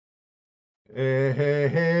Hey, hey,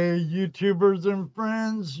 hey, YouTubers and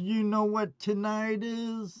friends, you know what tonight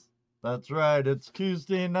is? That's right, it's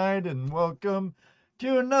Tuesday night, and welcome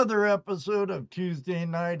to another episode of Tuesday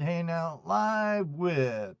Night Hangout Live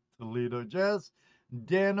with Toledo Jess,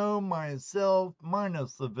 Dano, myself,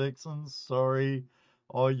 minus the Vixens. Sorry,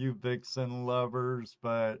 all you Vixen lovers,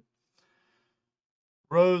 but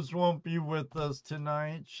Rose won't be with us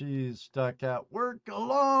tonight. She's stuck at work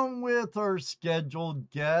along with our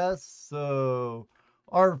scheduled guests. So,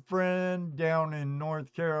 our friend down in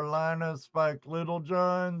North Carolina, Spike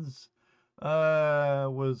Littlejohns,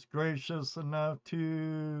 was gracious enough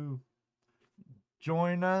to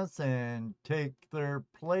join us and take their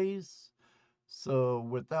place. So,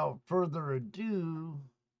 without further ado,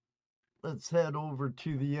 let's head over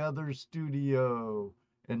to the other studio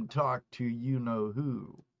and talk to you know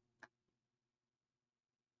who.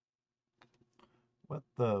 What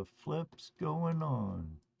the flip's going on?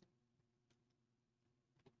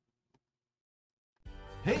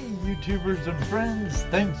 Hey, YouTubers and friends,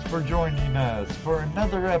 thanks for joining us for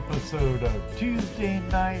another episode of Tuesday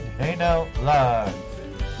Night Hangout Live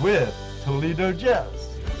with Toledo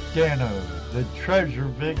Jess, Dano, the Treasure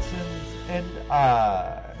Vixens, and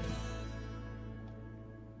I.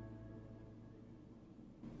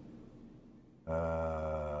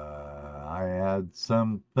 I had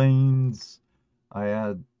some things. I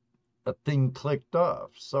had a thing clicked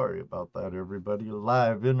off. Sorry about that, everybody.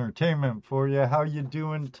 Live entertainment for you. How you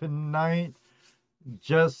doing tonight,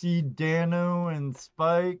 Jesse, Dano, and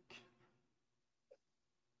Spike?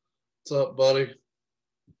 What's up, buddy?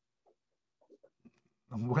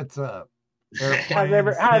 What's up? How's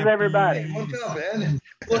everybody? What's up, Ed?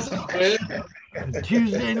 What's up, man?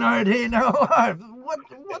 Tuesday night hangout live. What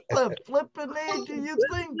the flippin' A do you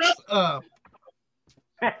think's up?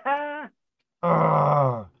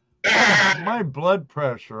 My blood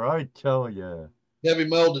pressure, I tell you. Heavy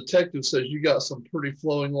metal detective says you got some pretty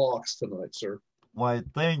flowing locks tonight, sir. Why,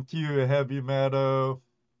 thank you, Heavy Meadow.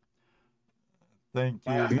 Thank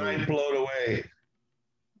you. Mine float away.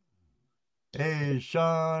 Hey,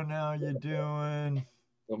 Sean, how you doing?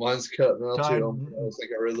 Well, mine's cutting out too. I was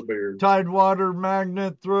thinking I rid of the beard. Tidewater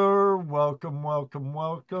Magnet Thrower, welcome, welcome,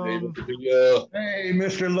 welcome. Hey,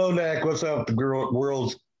 Mr. Lodak, what's up? The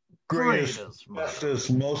world's greatest,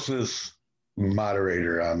 bestest, mostest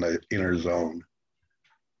moderator on the inner zone.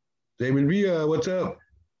 David Villa, what's up?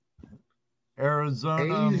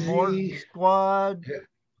 Arizona Mort Squad.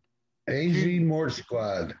 AZ Mort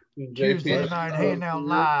Squad. Tuesday Night Hangout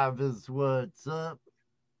Live is what's up.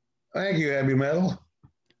 Thank you, Heavy Metal.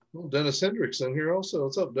 Well, Dennis Hendricks in here also.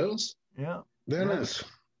 What's up, Dennis? Yeah. Dennis.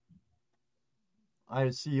 I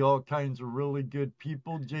see all kinds of really good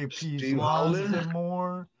people. JP Steve Swans Howden. and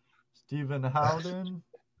more. Stephen Howden.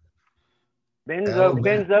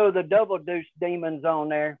 Benzo, the double deuce demon's on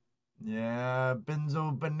there. Yeah,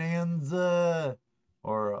 Benzo Bonanza.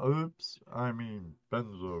 Or,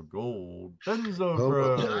 Benzo Gold. Benzo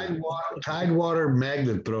Bro. Tidewater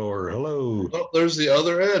Magnet Thrower. Hello. Oh, there's the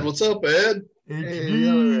other Ed. What's up, Ed?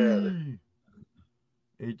 HD.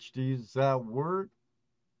 HD's at work.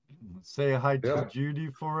 Say hi to Judy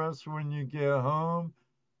for us when you get home.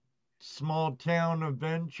 Small Town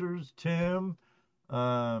Adventures, Tim.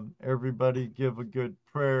 Everybody give a good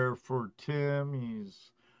prayer for Tim.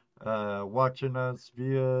 He's watching us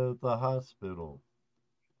via the hospital.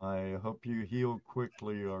 I hope you heal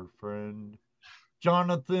quickly, our friend.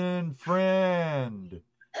 Jonathan Friend,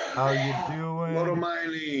 how you doing? Moto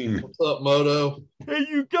Mining. What's up, Moto? Hey,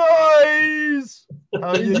 you guys!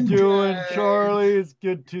 How you doing, Charlie? It's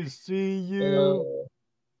good to see you.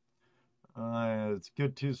 It's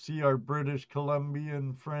good to see our British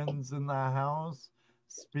Columbian friends in the house.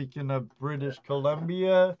 Speaking of British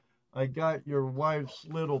Columbia, I got your wife's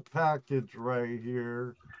little package right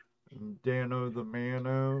here. Dano the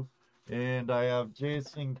Mano. And I have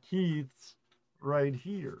Jason Keith's right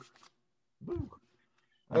here. Woo.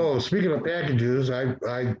 Oh, speaking of packages, I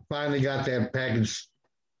finally got that package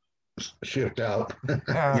shipped out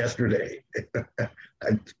yesterday.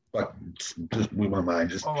 I just blew my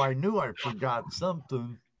mind. I knew I forgot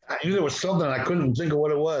something. I knew there was something. I couldn't think of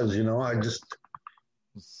what it was.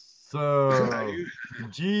 So,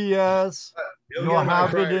 GS, you'll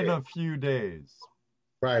have it in a few days.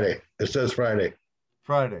 Friday. It says Friday.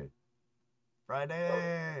 Friday.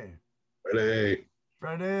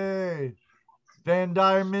 Van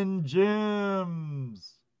Diamond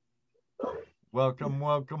Gyms. Welcome.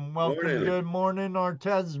 Morning. Good morning, our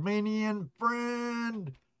Tasmanian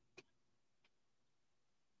friend.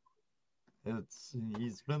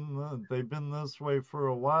 They've been this way for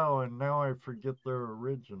a while, and now I forget their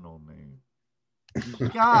original name.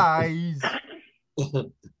 Guys.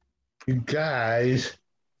 You guys.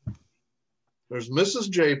 There's Mrs.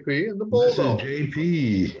 JP and the This is Bulldog.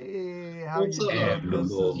 JP. Hey, how What's you up? doing, The Mrs.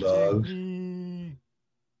 Bulldogs. JP?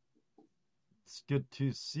 It's good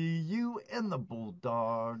to see you and the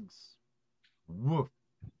Bulldogs. Woof.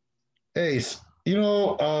 Hey,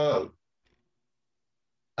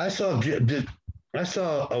 I saw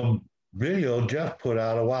a video Jeff put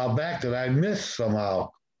out a while back that I missed somehow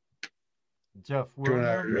Jeff during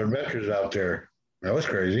our Williams. adventures out there. That was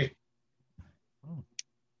crazy.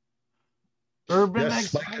 Urban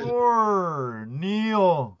Yes, Explorer,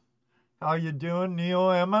 Neil. How you doing,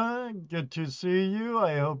 Neil, Emma? Good to see you.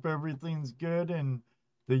 I hope everything's good in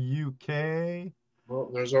the UK. Well,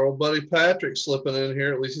 there's our old buddy Patrick slipping in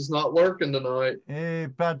here. At least he's not working tonight. Hey,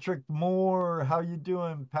 Patrick Moore. How you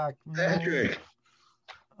doing, Patrick.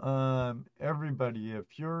 Everybody, if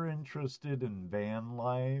you're interested in van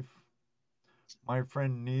life, my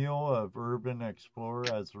friend Neil of Urban Explorer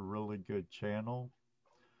has a really good channel.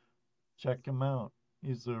 Check him out.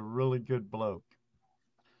 He's a really good bloke.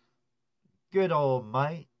 Good old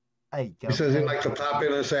mate. Hey, He says he'd like to pop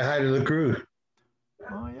in and say hi to the crew.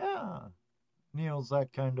 Oh, yeah. Neil's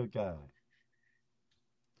that kind of guy.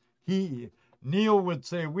 Neil would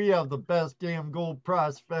say we have the best damn gold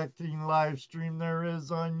prospecting live stream there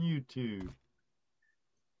is on YouTube.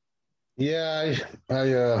 Yeah,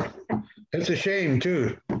 it's a shame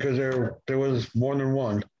too because there was more than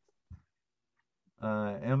one.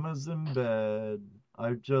 Emma's in bed.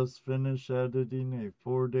 I've just finished editing a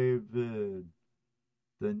 4-day vid.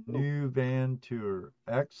 The new van tour.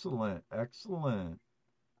 Excellent, excellent.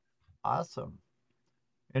 Awesome.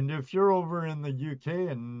 And if you're over in the UK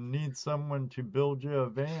and need someone to build you a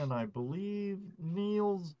van, I believe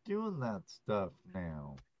Neil's doing that stuff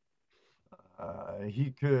now.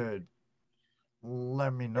 He could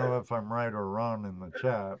let me know if I'm right or wrong in the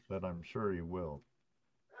chat, but I'm sure he will.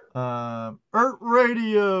 Earth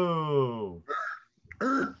Radio.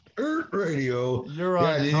 Earth Radio. You're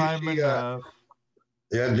on time enough.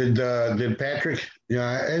 Yeah, did Patrick?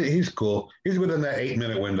 Yeah, he's cool. He's within that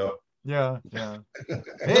 8-minute window. Yeah.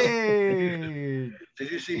 Hey.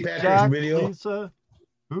 Did you see Patrick's Jack, video? Lisa?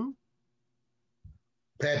 Who?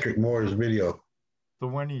 Patrick Moore's video. The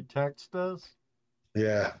one he texted us?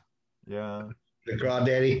 Yeah. Yeah. The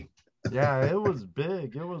crawdaddy. Yeah, it was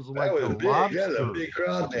big. It was like that was a big. lobster. That was a big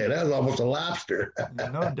crawdaddy. That was almost a lobster.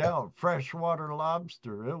 No doubt. Freshwater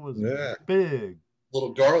lobster. It was Yeah. big.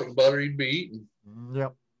 Little garlic butter you'd be eating.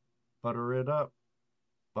 Yep. Butter it up.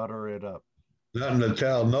 Butter it up. Nothing to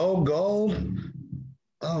tell. No gold?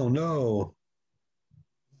 Oh, no.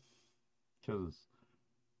 Because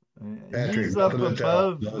Patrick, he's up nothing to tell.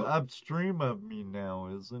 above, No. upstream of me now,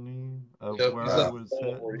 isn't he? Of Yep, where he's I up was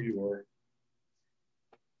where heading. you were.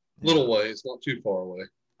 Yeah. Little ways, not too far away.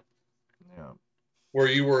 Yeah. Where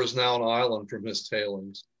you were is now an island from his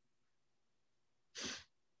tailings.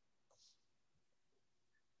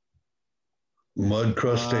 Mud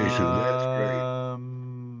crustaceans. That's great.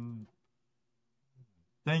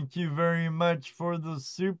 Thank you very much for the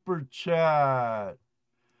super chat.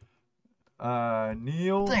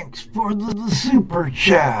 Neil. Thanks for the super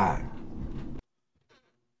chat.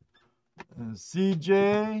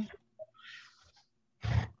 CJ.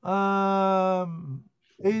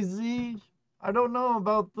 AZ. I don't know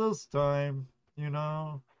about this time.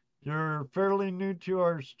 You're fairly new to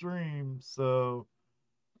our stream, so,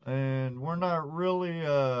 and we're not really,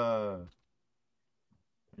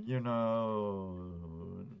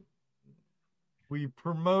 we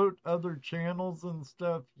promote other channels and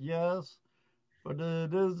stuff, yes, but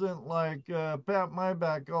it isn't like, pat my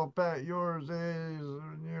back, I'll pat yours,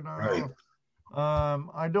 Right.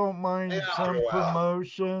 I don't mind some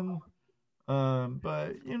promotion,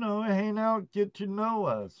 but, hang out, get to know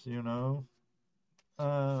us,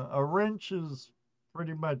 a wrench is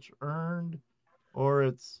pretty much earned, or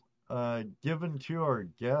it's given to our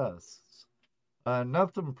guests.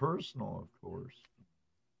 Nothing personal, of course.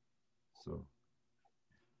 So,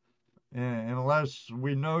 and unless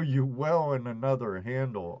we know you well in another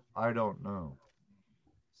handle, I don't know.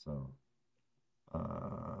 So,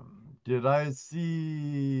 did I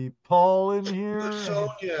see Paul in here?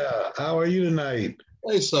 Sonia, how are you tonight?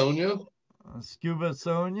 Hey, Sonia. Scuba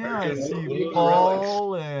Sonia, I see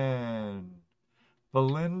Paul and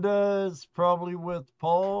Belinda is probably with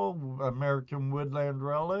Paul, American Woodland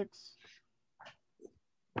Relics.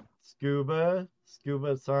 Scuba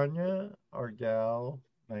Sonia, our gal,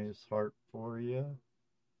 nice heart for you.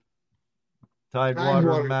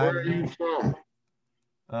 Tidewater Magnet. Where are you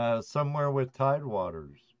from? Somewhere with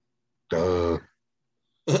Tidewaters. Duh.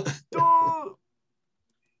 Duh.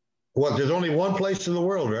 What? There's only one place in the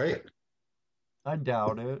world, right? I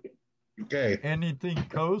doubt it. Okay. Anything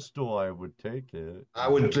coastal, I would take it. I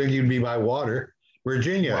would think you'd be by water.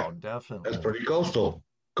 Virginia. Well, definitely. That's pretty coastal.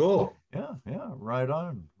 Cool. Yeah, right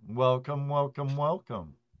on. Welcome, welcome,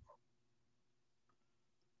 welcome.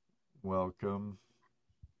 Welcome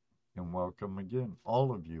and welcome again.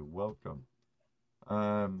 All of you, welcome.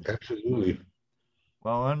 Absolutely.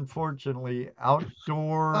 Well, unfortunately,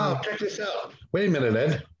 outdoor. Oh, check this out. Wait a minute,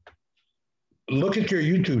 Ed. Look at your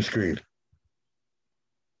YouTube screen.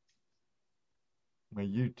 My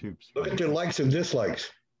YouTube screen. Look at your likes and dislikes.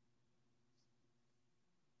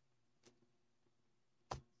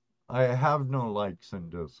 I have no likes and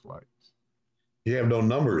dislikes. You have no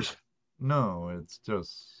numbers. No, it's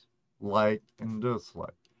just like and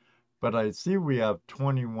dislike. But I see we have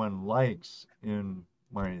 21 likes in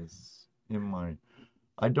my.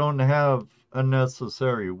 I don't have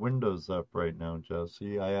unnecessary windows up right now,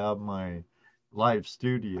 Jesse. I have my live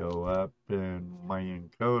studio up and my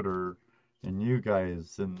encoder and you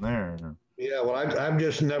guys in there. Yeah, well, I've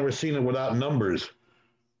just never seen it without numbers.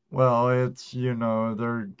 Well, it's,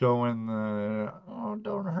 they're going, oh,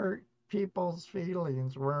 don't hurt people's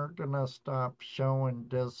feelings. We're going to stop showing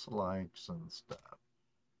dislikes and stuff.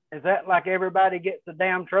 Is that like everybody gets a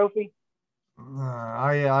damn trophy?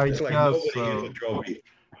 I It's like guess nobody so. gets a trophy.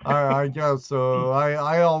 I guess so.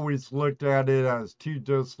 I always looked at it as 2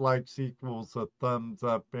 dislikes equals a thumbs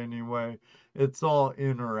up anyway. It's all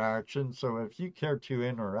interaction. So if you care to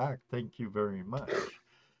interact, thank you very much.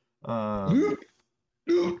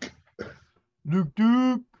 Duke.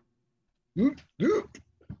 Duke.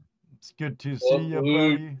 It's good to see you,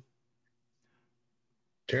 buddy.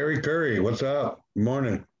 Terry Curry, what's up?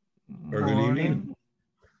 Morning. Or good evening.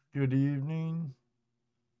 Good evening.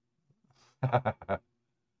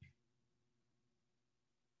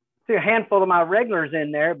 See a handful of my regulars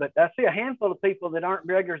in there, but I see a handful of people that aren't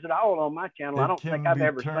regulars at all on my channel. I don't think I've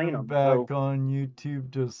ever seen them. Back on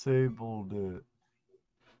YouTube, disabled it.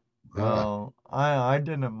 Well, I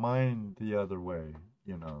didn't mind the other way,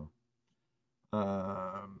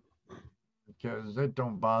 because it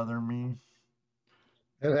don't bother me.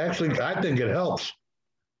 And actually, I think it helps.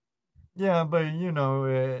 Yeah, but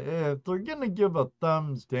if they're gonna give a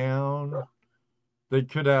thumbs down, they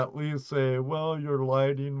could at least say, well, your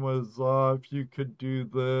lighting was off, you could do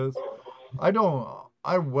this.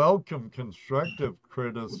 I welcome constructive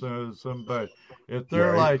criticism, but if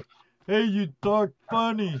they're like, hey, you talk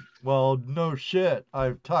funny, well, no shit,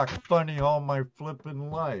 I've talked funny all my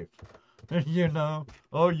flippin' life.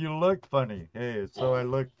 Oh, you look funny. Hey, so I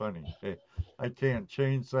look funny. Hey, I can't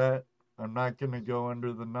change that. I'm not gonna go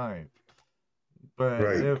under the knife. But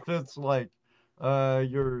if it's like,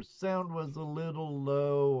 your sound was a little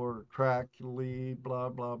low or crackly, blah,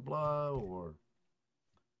 blah, blah, or,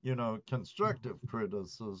 constructive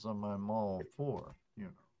criticism, I'm all for,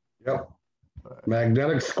 Yep. But,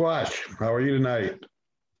 Magnetic Squash, how are you tonight?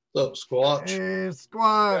 What's up, Squatch? Hey,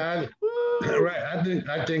 Squatch. Right.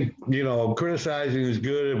 I think, criticizing is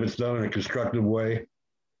good if it's done in a constructive way.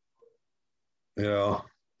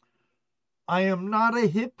 I am not a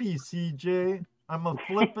hippie, CJ. I'm a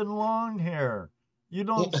flippin' long hair. You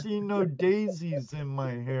don't see no daisies in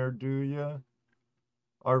my hair, do you?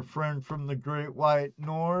 Our friend from the Great White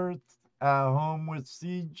North, at home with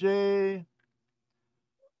CJ.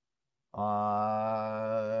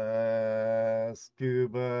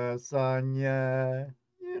 Scuba Sonia,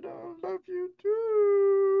 love you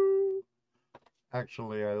too.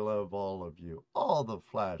 Actually, I love all of you, all the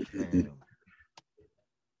Flash fans.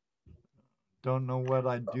 Don't know what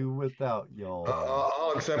I'd do without y'all.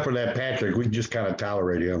 All except for that Patrick. We just kind of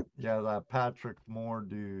tolerate him. Yeah, that Patrick Moore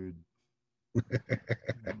dude.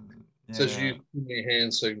 Says you too many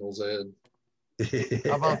hand signals, Ed.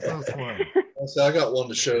 How about this one? I got one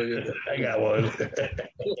to show you. I got one.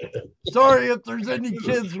 Sorry if there's any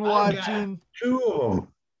kids watching. 2 of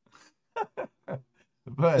them.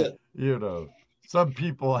 But, some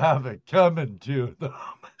people have it coming to them.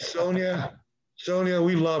 Sonia,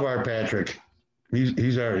 we love our Patrick.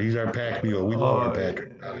 He's our pack mule. We love our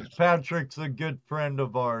Patrick. Patrick's a good friend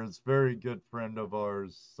of ours, very good friend of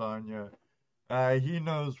ours, Sonia. He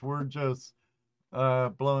knows we're just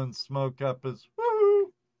blowing smoke up his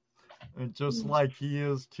woo, and just like he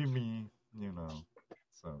is to me,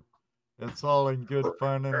 So it's all in good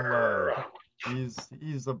fun and love.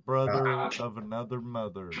 He's a brother of another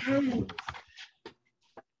mother.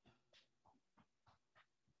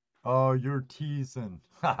 Oh, you're teasing.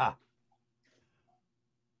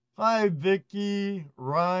 Hi, Vicky,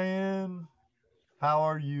 Ryan. How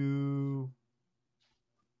are you?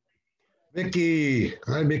 Vicky.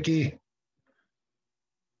 Hi, Vicky.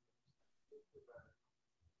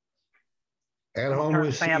 At home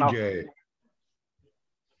with CJ.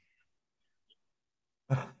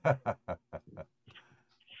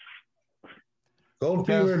 Gold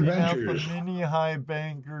Fever Adventures. Out the mini high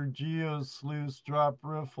banker geo sluice drop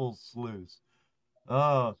riffle sluice.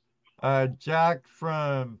 Jack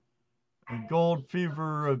from Gold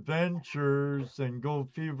Fever Adventures and Gold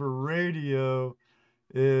Fever Radio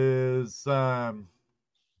is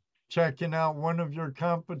checking out one of your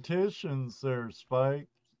competitions there, Spike.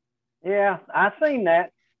 Yeah, I seen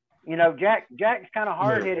that. You know, Jack's kind of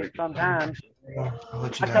hard-headed sometimes. I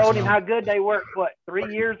told him how good they worked,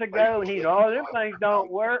 3 years ago, and he's, oh, them things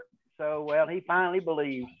don't work. So, well, he finally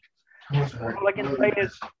believes. All I can say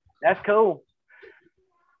is, that's cool.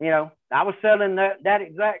 You know, I was selling that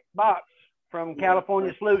exact box from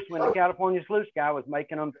California Sluice when the California Sluice guy was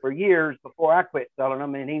making them for years before I quit selling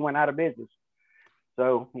them, and he went out of business.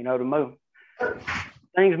 So, you know,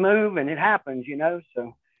 things move and it happens, you know,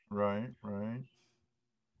 so. Right.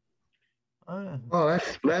 Oh,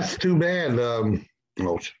 that's too bad. Oh,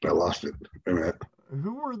 I lost it. Wait a minute.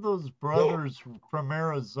 Who were those brothers from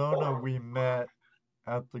Arizona we met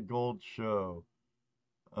at the Gold Show?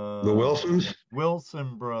 The Wilsons?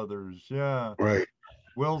 Wilson brothers, yeah. Right.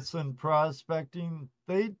 Wilson Prospecting.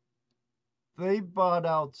 They bought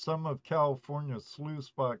out some of California sluice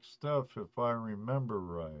box stuff, if I remember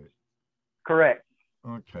right. Correct.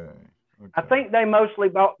 Okay. I think they mostly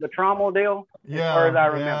bought the trommel deal, as far as I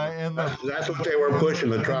remember. And that's what they were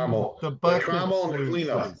pushing, the trommel. The trommel and the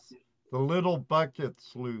cleanup. The little bucket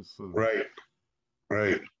sluices.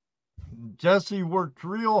 Right. Jesse worked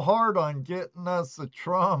real hard on getting us a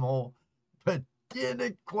trommel, but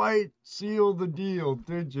didn't quite seal the deal,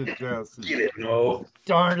 did you, Jesse? Get it? No.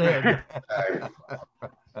 Darn it.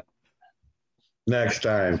 Next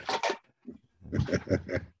time.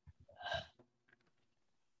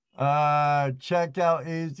 Check out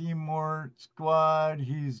AZ Mort Squad.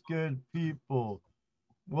 He's good people.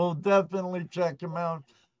 We'll definitely check him out.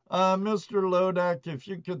 Mr. Lodak, if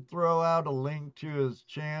you could throw out a link to his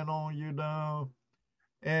channel, you know.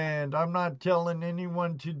 And I'm not telling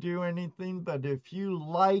anyone to do anything, but if you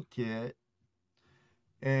like it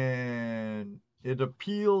and it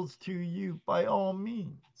appeals to you, by all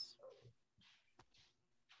means.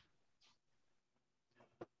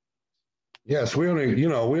 Yes, we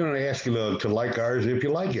only ask you to like ours if you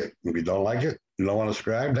like it. If you don't like it, you don't want to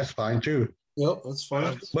subscribe, that's fine too. Yep, that's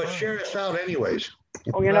fine. But share us out anyways.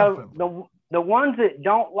 Well, you know, the ones that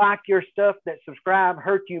don't like your stuff that subscribe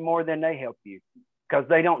hurt you more than they help you, because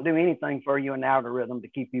they don't do anything for you in the algorithm to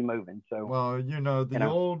keep you moving. So, well,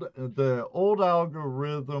 the old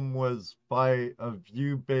algorithm was by a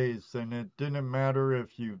view base, and it didn't matter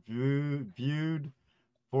if you viewed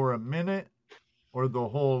for a minute or the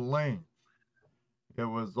whole length. It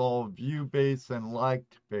was all view base and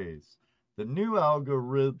liked base. The new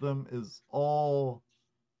algorithm is all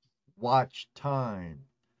watch time.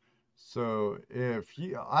 So if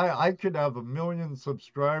I could have 1 million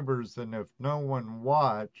subscribers, and if no one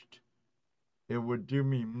watched, it would do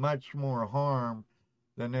me much more harm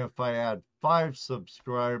than if I had 5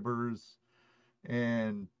 subscribers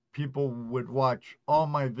and people would watch all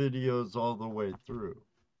my videos all the way through,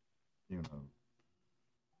 you know.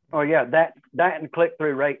 Oh yeah, that and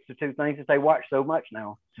click-through rates are two things that they watch so much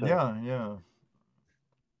now. So. Yeah.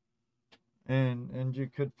 And you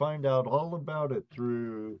could find out all about it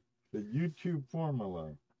through the YouTube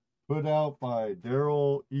formula put out by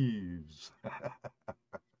Daryl Eves.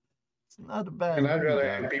 It's not a bad. And I'd rather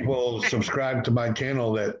have people subscribe to my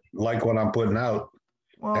channel that like what I'm putting out,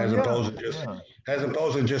 as opposed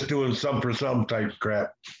to just doing some for some type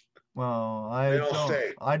crap. Well,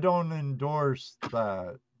 I don't endorse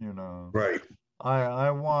that, you know. Right.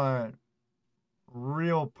 I want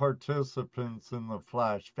real participants in the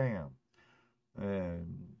Flash fam. And,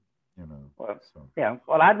 you know. Well, yeah.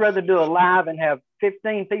 Well, I'd rather do a live and have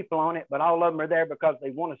 15 people on it, but all of them are there because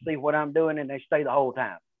they want to see what I'm doing and they stay the whole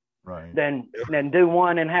time. Right. Then do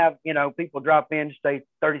one and have, you know, people drop in, stay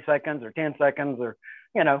 30 seconds or 10 seconds or,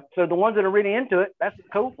 you know. So the ones that are really into it, that's the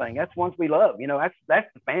cool thing. That's ones we love. You know, that's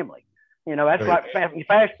the family. You know, that's like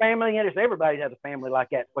Fast family, and it's everybody has a family like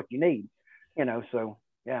that's what you need. You know, so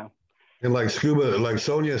yeah. And like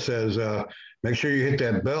Sonia says, make sure you hit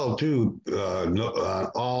that bell too,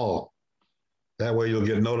 all. That way you'll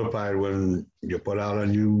get notified when you put out a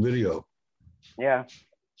new video. Yeah.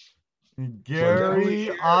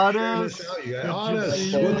 Gary Otis.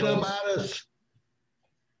 What's up, Otis?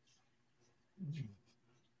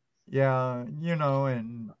 Yeah, you know,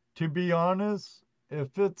 and to be honest,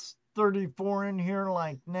 if it's 34 in here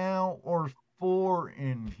like now or 4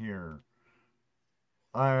 in here,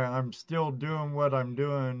 I'm still doing what I'm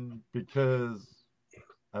doing because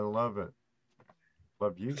I love it.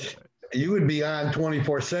 Love you guys. You would be on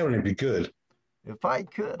 24/7 if you could. If I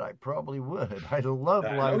could, I probably would. I love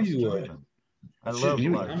I know live you would. streaming. I love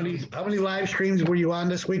live How many streaming. how many live streams were you on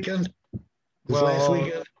this weekend? This last Well,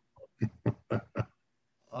 weekend?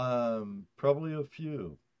 probably a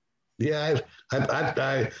few. Yeah,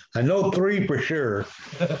 I know 3 for sure.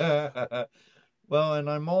 Well, and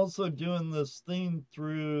I'm also doing this thing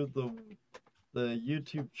through the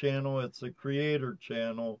YouTube channel. It's a creator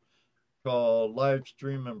channel called Live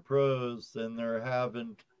Streaming Pros, and they're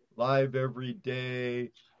having live every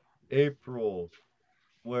day April,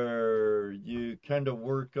 where you kind of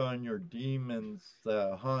work on your demons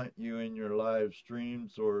that haunt you in your live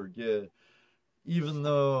streams or get, even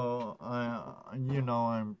though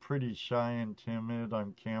I'm pretty shy and timid,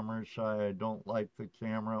 I'm camera shy, I don't like the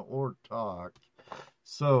camera or talk.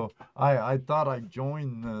 So I thought I'd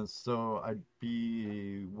join this so I'd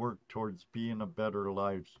work towards being a better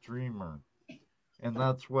live streamer. And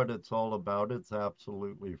that's what it's all about. It's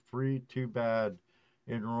absolutely free. Too bad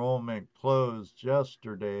enrollment closed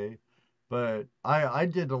yesterday. But I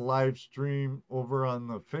did a live stream over on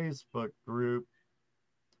the Facebook group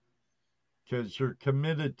because you're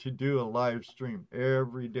committed to do a live stream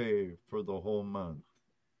every day for the whole month.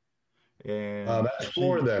 And That's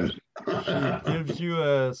 4 then. she gives you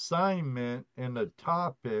an assignment and a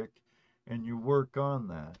topic, and you work on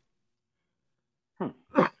that.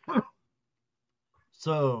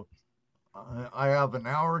 So I have an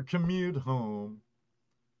hour commute home.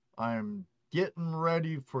 I'm getting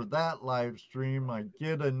ready for that live stream. I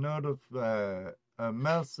get a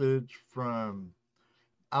message from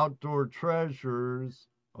Outdoor Treasures.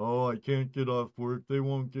 Oh, I can't get off work. They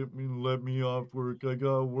won't let me off work. I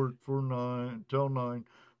gotta work till 9.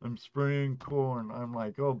 I'm spraying corn. I'm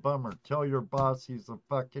like, oh, bummer. Tell your boss he's a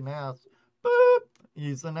fucking ass. Boop.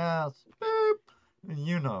 He's an ass. Boop. And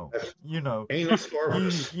you know. Anus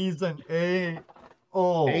Corpus. He's an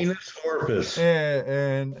A-O. Anus Corpus.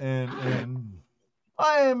 And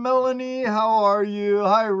hi, Melanie. How are you?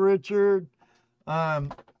 Hi, Richard.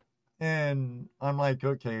 And I'm like,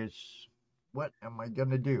 okay, what am I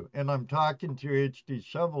gonna do? And I'm talking to HD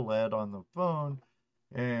Shovelhead on the phone,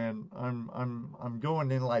 and I'm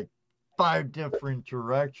going in like 5 different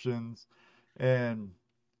directions, and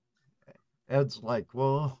Ed's like,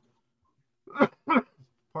 well,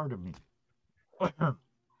 pardon me.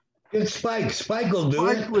 It's Spike. Spike will do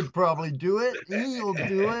it. Spike would probably do it. He'll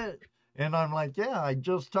do it. And I'm like, yeah, I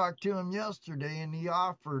just talked to him yesterday, and he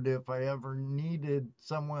offered if I ever needed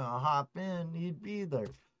someone to hop in, he'd be there.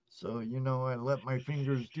 So, I let my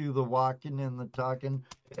fingers do the walking and the talking.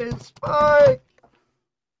 It's Spike!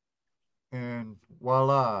 And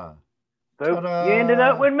voila. So you ended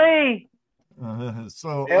up with me.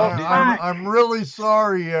 So I'm really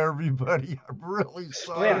sorry, everybody. I'm really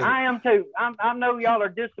sorry. Well, I am too. I know y'all are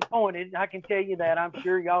disappointed. I can tell you that. I'm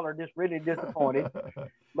sure y'all are just really disappointed.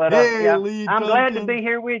 But hey, yeah, Lee I'm Duncan. glad to be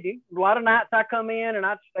here with you. A lot of nights I come in and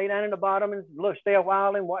I stay down in the bottom and stay a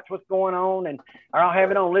while and watch what's going on, and I'll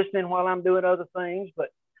have it on listening while I'm doing other things.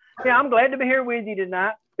 But yeah, I'm glad to be here with you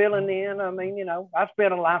tonight, filling in. I mean, I've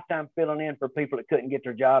spent a lifetime filling in for people that couldn't get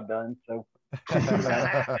their job done. So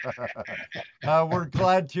we're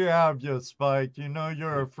glad to have you, Spike.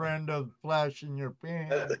 You're a friend of Flash in your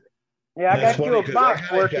pants. Yeah, I got you a box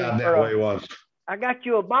working for I got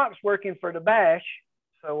you a box working for the bash.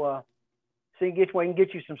 So we can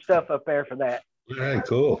get you some stuff up there for that. Yeah,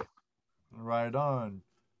 cool. Right on.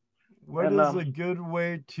 What is a good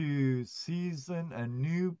way to season a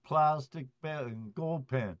new plastic gold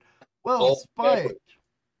pen? Well, Spike,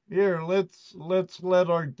 here, let's let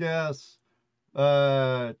our guest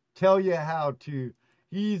tell you how to.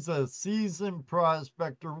 He's a seasoned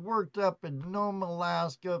prospector, worked up in Nome,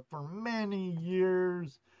 Alaska for many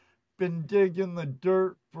years, been digging the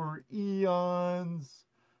dirt for eons.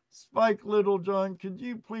 Spike Littlejohn, could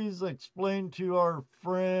you please explain to our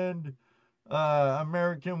friend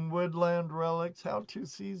American Woodland Relics how to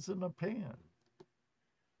season a pan?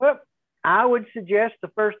 Well, I would suggest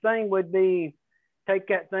the first thing would be take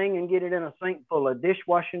that thing and get it in a sink full of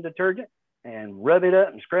dishwashing detergent and rub it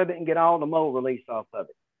up and scrub it and get all the mold release off of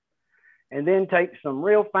it. And then take some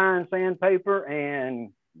real fine sandpaper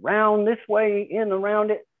and round this way in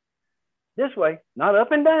around it. This way, not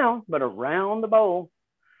up and down, but around the bowl.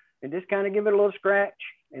 And just kind of give it a little scratch.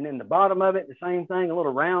 And then the bottom of it, the same thing, a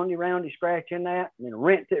little roundy scratch in that. And then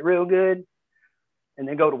rinse it real good. And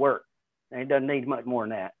then go to work. And it doesn't need much more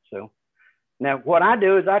than that. So now what I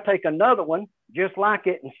do is I take another one just like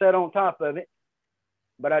it and set on top of it.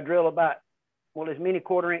 But I drill about well, as many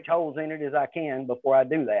 1/4-inch holes in it as I can before I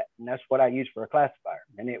do that. And that's what I use for a classifier.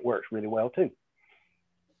 And it works really well too.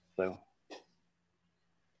 So.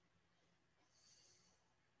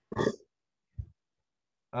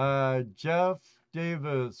 Jeff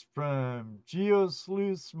Davis from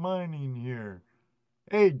Geosluice Mining here.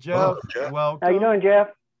 Hey, Jeff, Jeff. welcome. How you doing, Jeff?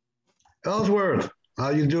 Ellsworth, how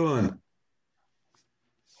you doing?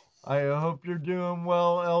 I hope you're doing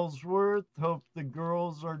well, Ellsworth. Hope the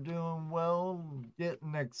girls are doing well.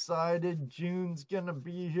 Getting excited. June's gonna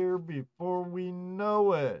be here before we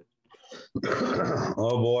know it.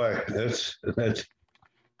 Oh boy, that's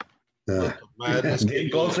Madness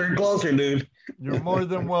getting closer and closer, dude. You're more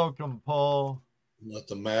than welcome, Paul. Let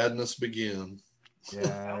the madness begin.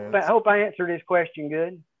 Yeah. I hope I answered his question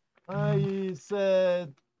good. He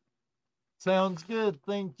said, sounds good.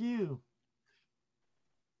 Thank you.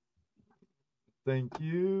 Thank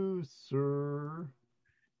you, sir.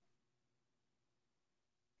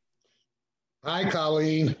 Hi,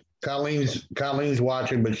 Colleen. Colleen's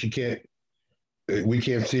watching, but she can't. We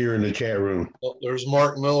can't see her in the chat room. Oh, there's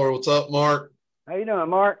Mark Miller. What's up, Mark? How you doing,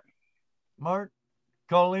 Mark? Mark,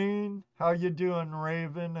 Colleen, how you doing,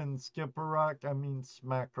 Raven and Skipper Rock? I mean,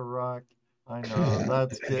 Smacker Rock. I know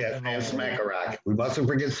that's getting old. Smacker Rock. We mustn't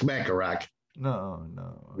forget Smacker Rock. No.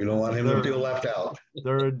 We don't want him to feel left out.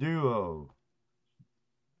 They're a duo.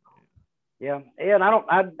 Yeah, and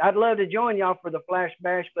I'd love to join y'all for the Flash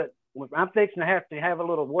Bash, but I'm fixing to have a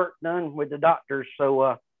little work done with the doctors,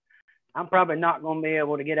 so I'm probably not going to be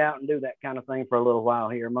able to get out and do that kind of thing for a little while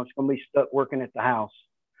here. I'm just going to be stuck working at the house.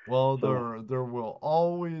 Well, so,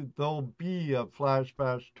 there'll be a Flash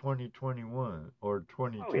Bash 2021 or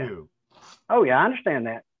 22. Oh yeah, I understand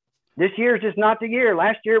that. This year's just not the year.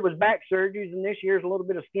 Last year was back surgeries, and this year's a little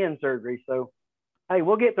bit of skin surgery. So, hey,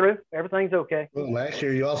 we'll get through. Everything's okay. Well, last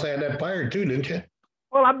year you also had that fire too, didn't you?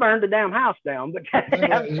 Well, I burned the damn house down, but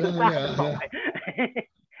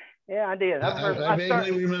Yeah, I did. I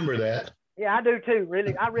vaguely remember that. Yeah, I do too.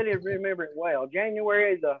 Really, I really remember it well.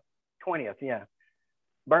 January the 20th. Yeah,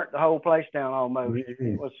 burnt the whole place down almost.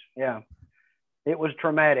 It was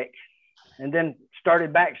traumatic. And then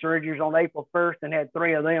started back surgeries on April 1st and had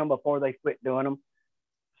 3 of them before they quit doing them.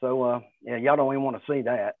 So y'all don't even want to see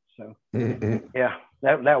that. So yeah,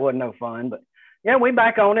 that wasn't no fun. But yeah, we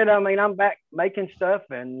back on it. I mean, I'm back making stuff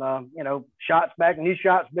and shots back, new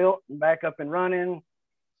shots built and back up and running.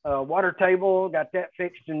 Water table, got that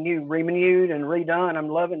fixed and renewed and redone. I'm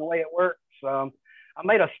loving the way it works. I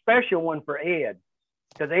made a special one for Ed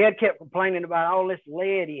because Ed kept complaining about all this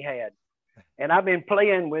lead he had. And I've been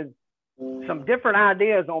playing with some different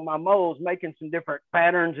ideas on my molds, making some different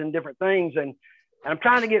patterns and different things. And I'm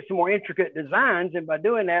trying to get some more intricate designs. And by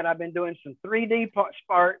doing that, I've been doing some 3D parts,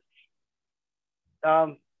 printing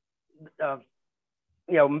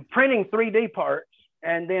 3D parts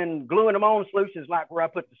and then gluing them on sluices like where I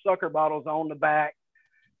put the sucker bottles on the back.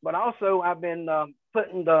 But also I've been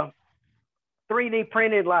putting the 3D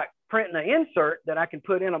printing an insert that I can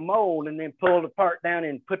put in a mold and then pull the part down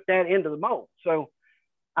and put that into the mold. So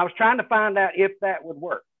I was trying to find out if that would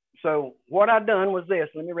work. So what I've done was this.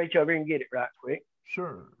 Let me reach over here and get it right quick.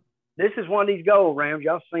 Sure. This is one of these gold rams.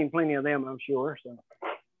 Y'all seen plenty of them, I'm sure. So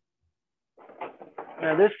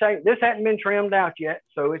now this hadn't been trimmed out yet,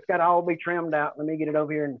 so it's got to all be trimmed out. Let me get it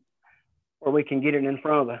over here where we can get it in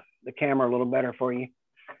front of the camera a little better for you.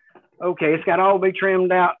 Okay, it's got to all be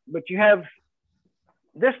trimmed out, but you have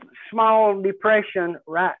this small depression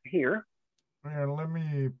right here. Yeah, let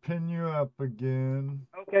me pin you up again.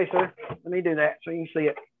 Okay, sir. Let me do that so you can see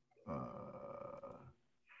it.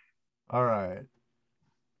 All right.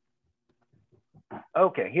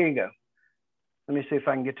 Okay, here you go. Let me see if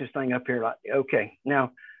I can get this thing up here. Okay,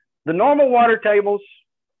 now the normal water tables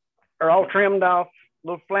are all trimmed off.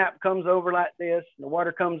 Little flap comes over like this. The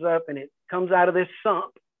water comes up and it comes out of this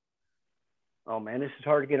sump. Oh man, this is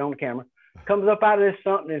hard to get on the camera. Comes up out of this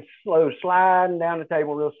sump and it's sliding down the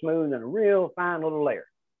table real smooth and a real fine little layer.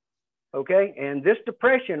 Okay, and this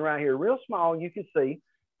depression right here, real small, you can see.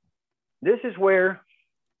 This is where,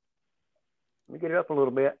 let me get it up a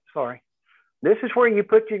little bit, sorry. This is where you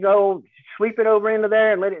put your gold, sweep it over into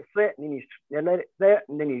there and let it sit, and then you let it set,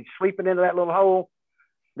 and then you sweep it into that little hole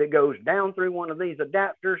that goes down through one of these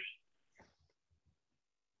adapters.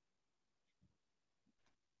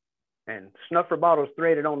 And snuffer bottles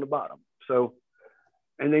threaded on the bottom. So,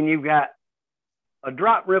 and then you've got a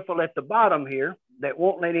drop riffle at the bottom here that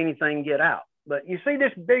won't let anything get out. But you see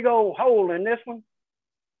this big old hole in this one?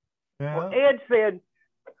 Yeah. Well, Ed said,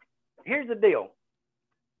 here's the deal.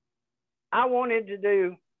 I wanted to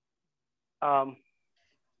do,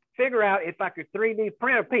 figure out if I could 3D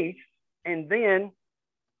print a piece and then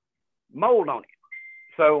mold on it.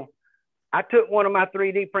 So I took one of my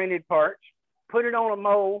 3D printed parts, put it on a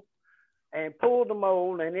mold, and pulled the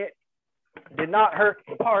mold, and it did not hurt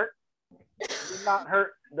the part, did not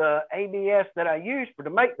hurt the ABS that I used to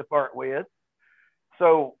make the part with.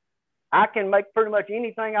 So I can make pretty much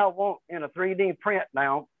anything I want in a 3D print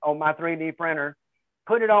now on my 3D printer,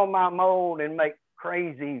 put it on my mold and make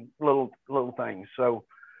crazy little things. So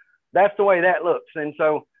that's the way that looks. And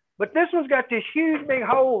so, but this one's got this huge big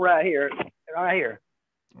hole right here.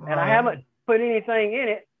 And I haven't put anything in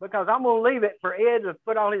it because I'm going to leave it for Ed to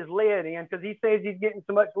put all his lead in, because he says he's getting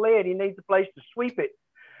so much lead, he needs a place to sweep it.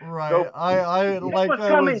 Right. So I like was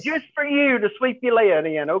coming just for you to sweep your lead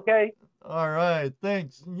in, okay? All right,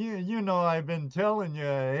 thanks. You know I've been telling you,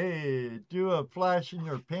 hey, do a flash in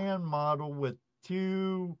your pan model with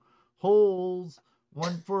 2 holes,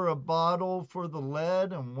 one for a bottle for the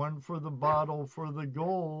lead and one for the bottle for the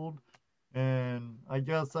gold. And I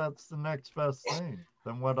guess that's the next best thing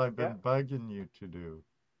than what I've been bugging you to do.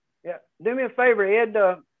 Yeah. Do me a favor, Ed,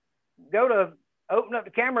 go to open up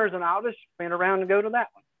the cameras and I'll just spin around and go to that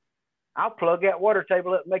one. I'll plug that water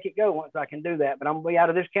table up and make it go once I can do that, but I'm going to be out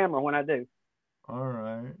of this camera when I do. All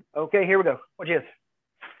right. Okay, here we go. Watch this.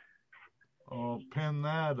 I'll pin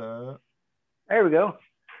that up. There we go.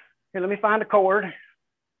 Here, let me find a cord.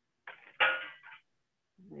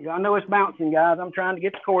 Y'all know it's bouncing, guys. I'm trying to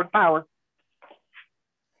get the cord power.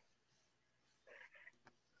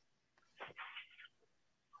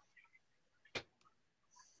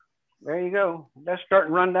 There you go. That's starting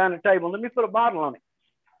to run down the table. Let me put a bottle on it.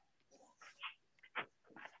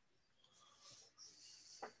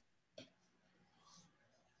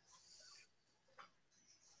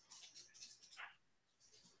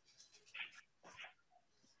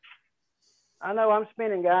 I know I'm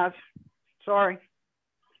spinning, guys. Sorry.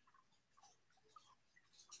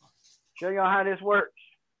 Show y'all how this works.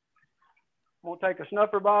 I'm going to take a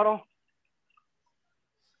snuffer bottle.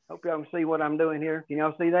 Hope y'all can see what I'm doing here. Can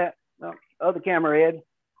y'all see that? No, other camera, Ed.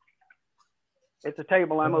 It's a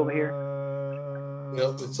table. I'm over here.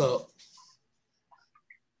 Yep, it's up.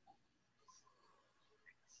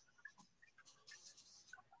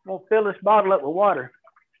 I'm going to fill this bottle up with water.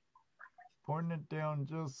 Pouring it down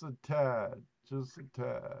just a tad. Just a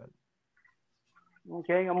tad.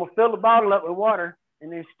 Okay, I'm going to fill the bottle up with water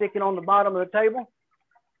and then stick it on the bottom of the table.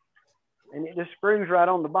 And it just screws right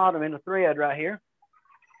on the bottom in the thread right here.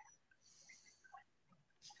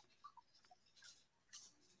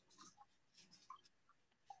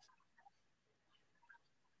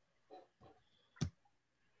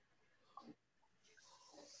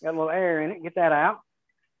 Got a little air in it. Get that out.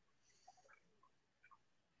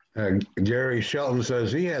 Gary Shelton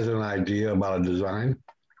says he has an idea about a design.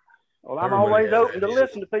 Well, I'm always open to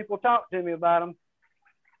listen to people talk to me about them.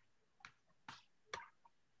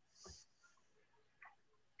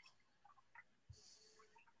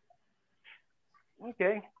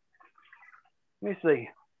 Okay. Let me see.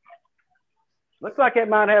 Looks like it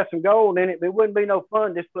might have some gold in it, but it wouldn't be no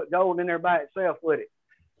fun just put gold in there by itself, would it?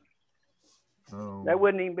 Oh. That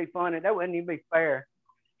wouldn't even be funny. That wouldn't even be fair.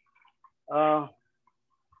 I'm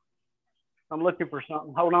looking for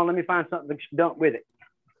something. Hold on, let me find something to dump with it.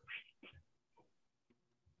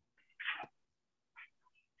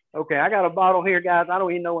 Okay, I got a bottle here, guys. I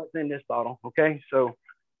don't even know what's in this bottle. Okay, so,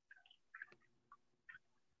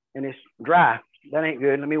 and it's dry. That ain't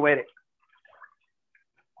good. Let me wet it.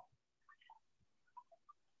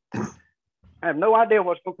 I have no idea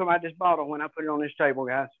what's going to come out of this bottle when I put it on this table,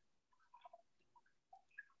 guys.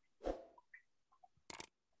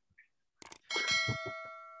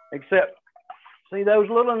 Except, see those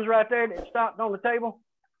little ones right there that stopped on the table?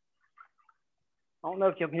 I don't know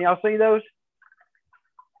if can y'all see those?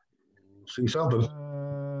 See something.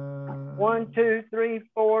 1, 2, 3,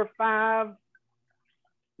 4, 5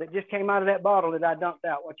 that just came out of that bottle that I dumped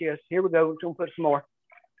out. Watch this. Here we go. We're going to put some more.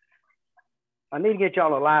 I need to get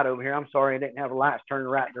y'all a light over here. I'm sorry I didn't have the lights turned the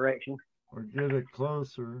right direction. Or get it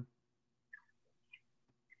closer.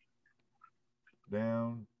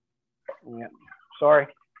 Down. Yeah. Sorry.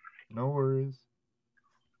 No worries.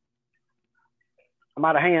 I'm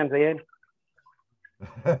out of hands, Ed.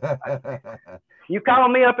 You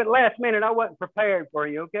called me up at the last minute. I wasn't prepared for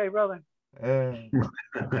you, okay, brother? Normally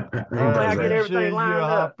I get everything lined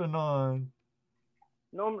up. On.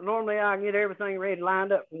 Normally I can get everything ready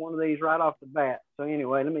lined up for one of these right off the bat. So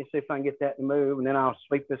anyway, let me see if I can get that to move, and then I'll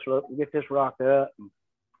sweep this up and get this rocked up.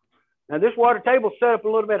 Now this water table's set up a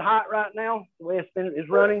little bit hot right now, the way it's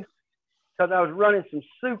running, because I was running some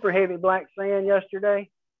super heavy black sand yesterday.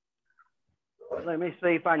 Let me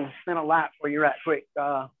see if I can spin a light for you right quick.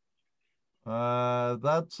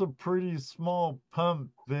 That's a pretty small pump,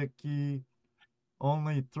 Vicky.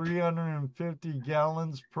 Only 350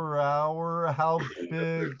 gallons per hour. How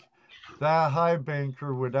big? That high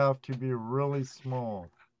banker would have to be really small.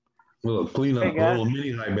 A little cleanup, a little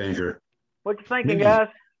mini high banker. What you thinking, guys?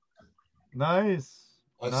 Nice.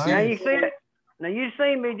 Now you see it. Now you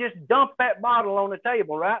see me just dump that bottle on the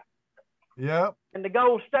table, right? Yep. And the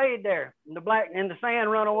gold stayed there, and the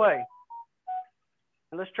sand run away.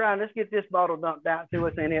 And let's get this bottle dumped out, see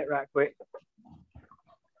what's in it right quick.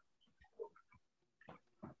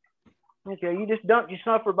 Okay, you just dump your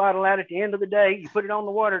snuffer bottle out at the end of the day. You put it on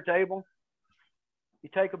the water table. You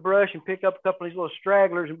take a brush and pick up a couple of these little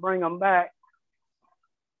stragglers and bring them back.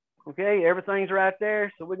 Okay, everything's right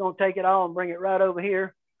there. So we're going to take it all and bring it right over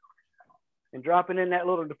here and drop it in that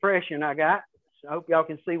little depression I got. So I hope y'all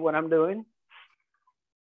can see what I'm doing.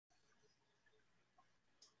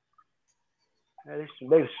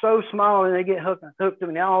 They're so small and they get hooked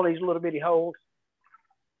in all these little bitty holes.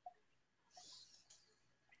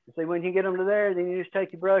 See, when you get them to there, then you just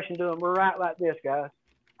take your brush and do them right like this, guys.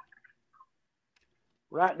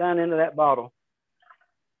 Right down into that bottle.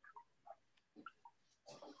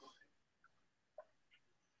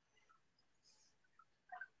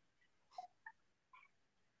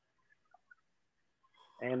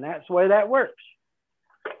 And that's the way that works.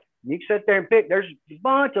 You can sit there and pick. There's a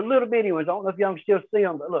bunch of little bitty ones. I don't know if y'all can still see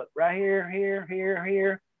them, but look, right here, here,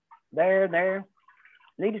 there.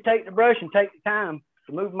 You need to take the brush and take the time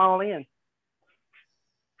to move them all in.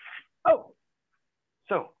 Oh,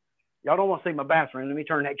 so y'all don't want to see my bathroom. Let me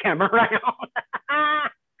turn that camera around.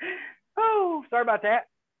 Oh, sorry about that.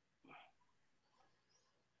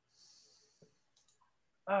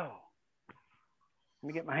 Oh, let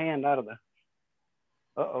me get my hand out of the,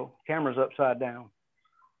 uh-oh, camera's upside down.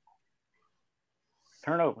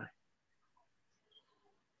 Turn over.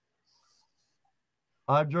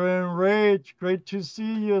 Audra and Rach, great to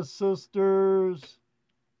see you, sisters.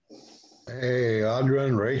 Hey, Audra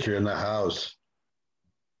and Rach are in the house.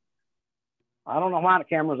 I don't know why the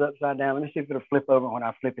camera's upside down. Let me see if it'll flip over when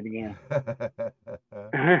I flip it again.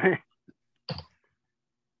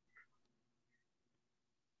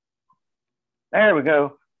 There we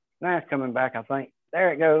go. Now it's coming back, I think.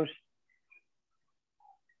 There it goes.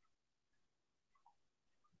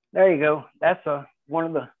 There you go. That's one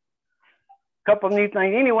of the couple of new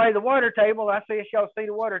things. Anyway, the water table, I see y'all see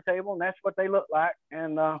the water table, and that's what they look like.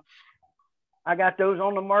 And I got those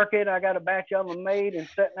on the market. I got a batch of them made and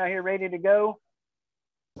sitting out here ready to go.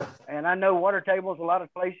 And I know water tables, a lot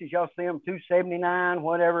of places, y'all see them $279,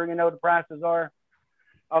 whatever, you know, the prices are.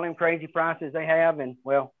 All them crazy prices they have. And,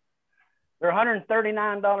 well, they're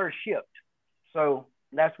 $139 shipped. So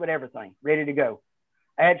that's with everything, ready to go.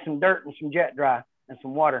 Add some dirt and some jet dry and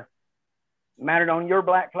some water. Mounted on your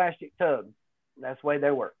black plastic tub. That's the way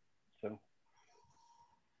they work. So,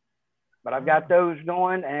 but I've got those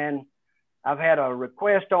going, and I've had a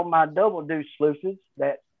request on my double deuce sluices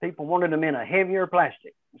that people wanted them in a heavier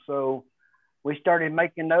plastic. So we started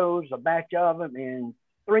making those, a batch of them in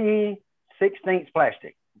 3/16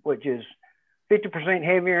 plastic, which is 50%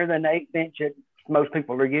 heavier than the 1/8 inch that most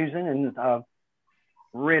people are using, and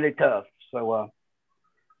really tough. So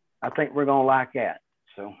I think we're gonna like that.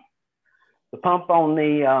 So the pump on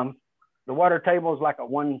the water table is like a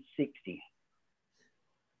 160.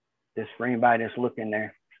 Just for anybody that's looking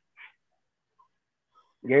there.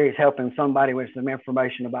 Gary's helping somebody with some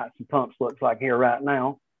information about some pumps, looks like here right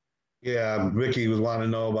now. Yeah, Vicky was wanting to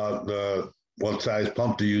know about what size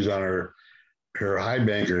pump to use on her high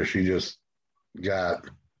banker she just got.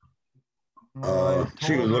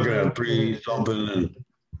 She was looking at 3 something, and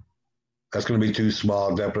that's going to be too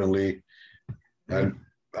small, definitely. I'd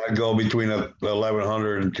go between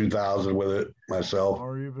 1,100 and 2,000 with it myself,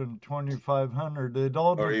 or even 2,500. It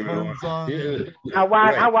all depends on how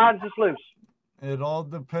wide is the sluice. It all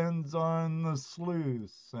depends on the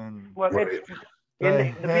sluice and it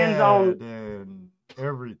depends on and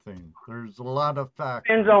everything. There's a lot of factors.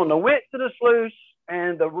 Depends on the width of the sluice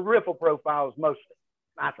and the riffle profiles mostly,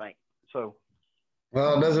 I think. So.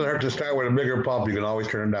 Well, it doesn't hurt to start with a bigger pump. You can always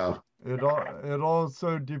turn it down. It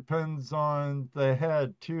also depends on the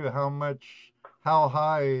head too, how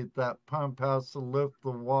high that pump has to lift the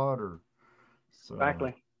water. So,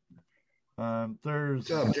 exactly. There's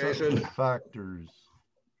Jason? factors.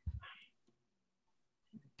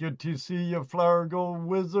 Good to see you, Flower Gold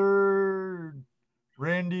Wizard.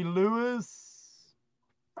 Randy Lewis.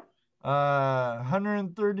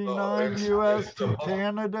 139 US to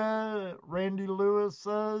Canada, Randy Lewis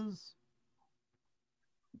says.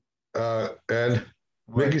 Ed,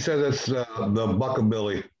 Vicky says it's the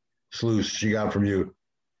Buckabilly sluice she got from you.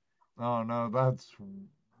 Oh no, that's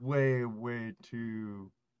way, way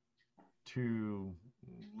too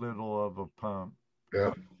little of a pump.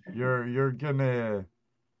 Yeah. You're gonna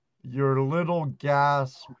your little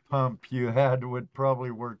gas pump you had would probably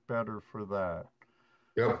work better for that.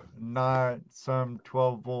 Yep. Not some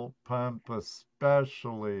 12-volt pump,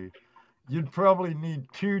 especially. You'd probably need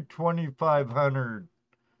two 2500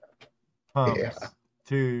 Yeah. pumps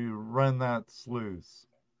to run that sluice.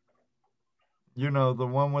 You know, the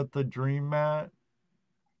one with the dream mat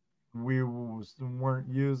weren't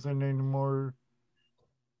using anymore,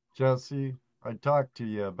 Jesse. I talked to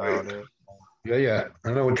you about it. Yeah, yeah.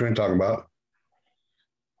 I know what you're talking about.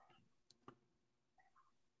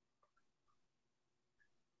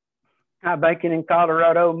 High banking in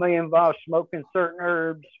Colorado may involve smoking certain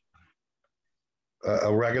herbs.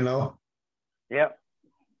 Oregano. Yep.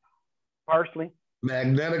 Parsley.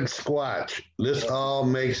 Magnetic squatch. This all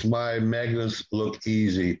makes my magnets look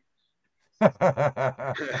easy.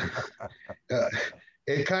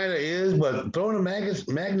 It kind of is, but throwing a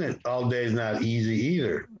magnet all day is not easy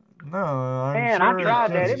either. No, I'm Man, sure I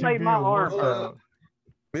tried that. it's It to made be my a arm hurt. workout.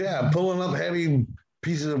 Yeah, pulling up heavy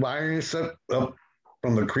pieces of iron and stuff up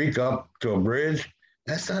from the creek up to a bridge.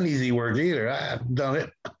 That's not easy work either. I've done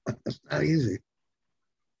it. It's not easy.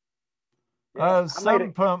 Yeah,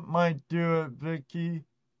 Some pump might do it, Vicky.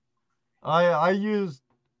 I used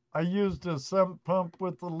a sump pump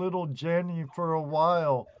with a little Jenny for a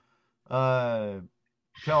while,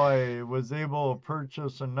 till I was able to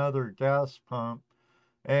purchase another gas pump,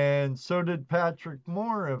 and so did Patrick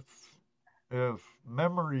Moore, if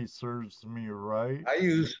memory serves me right. I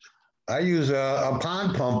use a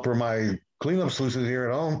pond pump for my cleanup sluices here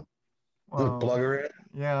at home. Just plug her in.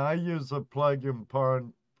 Yeah, I use a plug-in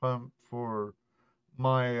pond pump for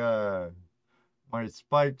my my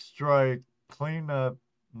Spike Strike cleanup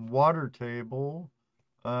water table.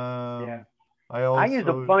 yeah. I use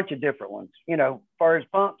a also bunch of different ones. You know, as far as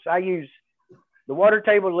pumps, I use the water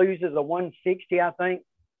table uses a 160, I think.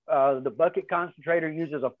 The bucket concentrator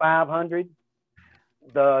uses a 500.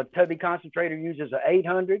 The tubby concentrator uses a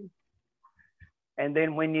 800. And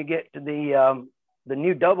then when you get to the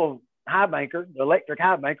new double high banker, the electric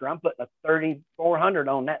high banker, I'm putting a 3400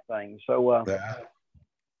 on that thing. So, Yeah.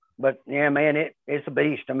 but yeah, man, it's a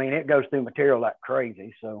beast. I mean, it goes through material like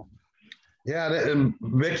crazy. So, Yeah, and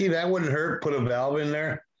Vicky, that wouldn't hurt. Put a valve in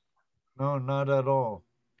there. no, not at all.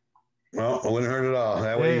 Well, it wouldn't hurt at all.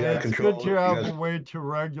 That way you got It's control. good to have a way to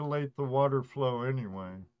regulate the water flow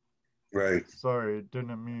anyway. Right. Sorry,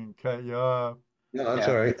 didn't mean to cut you off. No, that's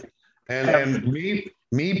all right. And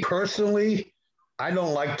me personally, I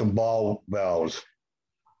don't like the ball valves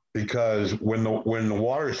because when the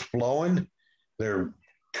water's flowing, they're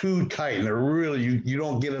too tight and they're really you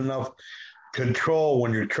don't get enough control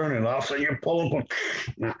when you're turning off. So you're pulling,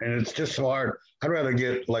 and it's just so hard. I'd rather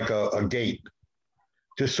get like a gate,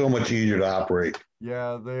 just so much easier to operate.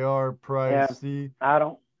 Yeah, they are pricey. I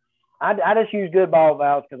don't. I just use good ball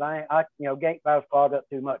valves because I gate valves clog up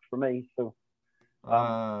too much for me. So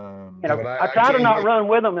I try to not run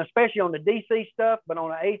with them, especially on the DC stuff. But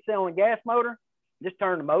on an 8-cylinder gas motor, just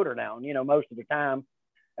turn the motor down. Most of the time,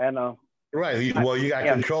 and right. Well, you got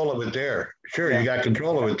control of it there. Sure, you got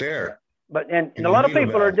control of it there. But and a lot of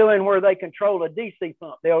people are doing where they control a DC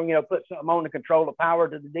pump. They'll put something on to control the power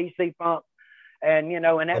to the DC pump, and and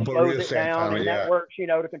that slows it down, and that works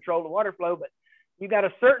to control the water flow. But you got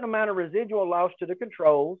a certain amount of residual loss to the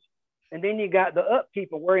controls, and then you got the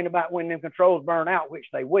upkeep of worrying about when the controls burn out, which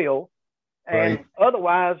they will, and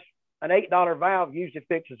otherwise an $8 valve usually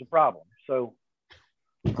fixes the problem. So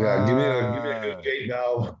yeah, give me a good gate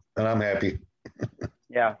valve, and I'm happy.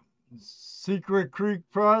 Yeah. Secret Creek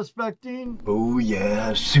Prospecting. Oh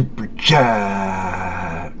yeah, super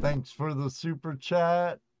chat. Thanks for the super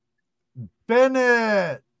chat,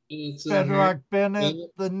 Bennett. Bedrock Bennett,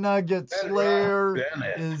 the Nugget Slayer,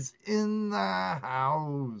 is in the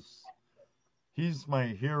house. He's my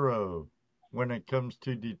hero when it comes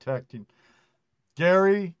to detecting.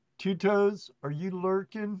 Gary, Two Toes, are you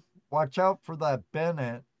lurking? Watch out for that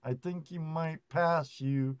Bennett. I think he might pass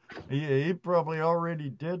you. He probably already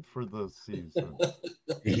did for this season.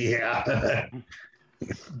 Yeah.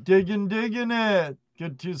 Digging it.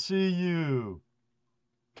 Good to see you.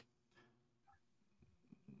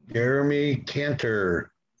 Jeremy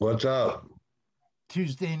Cantor, what's up?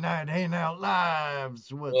 Tuesday night Hangout Lives.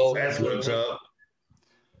 That's what's up.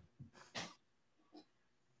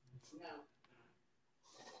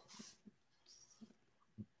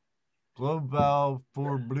 Glow valve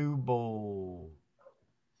for Blue Bowl.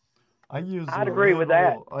 I'd agree with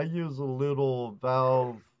that. I use a little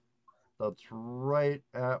valve that's right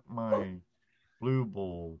at my Blue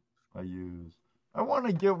Bowl. I use. I want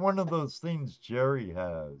to get one of those things Jerry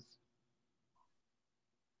has.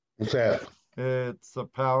 What's that? It's a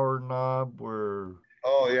power knob where.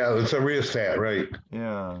 Oh yeah, it's a rheostat, right?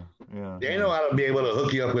 Yeah, yeah. They know how to be able to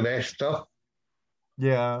hook you up with that stuff.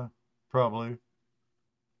 Yeah, probably.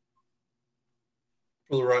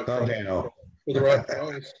 For the right price. Dano. For the right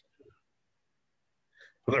price.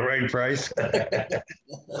 For the right price.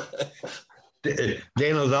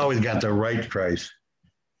 Dano's always got the right price.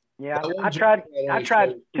 Yeah, I tried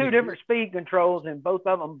 2 different speed controls and both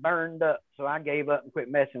of them burned up, so I gave up and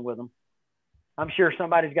quit messing with them. I'm sure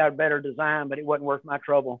somebody's got a better design, but it wasn't worth my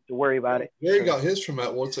trouble to worry about it. Gary got his from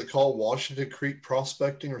that. What's it called? Washington Creek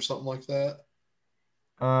Prospecting or something like that.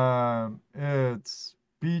 It's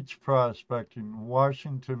beach prospecting,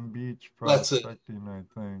 Washington Beach Prospecting, I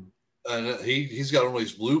think. And he's got one of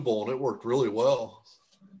these Blue Bull, and it worked really well.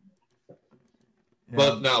 Yeah.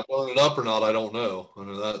 But now, burn it up or not, I don't know. I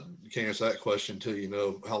mean, you can't answer that question until you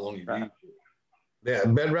know how long you've used it. Yeah,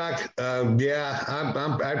 Bedrock.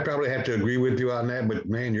 I'd probably have to agree with you on that. But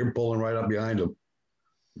man, you're pulling right up behind him.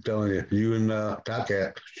 I'm telling you and Top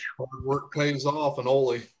Cat. Hard work pays off, and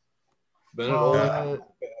Ole. I'm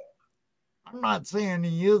not saying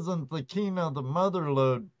he isn't the king of the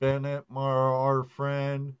motherlode, Bennett, our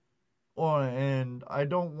friend. And I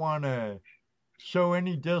don't want to show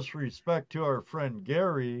any disrespect to our friend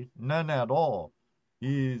Gary, none at all.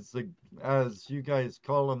 He's, as you guys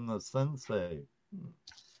call him, the sensei.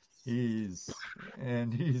 He's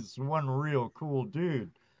one real cool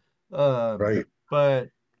dude. Right. But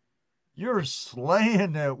you're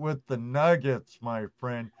slaying it with the nuggets, my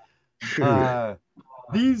friend.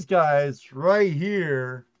 These guys right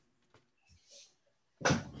here,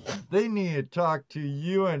 they need to talk to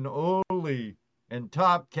you and Ole and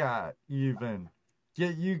Top Cat even.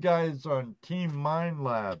 Get you guys on Team Mind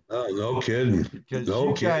Lab. Oh, no kidding. Because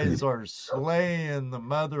you guys are slaying the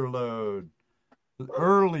motherlode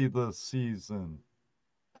early this season.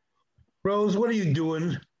 Rose, what are you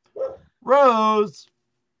doing? Rose!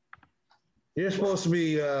 You're supposed to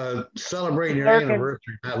be celebrating your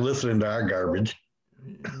anniversary, not listening to our garbage.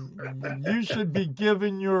 You should be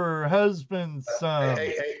giving your husband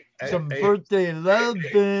some birthday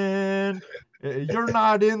loving. You're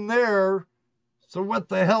not in there. So what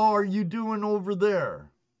the hell are you doing over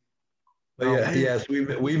there? Yes,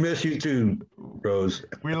 we miss you too, Rose.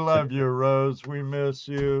 We love you, Rose. We miss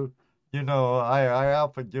you. You know, I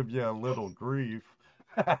often give you a little grief.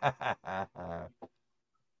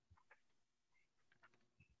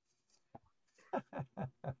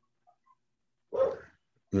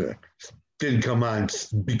 Didn't come on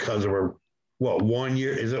because of her. What, 1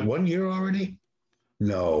 year? Is it 1 year already?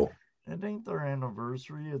 No. It ain't their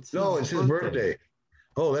anniversary. It's his birthday.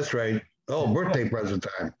 Oh, that's right. Oh, birthday present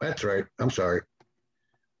time. That's right. I'm sorry.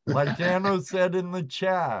 Like Dano said in the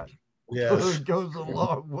chat. Yes. It goes a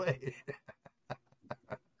long way.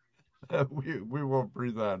 We won't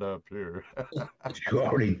bring that up here. You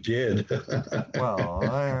already did. Well,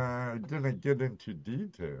 I didn't get into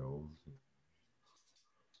details.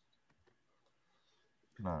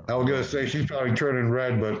 I was going to say she's probably turning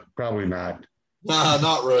red, but probably not. Nah,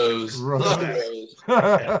 not Rose. Not Rose.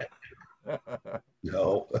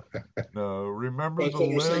 No. No, remember the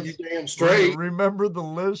list? Damn straight. Remember the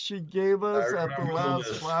list she gave us at the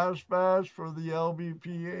last Flash Bash for the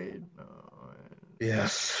LBPA? No.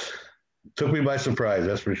 Yes. Took me by surprise,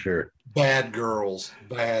 that's for sure. Bad girls.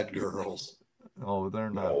 Bad girls. Oh,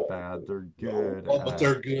 they're not bad. They're good. Oh, but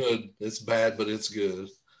they're good. It's bad, but it's good.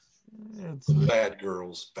 It's bad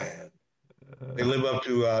girls. Bad. They live up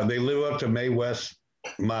to Mae West's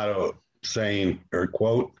motto saying, or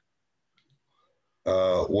quote,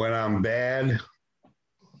 when I'm bad,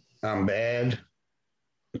 I'm bad.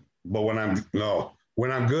 But when I'm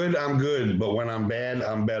good, I'm good. But when I'm bad,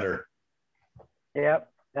 I'm better. Yep,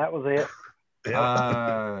 that was it.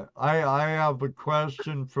 I have a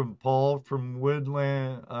question from Paul from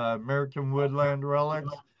Woodland, American Woodland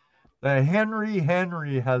Relics. The Henry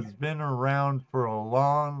has been around for a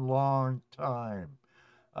long, long time,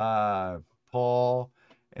 Paul.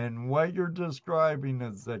 And what you're describing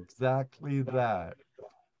is exactly that.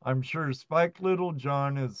 I'm sure Spike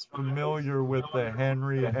Littlejohn is familiar with the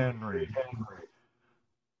Henry.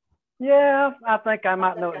 Yeah, I think I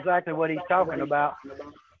might know exactly what he's talking about.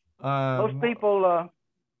 Most people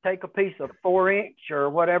take a piece of 4-inch or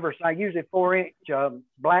whatever, so usually 4-inch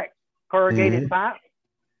black corrugated pipe,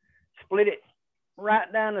 split it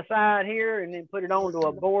right down the side here, and then put it onto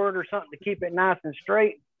a board or something to keep it nice and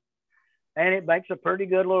straight. and it makes a pretty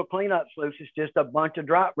good little cleanup sluice. It's just a bunch of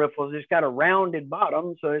drop riffles. It's got a rounded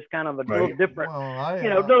bottom, so it's kind of a little different,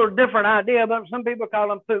 little different idea. But some people call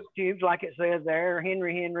them poop tubes, like it says there, or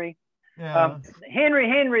Henry. Yeah.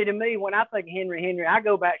 Henry to me, when I think of Henry, I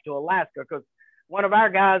go back to Alaska, because one of our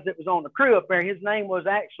guys that was on the crew up there, his name was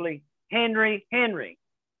actually Henry.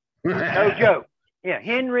 No joke. Yeah,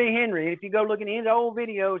 Henry. If you go look at his old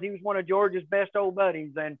videos, he was one of George's best old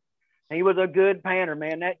buddies, and he was a good panner,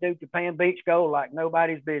 man. That dude could pan beach gold like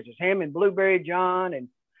nobody's business. Him and Blueberry John and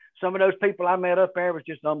some of those people I met up there was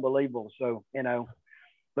just unbelievable. So,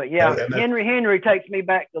 but yeah, Henry takes me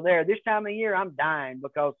back to there. This time of year, I'm dying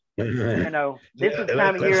because, this is the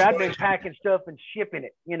time of year I've been packing stuff and shipping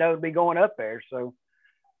it, to be going up there. So.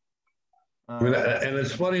 And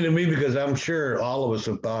it's funny to me because I'm sure all of us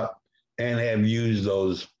have thought and have used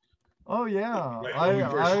those. Oh yeah,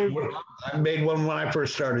 I made one when I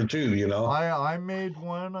first started too. I made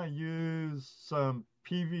one. I used some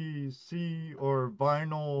PVC or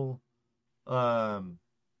vinyl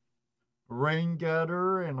rain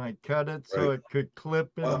gutter, and I cut it so it could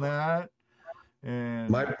clip in that.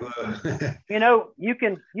 And you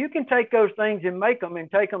can take those things and make them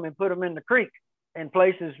and take them and put them in the creek. In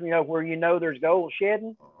places, where there's gold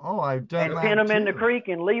shedding. Oh, I've done and that. Pin them too. in the creek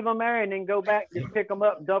and leave them there, and then go back, just pick them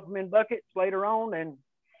up and dump them in buckets later on. And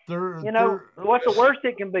what's the worst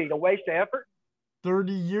it can be? To waste effort.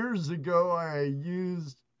 30 years ago, I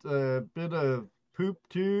used a bit of poop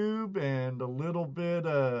tube and a little bit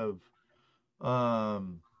of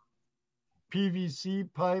PVC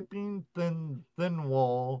piping, thin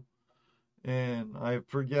wall, and I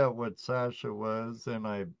forget what sash it was, and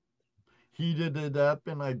I heated it up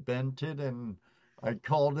and I bent it, and I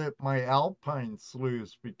called it my Alpine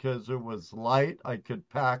sluice because it was light. I could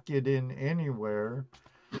pack it in anywhere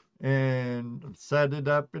and set it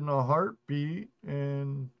up in a heartbeat,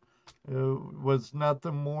 and it was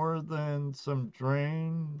nothing more than some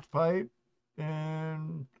drain pipe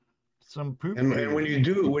and some poop. And when you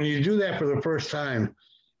do that for the first time,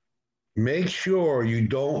 make sure you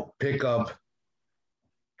don't pick up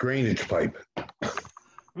drainage pipe.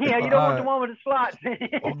 Yeah, you don't want the one with the slots. You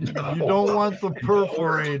don't want the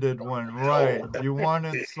perforated one, right? You want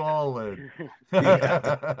it solid.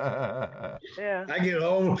 Yeah. I get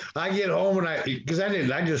home and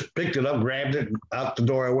I just picked it up, grabbed it, out the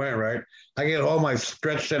door I went, right? I get home, I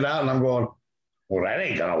stretched it out, and I'm going, well, that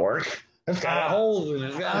ain't gonna work. It's got holes in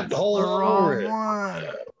it. It's got holes all over it.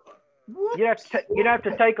 You'd have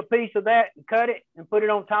to take a piece of that and cut it and put it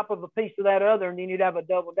on top of a piece of that other, and then you'd have a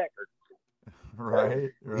double decker. Right.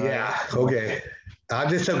 Yeah. Okay. I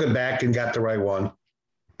just took it back and got the right one,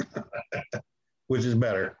 which is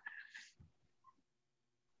better.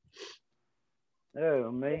 Oh,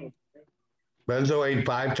 me. Benzo ate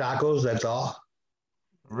 5 tacos. That's all.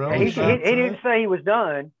 Really? He didn't say he was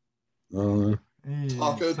done.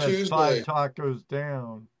 Taco Tuesday. 5 tacos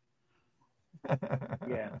down.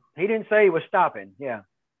 Yeah. He didn't say he was stopping. Yeah.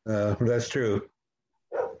 That's true.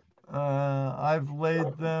 I've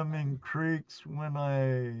laid them in creeks when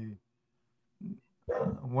I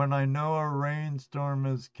know a rainstorm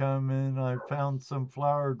is coming. I found some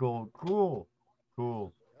flower gold. Cool.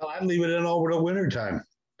 Well, I'd leave it in over the winter time.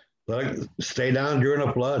 Like, stay down during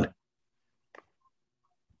a flood.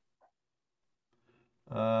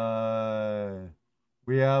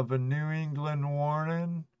 We have a New England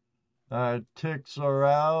warning. Ticks are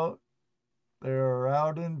out. They're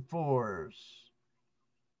out in force.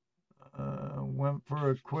 Went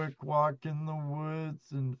for a quick walk in the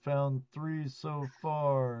woods and found 3 so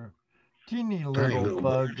far. Teeny little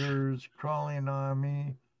buggers crawling on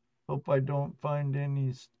me. Hope I don't find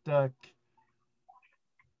any stuck.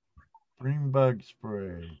 Bring bug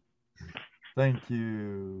spray. Thank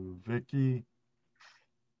you, Vicky.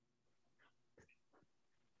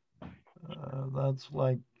 That's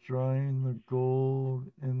like drying the gold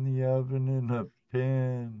in the oven in a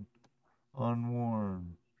pan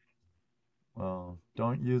unwarmed. Well,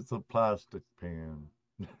 don't use the plastic pan.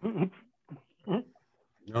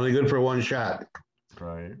 Only good for one shot.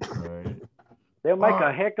 Right. They'll make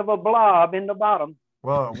a heck of a blob in the bottom.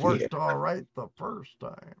 Well, it worked all right the first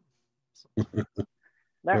time.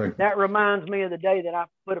 That reminds me of the day that I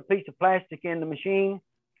put a piece of plastic in the machine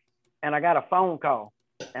and I got a phone call.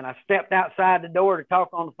 And I stepped outside the door to talk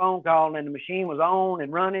on the phone call, and the machine was on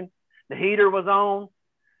and running. The heater was on.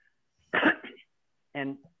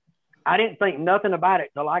 And I didn't think nothing about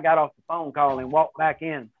it till I got off the phone call and walked back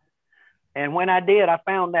in. And when I did, I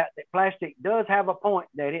found that plastic does have a point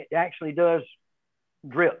that it actually does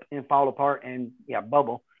drip and fall apart and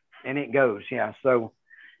bubble, and it goes. Yeah. So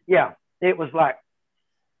it was like,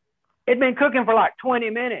 it'd been cooking for like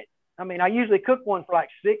 20 minutes. I mean, I usually cook one for like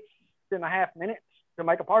 6.5 minutes to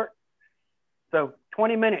make a part. So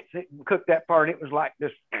 20 minutes it cooked that part. It was like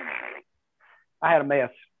this. I had a mess.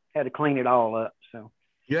 Had to clean it all up. So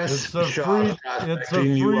Yes, it's a free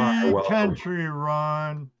country,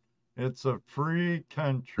 Ron. It's a free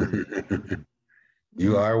country.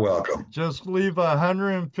 You are welcome. Just leave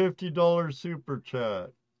 $150 super chat.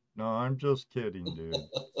 No, I'm just kidding, dude.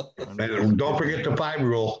 And don't forget the 5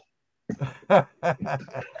 rule.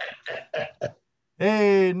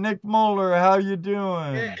 Hey, Nick Moeller, how you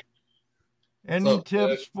doing? Hey. Any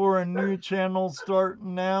tips for a new channel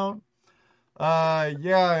starting out?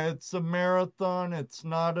 Yeah, it's a marathon. It's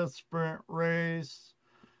not a sprint race.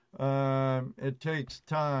 It takes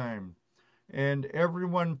time. And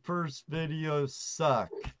everyone first videos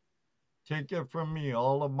suck. Take it from me,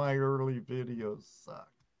 all of my early videos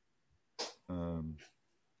suck.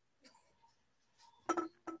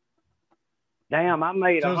 damn, I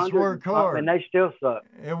made 100 and they still suck.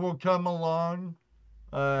 It will come along.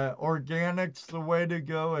 Organic's the way to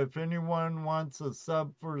go. If anyone wants a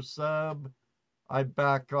sub for sub, I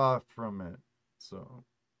back off from it. So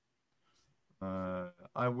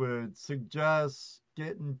I would suggest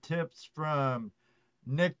getting tips from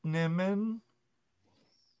Nick Nimmin.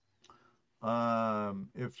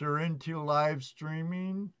 If you're into live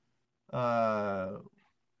streaming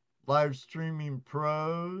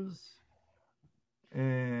pros,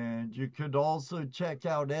 and you could also check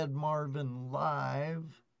out Ed Marvin Live,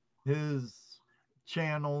 his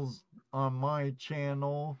channels on my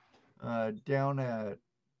channel, down at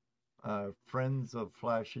Friends of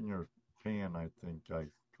Flashing Your Pan, I think I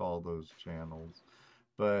call those channels.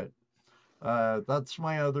 But that's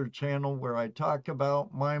my other channel where I talk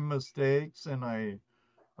about my mistakes and I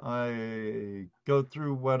go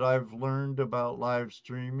through what I've learned about live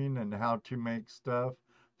streaming and how to make stuff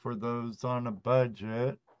for those on a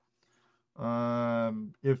budget.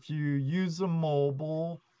 If you use a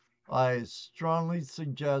mobile, I strongly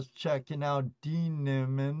suggest checking out D.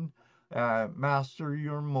 Nimmin at Master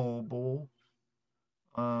Your Mobile.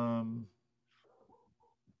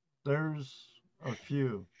 There's a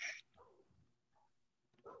few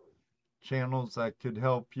channels that could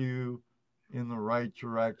help you in the right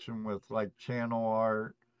direction with like channel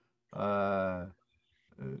art.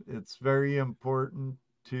 It's very important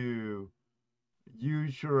to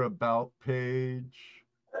use your about page,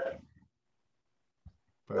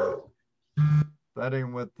 but that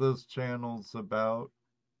ain't what this channel's about.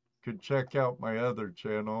 Could check out my other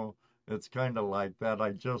channel. It's kind of like that.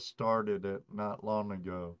 I just started it not long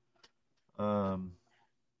ago.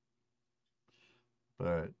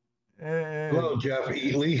 But hello, Jeff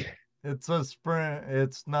Eatley. It's a sprint.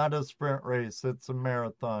 It's not a sprint race. It's a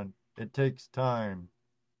marathon. It takes time.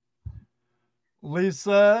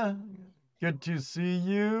 Lisa, good to see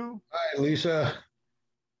you. Hi, Lisa.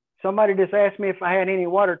 Somebody just asked me if I had any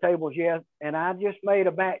water tables yet, and I just made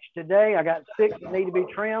a batch today. I got 6 that need to be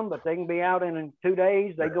trimmed, but they can be out in 2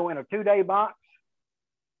 days. They go in a 2-day box,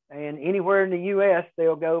 and anywhere in the U.S.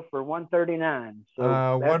 they'll go for $139.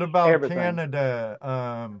 So what about everything.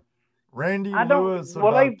 Canada? Randy Lewis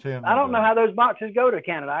about Canada. I don't know how those boxes go to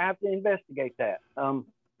Canada. I have to investigate that. Our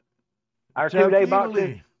Jeff 2-day Ely.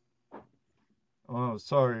 boxes. Oh,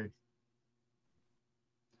 sorry.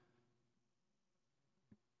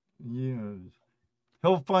 Yeah,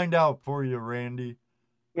 he'll find out for you, Randy.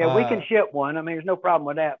 Yeah, we can ship one. I mean, there's no problem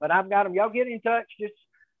with that. But I've got them. Y'all get in touch. Just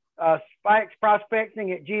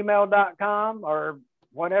spikesprospecting@gmail.com or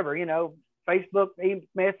whatever, Facebook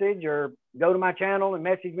message, or go to my channel and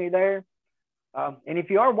message me there. And if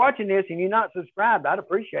you are watching this and you're not subscribed, I'd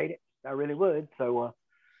appreciate it. I really would. So,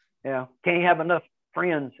 can't have enough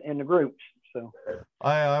friends in the groups. So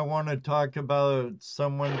I want to talk about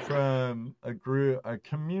someone from a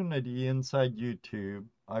community inside YouTube.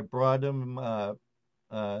 I brought him the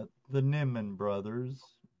Nimmin brothers,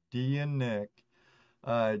 D and Nick.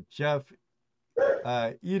 Jeff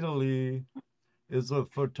Italy is a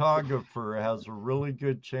photographer, has a really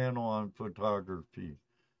good channel on photography.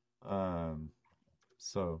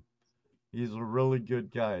 So he's a really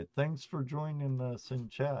good guy. Thanks for joining us in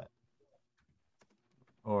chat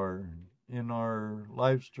or in our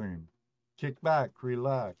live stream. Kick back,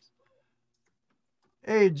 relax.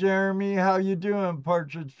 Hey Jeremy, how you doing?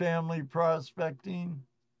 Partridge Family Prospecting.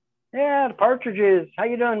 Yeah, the Partridges. How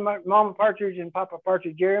you doing, Mama Partridge and Papa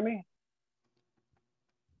Partridge, Jeremy?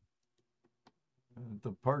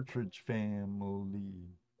 The Partridge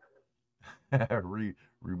Family.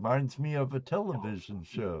 Reminds me of a television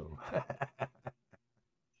show.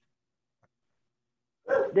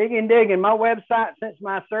 Digging. My website since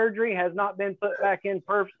my surgery has not been put back in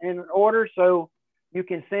order, so you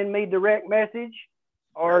can send me direct message,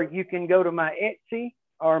 or you can go to my Etsy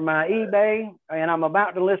or my eBay, and I'm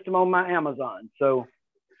about to list them on my Amazon. So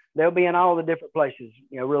they'll be in all the different places,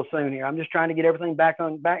 real soon here. I'm just trying to get everything back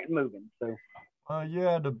and moving. So. You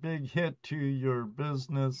had a big hit to your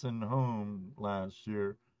business and home last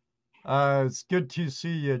year. It's good to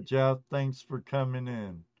see you, Jeff. Thanks for coming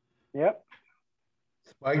in. Yep.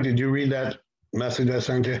 Spike, did you read that message I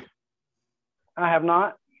sent you? I have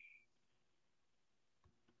not,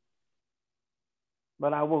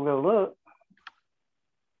 but I will go look.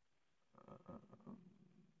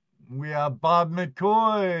 We have Bob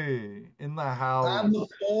McCoy in the house. Bob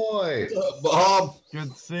McCoy. Bob.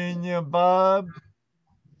 Good seeing you, Bob.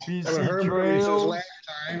 BC I haven't heard from you since last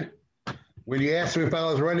time when you asked me if I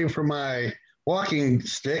was ready for my walking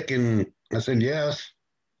stick, and I said yes.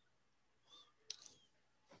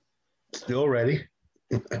 Still ready.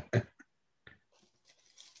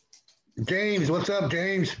 James, what's up,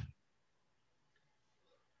 James?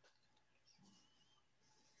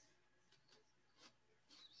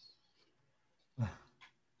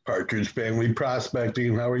 Partridge Family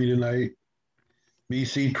Prospecting, how are you tonight?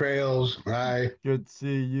 BC Trails, hi. Good to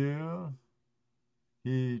see you.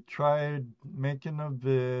 He tried making a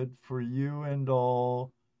vid for you and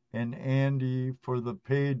all and Andy for the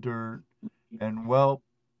pay dirt, and well,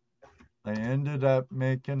 I ended up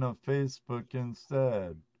making a Facebook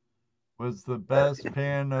instead. Was the best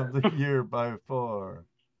pan of the year by far.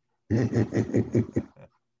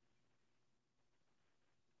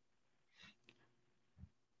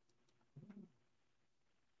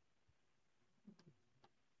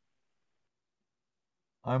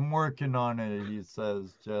 I'm working on it, he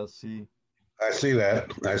says, Jesse. I see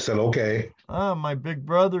that. I said, okay. My big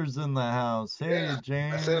brother's in the house. Hey, Yeah,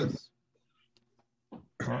 James. If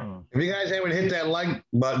you guys haven't hit that like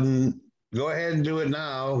button, go ahead and do it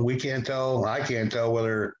now. We can't tell. I can't tell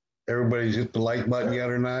whether everybody's hit the like button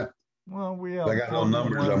yet or not. Well, we have I got no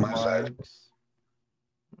numbers on my side.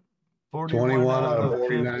 41 out of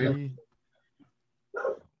 50.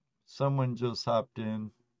 Someone just hopped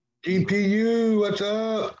in. GPU, what's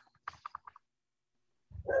up?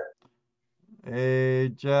 Hey,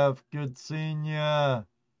 Jeff, good seeing ya.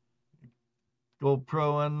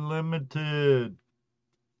 GoPro Unlimited.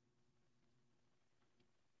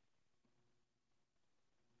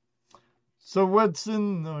 So what's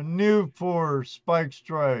in the new for Spike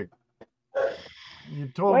Strike? You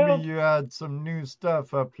told me you had some new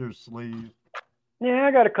stuff up your sleeve. Yeah,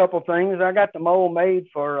 I got a couple things. I got the mold made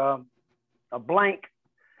for a blank.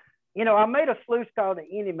 I made a sluice called the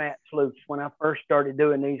Anymat sluice when I first started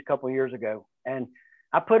doing these a couple of years ago. And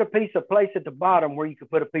I put a piece of place at the bottom where you could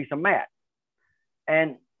put a piece of mat.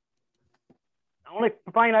 And the only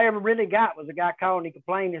complaint I ever really got was a guy called and he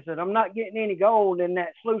complained. He said, I'm not getting any gold in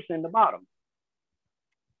that sluice in the bottom,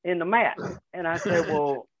 in the mat. And I said,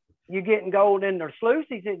 well, you getting gold in the sluice?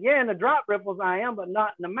 He said, yeah, in the drop ripples I am, but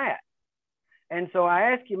not in the mat. And so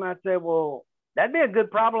I asked him, I said, well, that'd be a good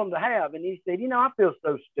problem to have. And he said, I feel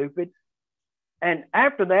so stupid. And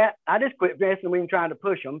after that, I just quit messing with him trying to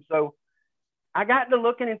push him. So I got to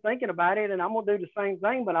looking and thinking about it, and I'm going to do the same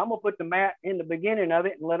thing, but I'm going to put the mat in the beginning of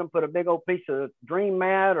it and let them put a big old piece of Dream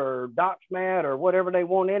mat or Docs mat or whatever they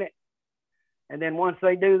want in it. And then once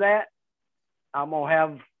they do that, I'm going to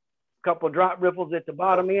have a couple of drop ripples at the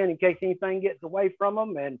bottom end in case anything gets away from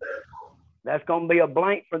them. And that's going to be a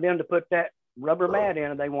blank for them to put that rubber mat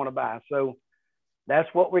in if they want to buy. So that's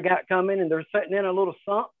what we got coming. And they're sitting in a little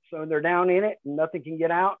sump. So they're down in it and nothing can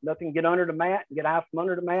get out. Nothing can get under the mat and get out from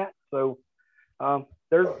under the mat. So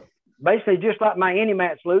they're basically just like my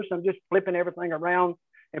Anymat sluice. I'm just flipping everything around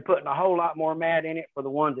and putting a whole lot more mat in it for the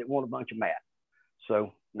ones that want a bunch of mat.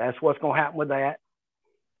 So that's what's going to happen with that.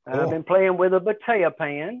 Cool. I've been playing with a Batea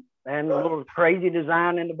pan and a little crazy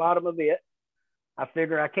design in the bottom of it. I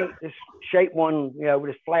figure I can't just shape one,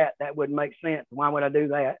 just flat. That wouldn't make sense. Why would I do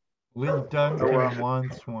that? Lee Duncan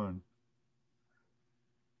wants one.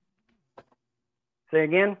 Say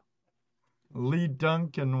again? Lee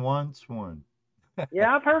Duncan wants one.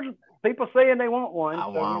 Yeah, I've heard people saying they want one. I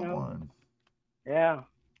want one. Yeah.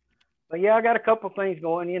 But yeah, I got a couple things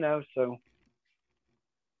going, so.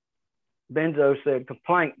 Benzo said,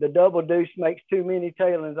 complaint, the double deuce makes too many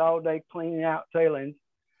tailings all day cleaning out tailings.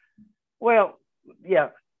 Well, yeah,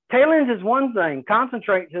 tailings is one thing,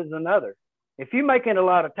 concentrates is another. If you're making a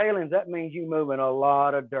lot of tailings, that means you're moving a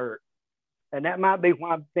lot of dirt. And that might be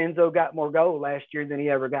why Benzo got more gold last year than he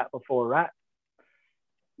ever got before, right?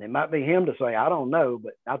 It might be him to say, I don't know,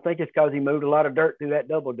 but I think it's because he moved a lot of dirt through that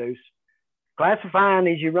double deuce. Classifying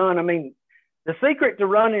as you run, the secret to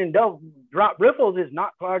running double drop riffles is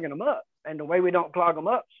not clogging them up. And the way we don't clog them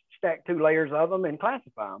up, stack 2 layers of them and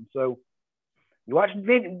classify them. So you watch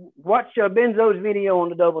Benzo's video on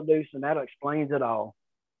the double deuce, and that explains it all.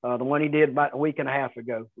 The one he did about a week and a half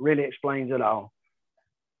ago really explains it all.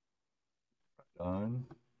 Done.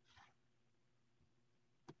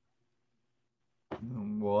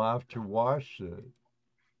 We'll have to watch it.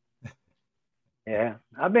 Yeah,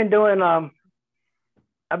 I've been doing a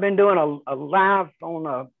live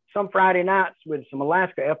on some Friday nights with some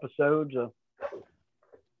Alaska episodes.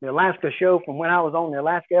 The Alaska show from when I was on the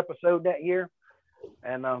Alaska episode that year,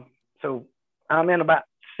 and so I'm in about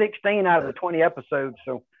 16 out of the 20 episodes.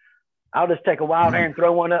 So I'll just take a wild hair and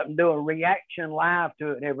throw one up and do a reaction live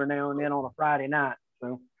to it every now and then on a Friday night.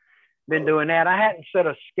 So been doing that. I hadn't set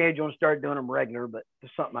a schedule and started doing them regular, but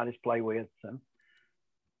it's something I just play with. So.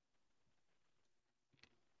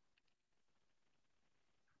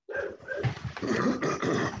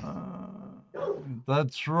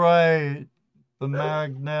 That's right. The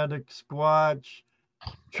Magnetic Squatch.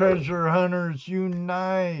 Treasure Hunters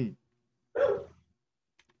Unite.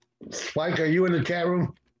 Spike, are you in the chat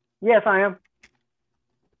room? Yes, I am.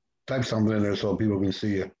 Type something in there so people can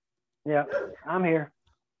see you. Yeah, I'm here.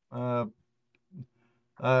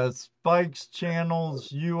 Spike's channel's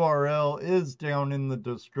URL is down in the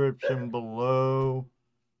description below.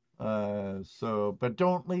 But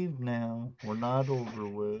don't leave now. We're not over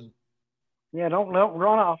with. Yeah, don't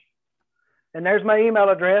run off. And there's my email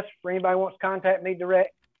address for anybody who wants to contact me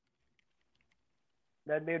direct.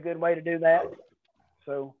 That'd be a good way to do that.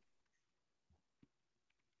 So.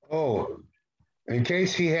 Oh, in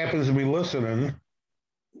case he happens to be listening,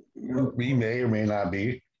 he may or may not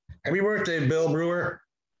be. Happy birthday, Bill Brewer.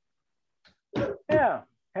 Yeah,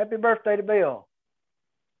 happy birthday to Bill.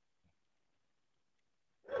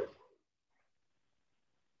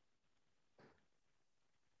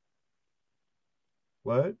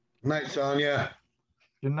 What? Night, Sonia.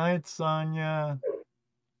 Good night, Sonia.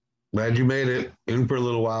 Glad you made it. In for a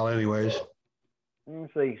little while anyways.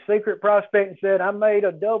 Let's see. Secret Prospecting said, I made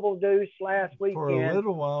a double deuce last weekend. For a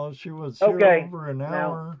little while. She was here over an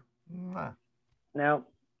hour. Now,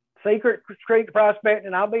 Secret Creek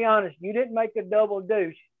Prospecting, I'll be honest, you didn't make a double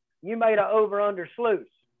deuce. You made an over-under sluice.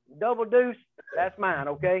 Double deuce, that's mine,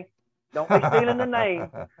 okay? Don't be stealing the name.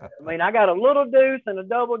 I mean, I got a little deuce and a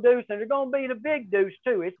double deuce, and they're going to be the big deuce,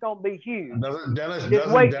 too. It's going to be huge. Just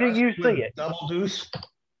wait till you see it. Double deuce?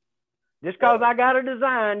 Just because I got a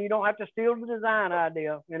design, you don't have to steal the design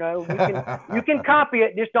idea. You know, you can copy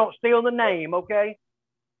it, just don't steal the name, okay?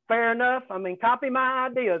 Fair enough. I mean, copy my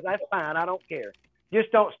ideas. That's fine. I don't care.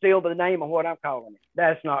 Just don't steal the name of what I'm calling it.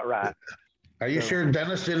 That's not right. Are you sure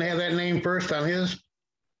Dennis didn't have that name first on his?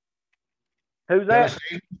 Who's that?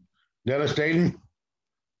 Dennis Dayton.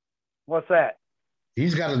 What's that?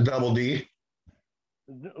 He's got a double D.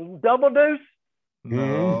 Double deuce?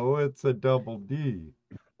 No, it's a double D.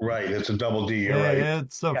 Right, it's a double D. You're right.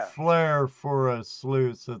 It's a flare for a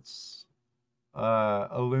sluice. It's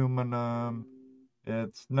aluminum.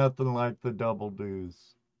 It's nothing like the double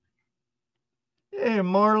deuce. Hey,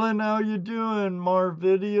 Marlon, how you doing? Mar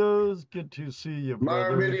Videos, good to see you,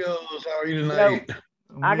 brother. Mar Videos, how are you tonight?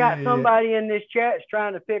 I got somebody in this chat that's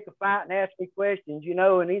trying to pick a fight and ask me questions, you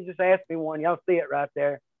know, and he just asked me one. Y'all see it right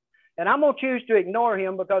there. And I'm going to choose to ignore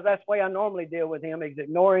him because that's the way I normally deal with him, is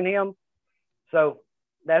ignoring him. So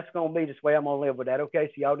that's going to be the way I'm going to live with that. Okay,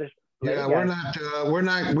 so y'all just yeah,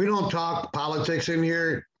 we don't talk politics in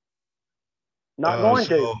here. Not going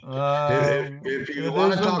to. If you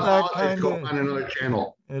want to talk politics, go find another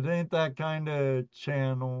channel. It ain't that kind of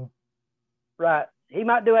channel. Right. He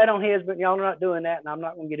might do that on his, but y'all are not doing that, and I'm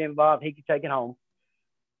not going to get involved. He can take it home.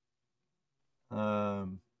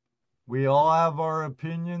 We all have our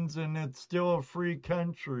opinions, and it's still a free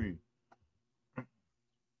country.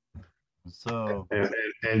 So.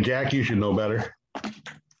 And Jack, you should know better.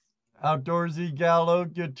 Outdoorsy Gallo,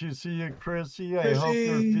 good to see you, Chrissy. I hope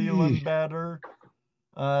you're feeling better.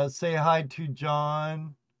 Say hi to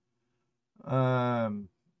John.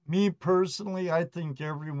 Me personally, I think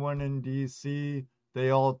everyone in DC, they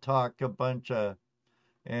all talk a bunch of,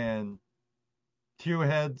 and two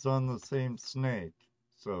heads on the same snake.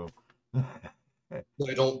 So.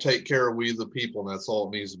 They don't take care of we the people, and that's all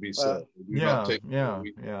it needs to be said. Yeah.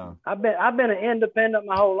 I've been an independent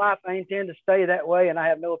my whole life. I intend to stay that way, and I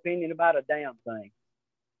have no opinion about a damn thing.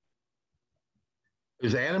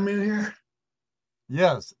 Is Adam in here?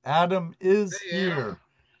 Yes, Adam is here.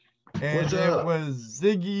 And it was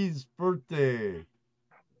Ziggy's birthday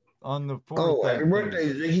on the 4th. Oh, happy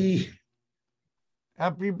birthday, Ziggy.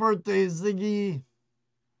 Happy birthday, Ziggy.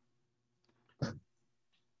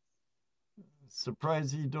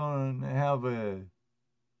 Surprised you don't have a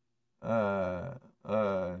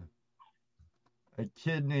a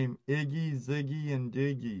kid named Iggy, Ziggy, and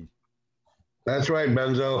Diggy. That's right,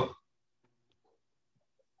 Benzo.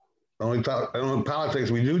 Only politics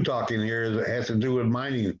we do talk in here is it has to do with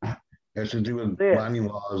mining. It has to do with mining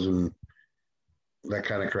laws and that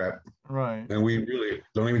kind of crap. Right. And we really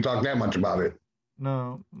don't even talk that much about it.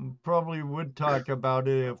 No, probably would talk about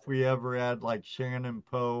it if we ever had like Shannon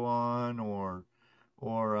Poe on or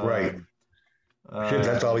right. Shit,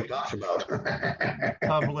 that's all he talks about.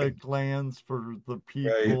 Public lands for the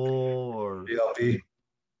people, right. Or PLP.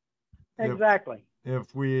 Exactly.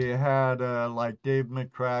 If we had like Dave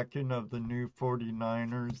McCracken of the new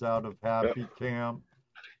 49ers out of Happy Camp,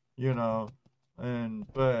 you know,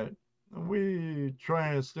 but we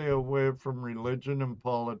try to stay away from religion and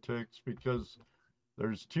politics because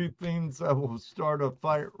there's two things that will start a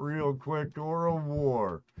fight real quick or a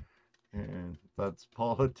war, and that's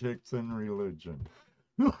politics and religion.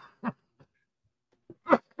 Yeah,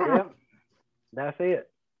 that's it.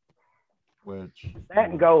 Which that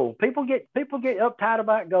and gold. People get uptight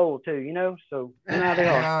about gold too, you know. So you know how they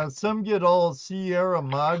are. Yeah, some get all Sierra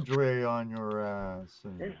Madre on your ass.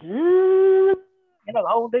 You know the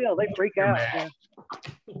whole deal. They freak out. Yeah.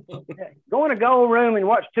 Go in a gold room and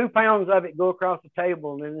watch 2 pounds of it go across the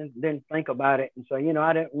table, and then think about it and say, you know,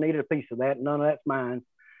 I didn't need a piece of that. None of that's mine.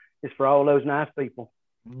 It's for all those nice people.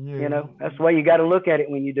 Yeah. You know, that's the way you got to look at it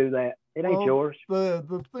when you do that. It ain't yours.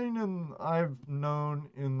 The thing I've known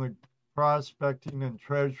in the prospecting and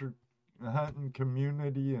treasure hunting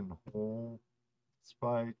community and whole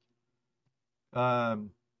spike,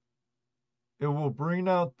 it will bring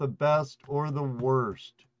out the best or the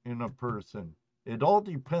worst in a person. It all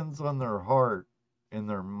depends on their heart and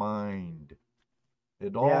their mind.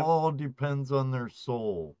 It all depends on their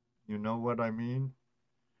soul. You know what I mean?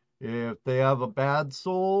 If they have a bad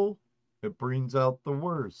soul, it brings out the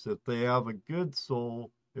worst. If they have a good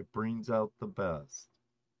soul, it brings out the best.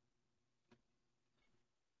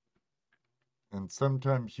 And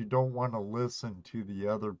sometimes you don't want to listen to the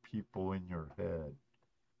other people in your head.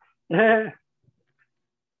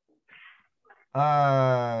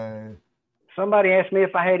 Somebody asked me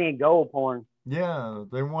if I had any gold porn. Yeah,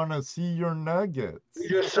 they want to see your nuggets. You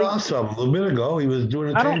just saw some a little bit ago. He was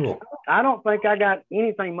doing a table. I don't think I got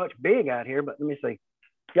anything much big out here, but let me see.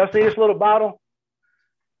 Y'all see this little bottle?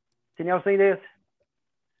 Can y'all see this?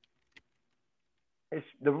 It's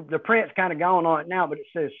the print's kind of gone on it now, but it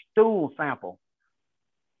says stool sample.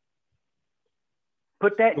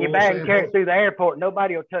 Put that in your bag and carry it through the airport.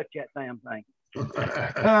 Nobody will touch that damn thing.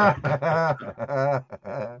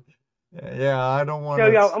 Yeah, I don't want to.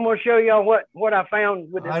 I'm going to show y'all what I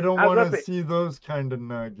found with this. I don't want to see those kind of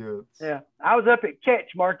nuggets. Yeah, I was up at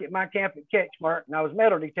Catchmark at my camp at Catchmark, and I was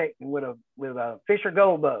metal detecting with a Fisher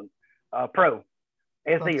Gold Bug Pro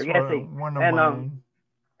SE or SE. One of mine.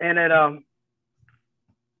 And it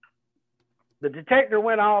the detector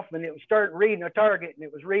went off and it was starting reading a target, and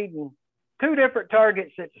it was reading 2 different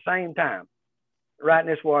targets at the same time right in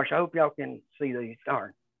this wash. I hope y'all can see these.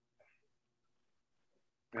 Darn.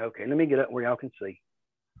 Okay, let me get up where y'all can see.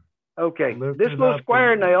 Okay, this little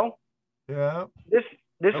square nail. Yeah.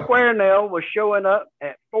 This square nail was showing up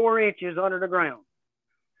at 4 inches under the ground.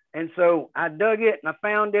 And so I dug it and I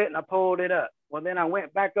found it and I pulled it up. Well, then I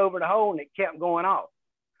went back over the hole and it kept going off.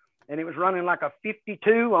 And it was running like a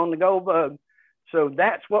 52 on the Gold Bug. So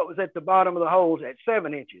that's what was at the bottom of the holes at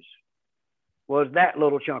 7 inches, was that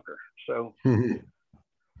little chunker. So,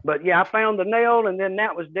 but yeah, I found the nail, and then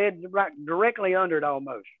that was dead right directly under it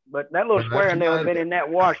almost. But that little square nail had been in that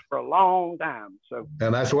wash for a long time. So,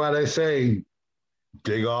 and that's why they say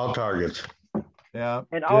dig all targets. Yeah.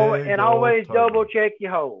 And always double check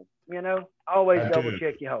your hole. You know, always double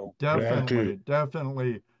check your hole.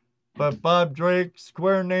 Definitely. But Bob Drake,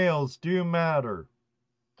 square nails do matter.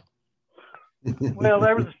 Well,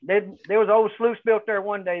 there was old sluice built there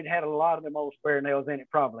one day that had a lot of them old square nails in it,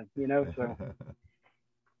 probably, you know. So,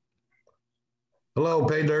 hello,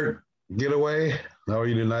 Pay Dirt Getaway. How are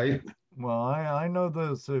you tonight? Well, I know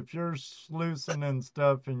this. If you're sluicing and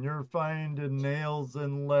stuff and you're finding nails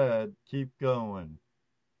and lead, keep going.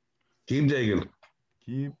 Keep digging.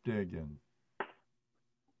 Keep digging.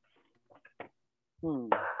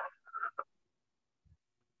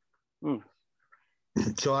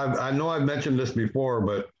 So I know I've mentioned this before,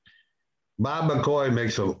 but Bob McCoy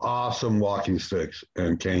makes some awesome walking sticks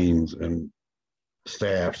and canes and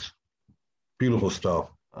staffs. Beautiful stuff.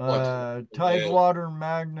 Tidewater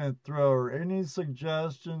magnet thrower. Any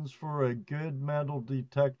suggestions for a good metal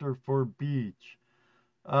detector for beach?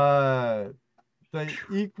 The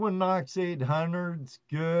Equinox 800's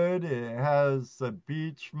good. It has a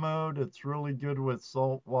beach mode. It's really good with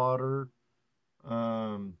salt water.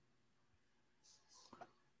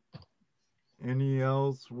 Any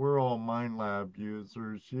else? We're all Mind Lab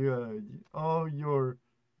users. Yeah. Oh,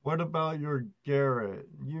 what about your Garrett?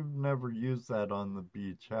 You've never used that on the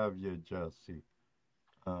beach, have you, Jesse?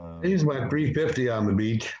 I used my 350 on the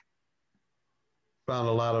beach. Found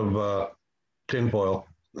a lot of tinfoil,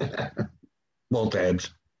 bolt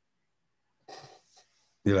heads,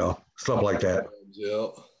 stuff like that. Yeah.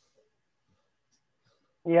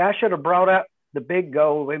 Yeah, I should have brought out the big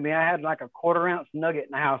gold with me. I had like a 1/4 ounce nugget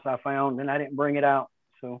in the house I found, and I didn't bring it out.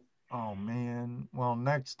 So. Oh man. Well,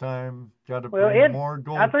 next time gotta Well, bring more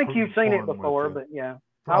gold. I think you've seen it porn before, with you. but yeah,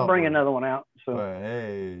 Probably. I'll bring another one out. So. But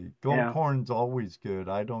hey, gold porn's always good.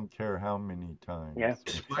 I don't care how many times. Yeah.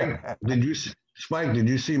 Spike, did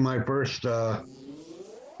you see my first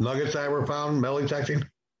nuggets I ever found metal detecting?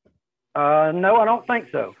 No, I don't think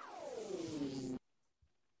so.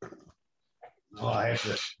 Oh, I have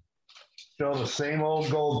to show the same old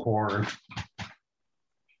gold porn.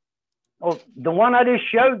 Oh, the one I just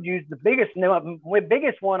showed you is the biggest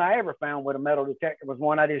one I ever found with a metal detector was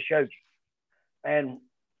one I just showed you. And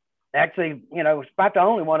actually, it's about the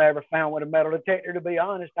only one I ever found with a metal detector, to be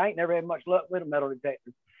honest. I ain't never had much luck with a metal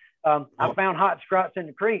detector. I found hot scrots in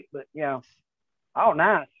the creek, but oh,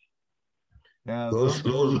 nice. Yeah, those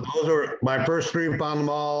are my first 3. Found them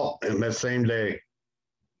all in that same day.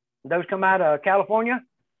 Those come out of California?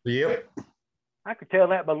 Yep. I could tell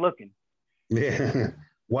that by looking. Yeah.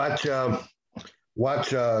 Watch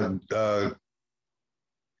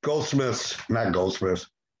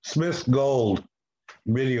Smith's Gold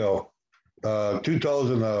video,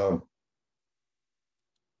 2000,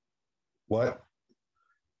 what?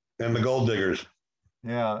 And the Gold Diggers.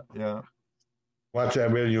 Yeah. Watch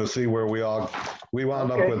that video, you'll see where we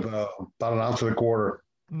wound up with about 1 ounce and a quarter.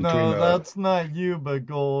 No, that's not Yuba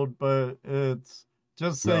gold, but it's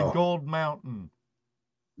just say Gold Mountain.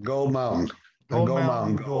 Gold Mountain. Gold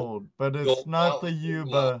Mountain gold, but it's Gold not the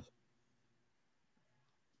Yuba.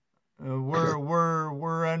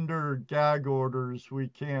 We're under gag orders. We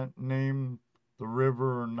can't name the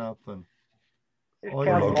river or nothing. All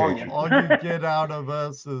you get out of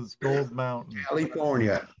us is Gold Mountain.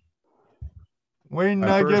 California. Wayne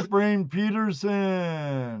Nugget Brain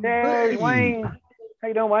Peterson. Hey, Wayne. How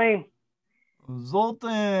you doing, Wayne?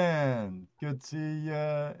 Zoltan. Good to see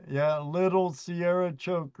ya. Yeah, Little Sierra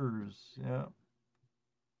Chokers. Yeah.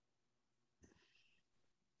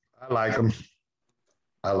 I like them.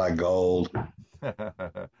 I like gold.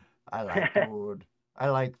 I like gold. I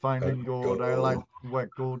like finding gold. I like what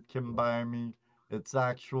gold can buy me. It's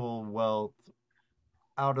actual wealth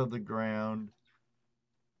out of the ground.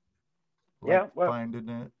 Like finding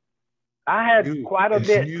it. I had quite a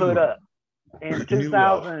bit put up in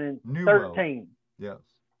 2013. Yes.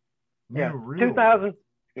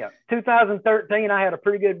 2013, I had a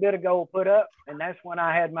pretty good bit of gold put up, and that's when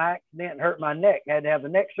I had my accident and hurt my neck. I had to have the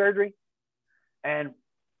neck surgery, and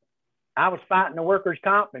I was fighting the workers'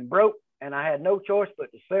 comp and broke, and I had no choice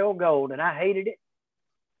but to sell gold, and I hated it.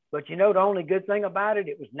 But the only good thing about it,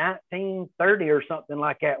 it was 1930 or something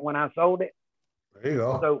like that when I sold it. There you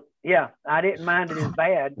go. So yeah, I didn't mind it as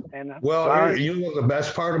bad. And you know what the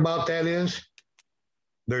best part about that is?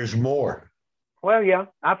 There's more. Well, yeah,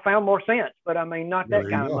 I found more sense, but I mean, not that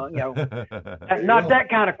kind of, not that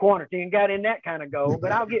kind of quantity, and got in that kind of gold.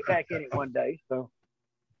 But I'll get back in it one day. So,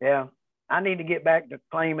 yeah, I need to get back to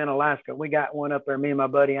claim in Alaska. We got one up there, me and my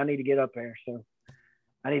buddy. I need to get up there, so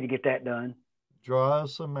I need to get that done. Draw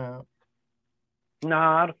us a map. No,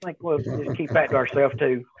 I think we'll just keep that to ourselves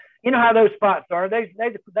too. You know how those spots are. They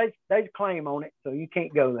claim on it, so you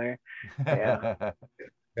can't go there. Yeah.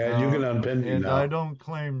 And you can unpin me and now. I don't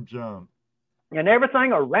claim jump. And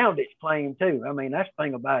everything around it's claimed too. I mean, that's the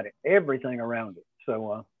thing about it. Everything around it.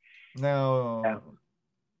 So well,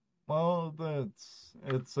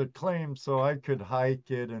 it's a claim, so I could hike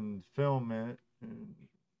it and film it.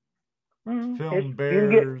 Film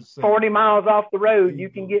bears. You can get 40 miles off the road, you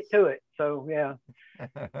can get to it. So yeah.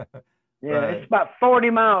 Yeah, it's about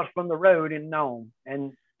 40 miles from the road in Nome,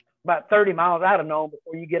 and about 30 miles out of Nome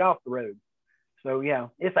before you get off the road. So yeah,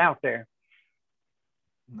 it's out there.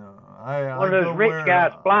 No, one of those rich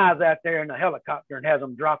guys flies out there in a helicopter and has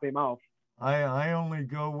them drop him off. I only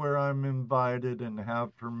go where I'm invited and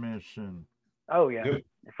have permission. Oh yeah. Yep.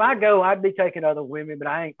 If I go, I'd be taking others with me, but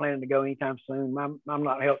I ain't planning to go anytime soon. I'm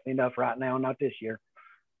not healthy enough right now, not this year.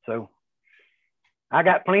 So I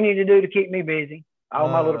got plenty to do to keep me busy. All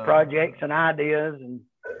my little projects and ideas and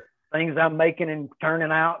things I'm making and turning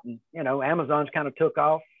out. And, Amazon's kind of took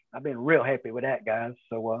off. I've been real happy with that, guys.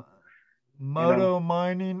 So, Moto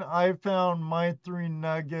mining, I found my 3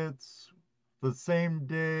 nuggets the same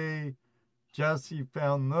day Jesse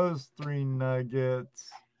found those 3 nuggets.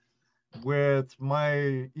 with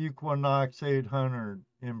my Equinox 800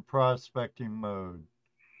 in prospecting mode.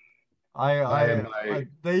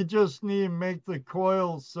 They just need to make the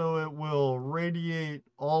coil so it will radiate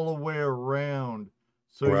all the way around,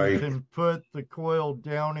 so you can put the coil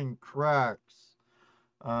down in cracks.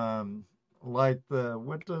 Like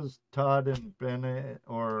what does Todd and Bennett,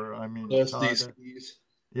 Todd,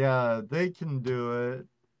 yeah, they can do it.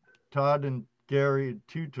 Todd and Gary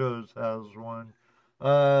Two Toes has one.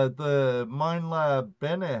 The Mind Lab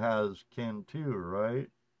Bennett can too, right?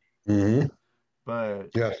 Mm-hmm. But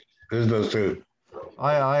yes, this does too.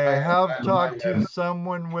 I have talked to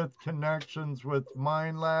someone with connections with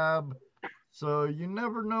Mind Lab, so you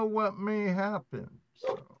never know what may happen.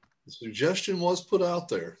 So the suggestion was put out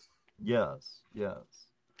there. Yes.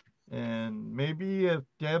 And maybe if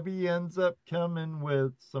Debbie ends up coming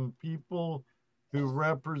with some people who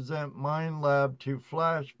represent Mind Lab to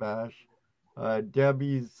Flash Bash,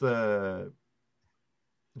 Debbie's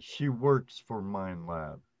she works for Mind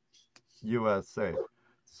Lab USA,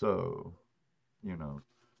 so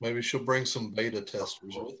maybe she'll bring some beta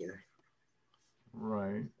testers with her.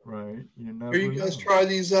 Right. You never Here, you guys know. try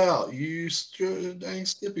these out. You dang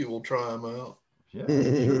Skippy will try them out. Yeah,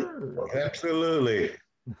 sure. Absolutely.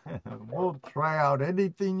 We'll try out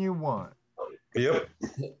anything you want. Yep.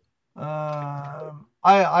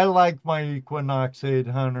 I like my Equinox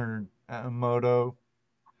 800 moto.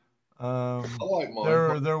 I like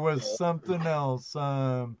mine. There was something else.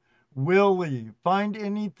 Willie, find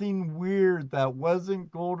anything weird that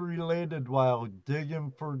wasn't gold related while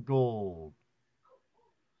digging for gold.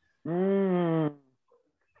 Mm.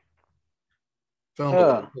 Found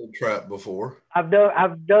a gold trap before. I've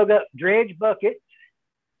dug up dredge buckets,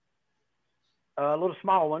 little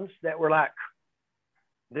small ones that were like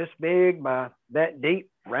this big by that deep,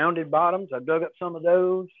 rounded bottoms. I've dug up some of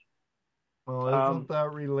those. Well, isn't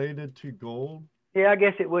that related to gold? Yeah, I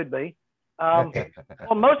guess it would be. Well,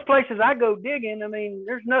 most places I go digging, I mean,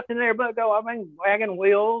 there's nothing there but gold. I mean, wagon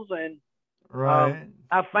wheels and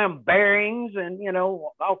I've found bearings and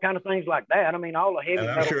all kind of things like that. I mean, all the heavy. And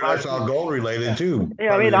I'm sure that's all gold related too.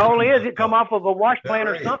 Yeah, I mean, all it come off of a wash plant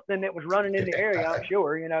or something that was running in the area. I'm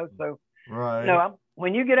sure, So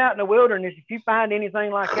when you get out in the wilderness, if you find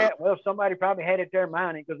anything like that, well, somebody probably had it there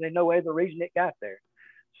mining because they know the reason it got there.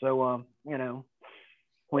 So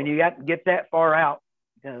when you get that far out,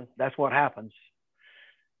 that's what happens.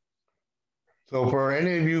 So for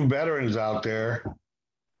any of you veterans out there,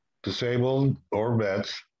 disabled or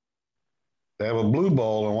vets, they have a blue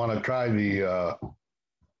bowl and want to try the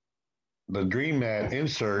Dream Mat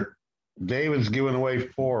insert, David's giving away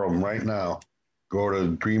 4 of them right now. Go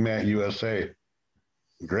to Dream Mat USA.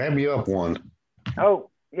 Grab you up one.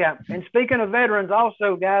 Oh, yeah. And speaking of veterans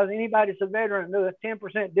also, guys, anybody that's a veteran, do a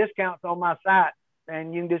 10% discounts on my site.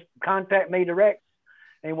 And you can just contact me direct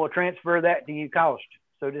and we'll transfer that to you cost.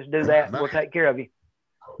 So just do that. We'll take care of you.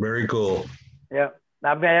 Very cool. Yeah.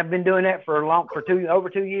 I've been doing that for over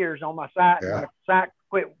 2 years on my site. Yeah. When the site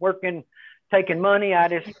quit working, taking money, I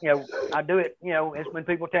just, I do it, it's when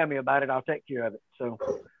people tell me about it, I'll take care of it. So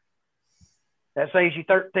that saves you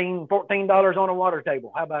 $13, $14 on a water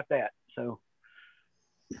table. How about that? So.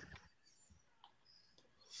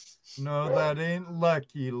 No, that ain't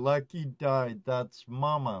Lucky. Lucky died. That's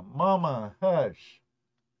Mama. Mama, hush.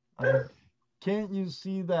 Can't you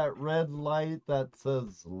see that red light that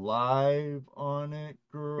says live on it,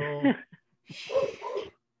 girl?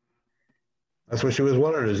 That's what she was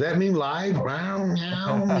wondering. Does that mean live? Meow,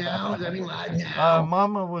 meow, meow. Does that mean live now?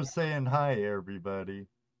 Mama was saying hi, everybody.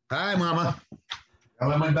 Hi, Mama. I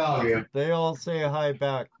let my dog in. They all say hi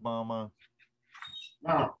back, Mama.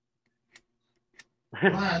 Oh.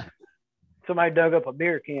 Somebody dug up a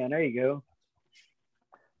beer can. There you go.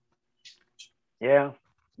 Yeah.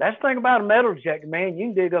 That's the thing about a metal detector, man. You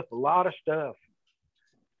can dig up a lot of stuff.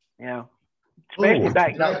 Especially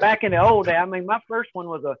back in the old day. I mean, my first one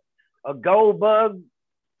was a gold bug.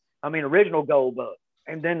 I mean, original gold bug.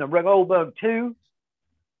 And then the gold bug 2.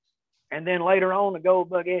 And then later on, the gold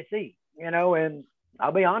bug SE. And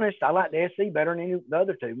I'll be honest, I like the SE better than the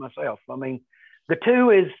other 2 myself. I mean, the 2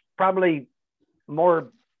 is probably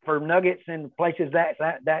more for nuggets and places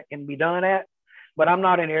that can be done at. But I'm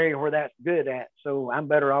not in an area where that's good at. So I'm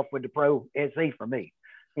better off with the Pro SE for me,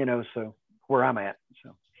 so where I'm at.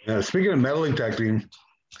 So. Yeah, speaking of metal detecting,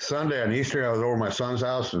 Sunday on Easter, I was over at my son's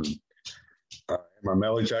house and my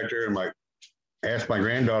metal detector and asked my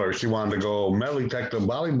granddaughter if she wanted to go metal detect the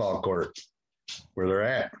volleyball court where they're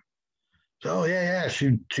at. So yeah,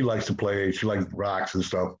 she likes to play. She likes rocks and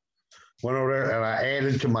stuff. Went over there and I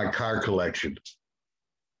added to my car collection.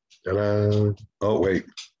 Ta-da. Oh, wait.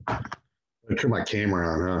 I turn my camera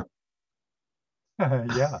on, huh?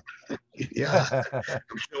 Yeah. Yeah. I'm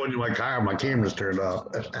showing you my car. My camera's turned off.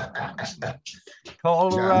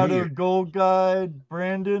 Colorado Gold Guide,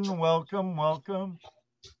 Brandon, welcome.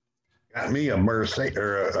 Got me a Mercedes,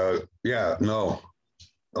 or a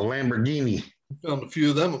Lamborghini. Found a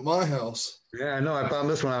few of them at my house. Yeah, I know. I found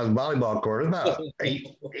this one on a volleyball court. It was about 8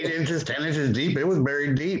 inches, 10 inches deep. It was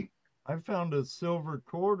buried deep. I found a silver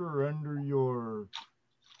quarter under your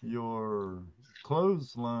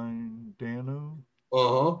clothesline, Dano.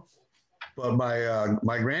 But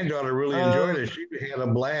my granddaughter really enjoyed it. She had a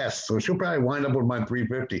blast, so she'll probably wind up with my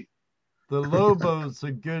 350. The Lobo's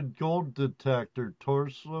a good gold detector,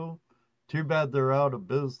 Torso. Too bad they're out of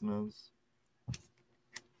business.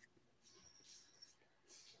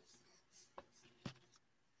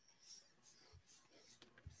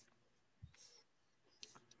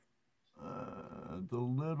 The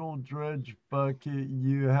little dredge bucket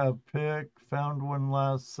you have picked, found one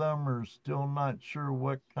last summer, still not sure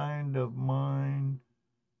what kind of mine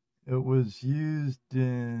it was used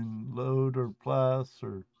in, load or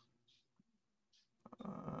placer.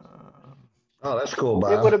 Oh, that's cool,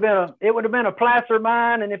 Bob. It would have been a placer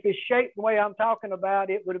mine, and if it's shaped the way I'm talking about,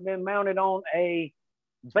 it would have been mounted on a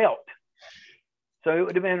belt. So it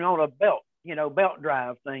would have been on a belt, belt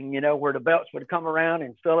drive thing, where the belts would come around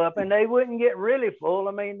and fill up, and they wouldn't get really full.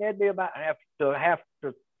 I mean, they'd be about half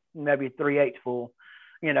to maybe 3/8 full,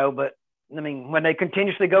 but I mean, when they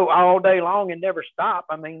continuously go all day long and never stop,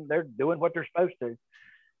 I mean, they're doing what they're supposed to.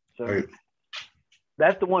 So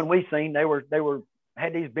that's the one we seen. They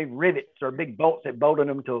had these big rivets or big bolts that bolted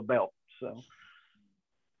them to a belt. So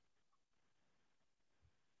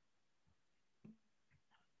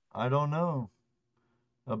I don't know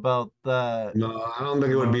about that. No, I don't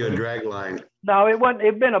think it would be a drag line. No, it wouldn't.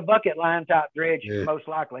 It'd been a bucket line type dredge, most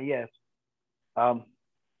likely. Yes. I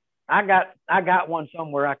got one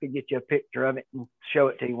somewhere. I could get you a picture of it and show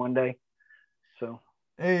it to you one day. So.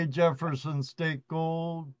 Hey, Jefferson State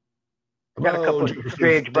Gold. Got a couple of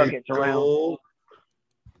dredge buckets around.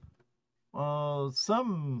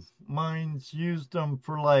 Some mines used them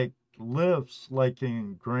for like lifts, like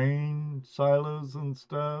in grain silos and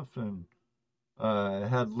stuff, and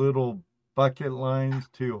had little bucket lines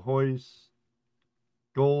to hoist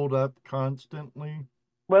gold up constantly.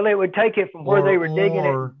 Well, they would take it from where they were digging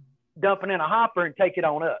it, dumping in a hopper, and take it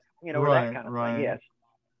on up. That kind of thing. Yes.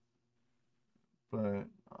 But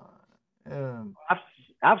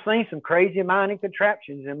I've seen some crazy mining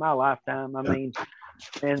contraptions in my lifetime. I mean,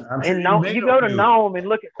 and you go to Nome and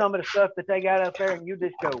look at some of the stuff that they got up there, and you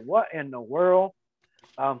just go, "What in the world?"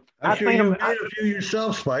 I've seen you made a few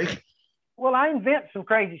yourself, Spike. Well, I invent some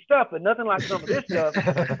crazy stuff, but nothing like some of this stuff.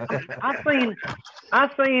 I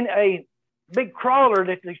seen a big crawler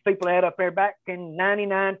that these people had up there back in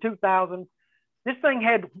 99, 2000. This thing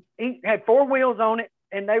had 4 wheels on it,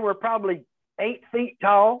 and they were probably 8 feet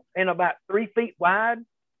tall and about 3 feet wide.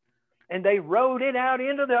 And they rode it out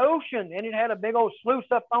into the ocean, and it had a big old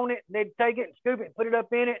sluice up on it. And they'd take it and scoop it and put it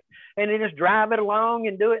up in it, and then just drive it along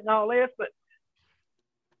and do it and all this. But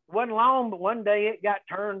it wasn't long, but one day it got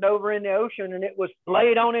turned over in the ocean, and it was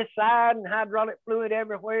flayed on its side and hydraulic fluid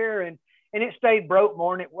everywhere, and it stayed broke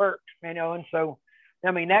more than it worked, And so,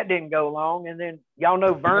 I mean, that didn't go long. And then y'all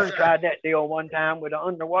know Vern tried that deal one time with an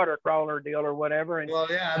underwater crawler deal or whatever. And well,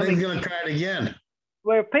 yeah, I think he's going to try it again.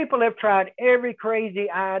 Well, people have tried every crazy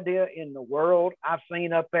idea in the world I've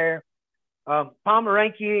seen up there.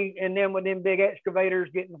 Pomeranke and then with them big excavators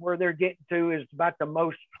getting where they're getting to is about the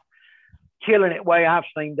most killing it way I've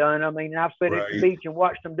seen done. I mean, I've sat at the beach and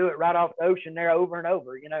watched them do it right off the ocean there over and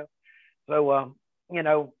over, So,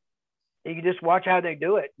 you can just watch how they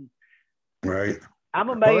do it. Right. I'm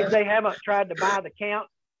amazed they haven't tried to buy the count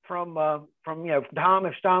from Tom,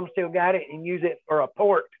 if Tom still got it, and use it for a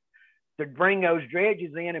port to bring those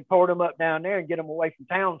dredges in and port them up down there and get them away from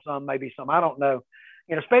town maybe some. I don't know.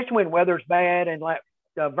 Especially when weather's bad, and like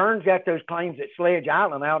Vern's got those claims at Sledge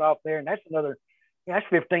Island out off there, and that's that's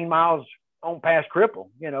 15 miles on past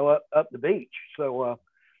Cripple, up the beach. So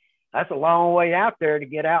that's a long way out there to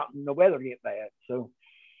get out and the weather get bad. So.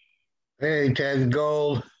 Hey, Ted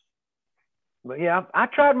Gold. But yeah, I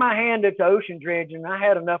tried my hand at the ocean dredging. I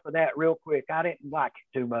had enough of that real quick. I didn't like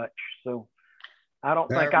it too much. So I don't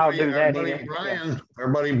think I'll do that either. Our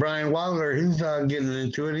buddy Brian Wilder, he's getting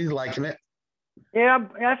into it. He's liking it. Yeah,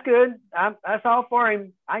 that's good. That's all for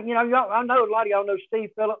him. I know a lot of y'all know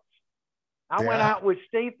Steve Phillips. I went out with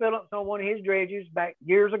Steve Phillips on one of his dredges back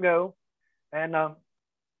years ago, and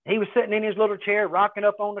he was sitting in his little chair, rocking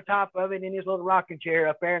up on the top of it in his little rocking chair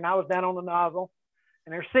up there, and I was down on the nozzle,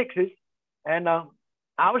 and there's 6s, and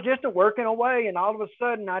I was just working away, and all of a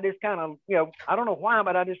sudden, I just kind of, I don't know why,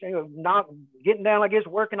 but I just, not getting down like this,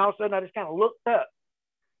 working. All of a sudden, I just kind of looked up,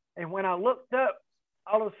 and when I looked up,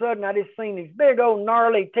 all of a sudden, I just seen these big old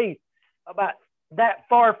gnarly teeth about that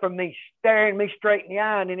far from me, staring me straight in the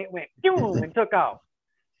eye, and then it went boom and took off.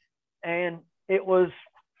 And it was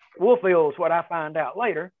wolf eels, what I found out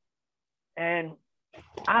later, and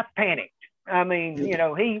I panicked. I mean,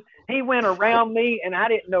 he went around me, and I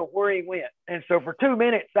didn't know where he went. And so for 2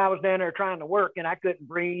 minutes, I was down there trying to work, and I couldn't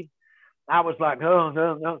breathe. I was like,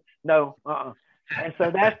 no. And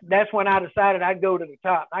so that's when I decided I'd go to the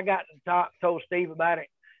top. I got to the top, told Steve about it,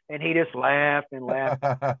 and he just laughed and laughed.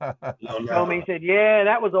 Told me, he said, yeah,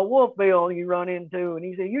 that was a wolf eel you run into. And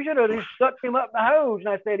he said, you should have just sucked him up the hose. And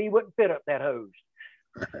I said, he wouldn't fit up that hose.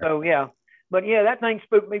 So, yeah. But, yeah, that thing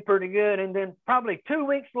spooked me pretty good. And then probably 2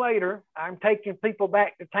 weeks later, I'm taking people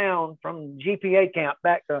back to town from GPA camp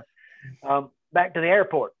back to the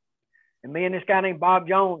airport. And me and this guy named Bob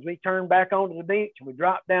Jones, we turned back onto the beach. And we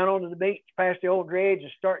dropped down onto the beach, past the old dredge,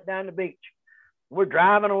 and start down the beach. We're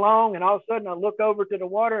driving along, and all of a sudden I look over to the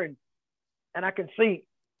water, and I can see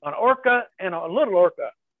an orca and a little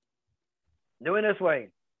orca doing this way,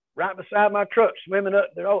 right beside my truck, swimming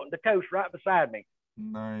up the coast right beside me.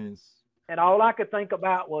 Nice. And all I could think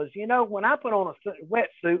about was, when I put on a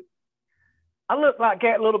wetsuit, I look like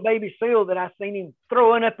that little baby seal that I seen him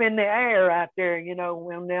throwing up in the air out there,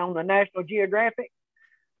 on the National Geographic.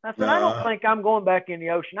 I said, I don't think I'm going back in the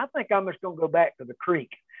ocean. I think I'm just going to go back to the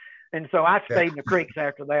creek. And so I stayed in the creeks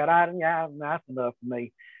after that. That's enough for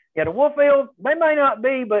me. Yeah, the wolf eel, they may not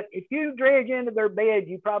be, but if you dredge into their bed,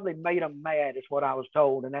 you probably made them mad, is what I was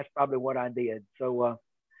told. And that's probably what I did. So,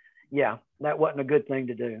 yeah, that wasn't a good thing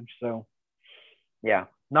to do. So, yeah,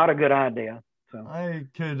 not a good idea. So I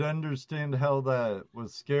could understand how that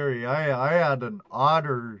was scary. I had an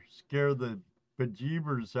otter scare the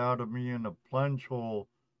bejeebers out of me in a plunge hole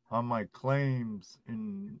on my claims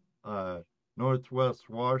in Northwest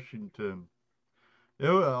Washington.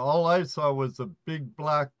 All I saw was a big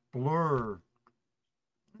black blur,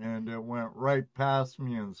 and it went right past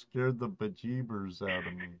me and scared the bejeebers out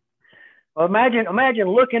of me. Well, imagine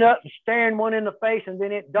looking up and staring one in the face, and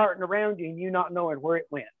then it darting around you, and you not knowing where it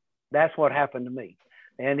went. That's what happened to me,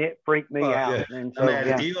 and it freaked me out. Yeah. And so,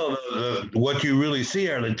 eel, what you really see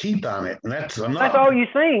are the teeth on it, and that's enough. That's all you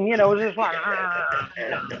seen. It was just like,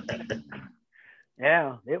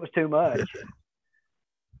 yeah, it was too much.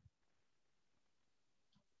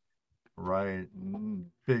 Right.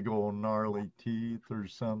 Big old gnarly teeth or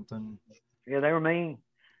something. Yeah, they were mean.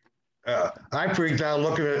 I freaked out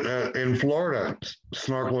looking at in Florida,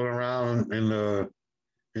 snorkeling around in the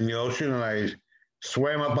ocean, and I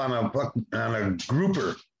swam up on a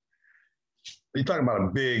grouper. You talking about a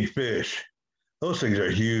big fish? Those things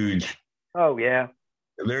are huge. Oh yeah,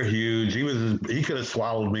 they're huge. He could have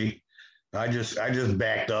swallowed me. I just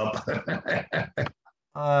backed up.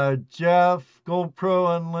 Jeff,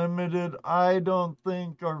 GoPro Unlimited, I don't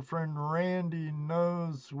think our friend Randy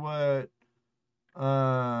knows what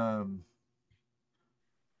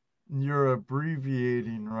you're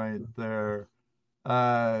abbreviating right there.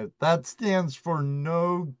 That stands for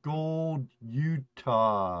No Gold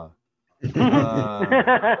Utah.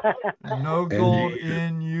 No gold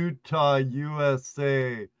in Utah,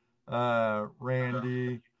 USA.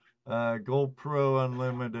 Randy. GoPro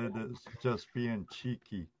Unlimited is just being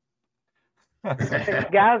cheeky.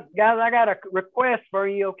 guys, I got a request for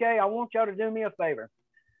you, okay? I want y'all to do me a favor.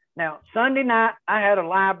 Now, Sunday night, I had a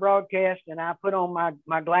live broadcast, and I put on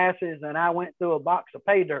my glasses, and I went through a box of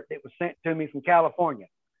pay dirt that was sent to me from California.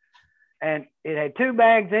 And it had 2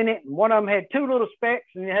 bags in it, and one of them had 2 little specks,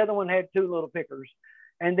 and the other one had 2 little pickers.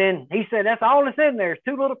 And then he said, that's all that's in there is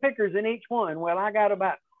 2 little pickers in each one. Well, I got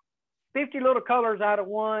about 50 little colors out of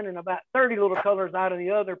one and about 30 little colors out of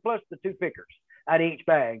the other, plus the 2 pickers out of each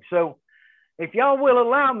bag. So if y'all will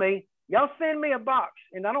allow me, y'all send me a box,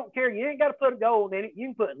 and I don't care. You ain't got to put gold in it. You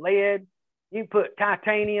can put lead. You can put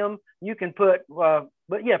titanium. You can put,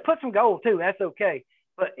 but yeah, put some gold too. That's okay.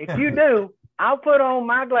 But if you do, I'll put on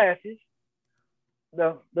my glasses,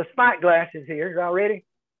 the spike glasses here. Y'all ready?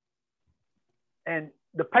 And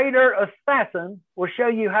the pay dirt assassin will show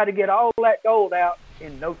you how to get all that gold out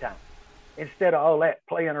in no time, instead of all that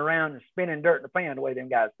playing around and spinning dirt in the pan the way them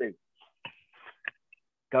guys do.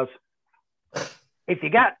 Because if you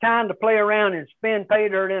got time to play around and spin pay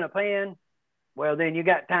dirt in a pan, well, then you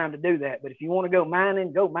got time to do that. But if you want to go mine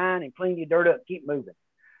and clean your dirt up, keep moving.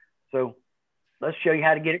 So let's show you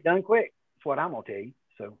how to get it done quick. That's what I'm going to tell you.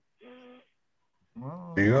 So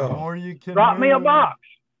well, the more you can drop me a box.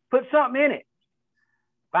 Put something in it.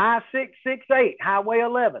 5668 Highway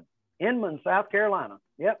 11 Inman, South Carolina.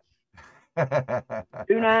 Yep.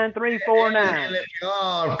 29349.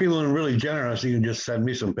 Oh, I'm feeling really generous. You can just send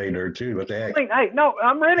me some pay dirt too. What the heck? Hey, no,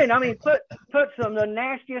 I'm ready. I mean, put some of the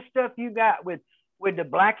nastiest stuff you got with the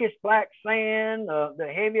blackest black sand,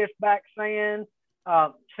 the heaviest black sand.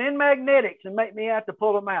 Send magnetics and make me have to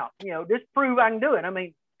pull them out. Just prove I can do it. I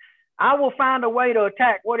mean, I will find a way to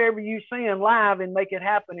attack whatever you send live and make it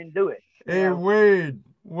happen and do it. Hey,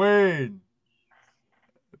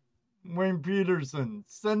 Wayne Peterson,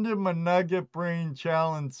 send him a Nugget Brain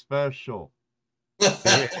Challenge special.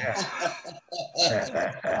 Send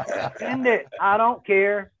it. I don't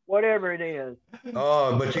care. Whatever it is.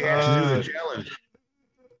 Oh, but you have to do the challenge.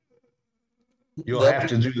 You'll have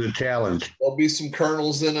to do the challenge. There'll be some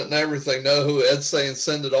kernels in it and everything. No, who Ed's saying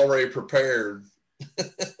send it already prepared.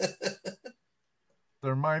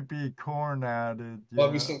 There might be corn added.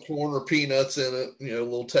 Might be some corn or peanuts in it, a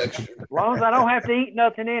little texture. As long as I don't have to eat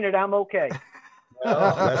nothing in it, I'm okay.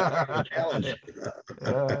 Well, that's the challenge.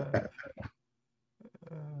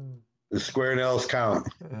 The square nails count.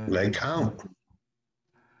 They count.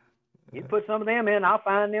 You put some of them in, I'll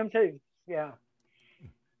find them too. Yeah.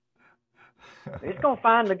 It's gonna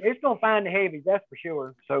find the heavies, that's for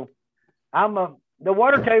sure. So the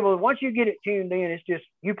water table, once you get it tuned in, it's just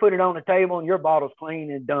you put it on the table and your bottle's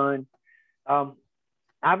clean and done.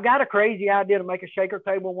 I've got a crazy idea to make a shaker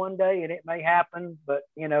table one day, and it may happen, but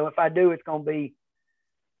if I do, it's gonna be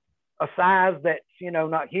a size that's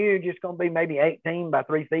not huge. It's gonna be maybe 18 by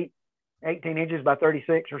 3 feet, 18 inches by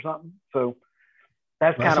 36 or something. So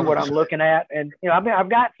that's kind of what I'm looking at. And I've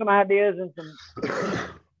got some ideas and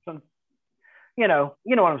some you know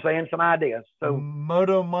what I'm saying, some ideas. So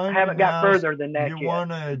Moto Mining, I haven't got further than that yet. You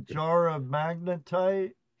want a jar of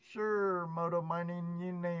magnetite? Sure, Moto Mining,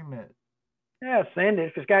 you name it. Yeah, send it.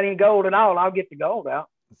 If it's got any gold at all, I'll get the gold out.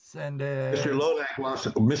 Send it. Mr. Lodak wants to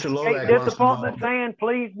disappointment saying,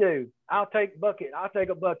 please do. I'll take a bucket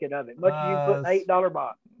of it. Much as you put an $8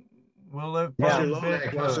 box. Will it Mr.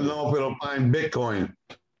 Lodak wants to know if it'll find Bitcoin.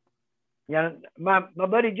 Yeah, my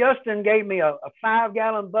buddy Justin gave me a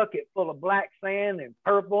 5-gallon bucket full of black sand and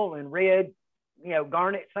purple and red,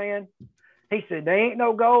 garnet sand. He said, there ain't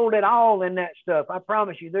no gold at all in that stuff. I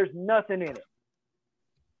promise you, there's nothing in it.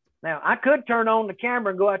 Now, I could turn on the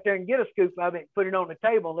camera and go out there and get a scoop of it and put it on the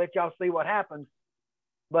table and let y'all see what happens.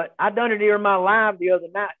 But I done it during my live the other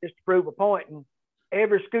night just to prove a point, and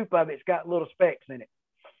every scoop of it's got little specks in it.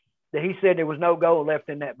 That he said there was no gold left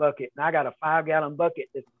in that bucket. And I got a 5-gallon bucket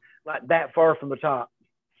that's like that far from the top.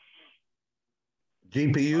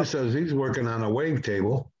 GPU says he's working on a wave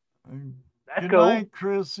table. That's Good cool. night,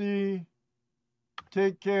 Chrissy.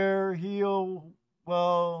 Take care. Heal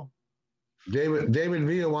well. David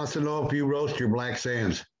Villa wants to know if you roast your black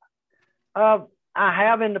sands. I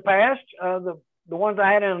have in the past. The ones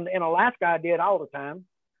I had in Alaska, I did all the time.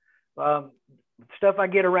 Stuff I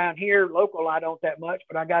get around here, local, I don't that much,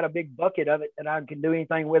 but I got a big bucket of it that I can do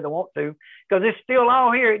anything with I want to, because it's still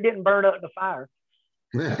all here. It didn't burn up in the fire.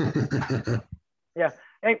 Yeah.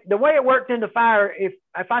 And the way it worked in the fire, if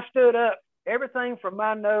I stood up, everything from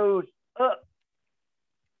my nose up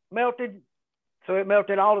melted. So it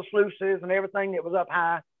melted all the sluices and everything that was up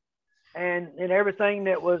high, and everything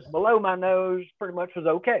that was below my nose pretty much was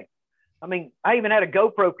okay. I mean, I even had a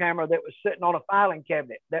GoPro camera that was sitting on a filing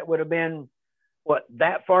cabinet that would have been,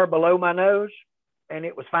 that far below my nose, and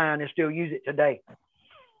it was fine and still use it today.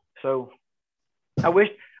 So only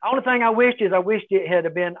thing I wished it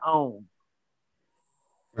had been on.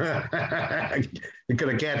 You could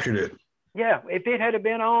have captured it. Yeah, if it had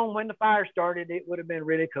been on when the fire started, it would have been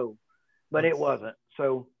really cool, but it wasn't.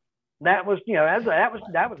 So that was,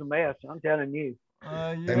 that was a mess. I'm telling you.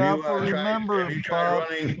 You have to remember, have you tried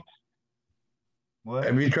running? What?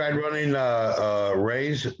 Have you tried running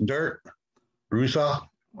Ray's dirt, Rusaw?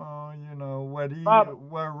 Well,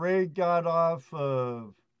 what Ray got off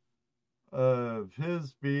of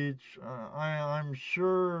his beach, I'm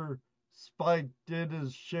sure Spike did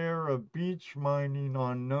his share of beach mining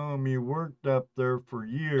on Nome. He worked up there for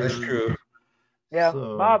years. That's true. Yeah,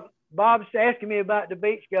 so. Bob's asking me about the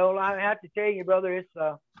beach goal. I have to tell you, brother, it's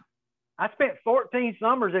I spent 14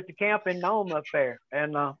 summers at the camp in Nome up there,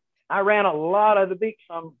 and I ran a lot of the beach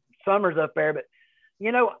summers up there. But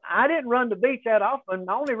I didn't run the beach that often.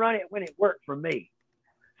 I only run it when it worked for me.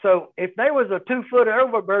 So if there was a 2-foot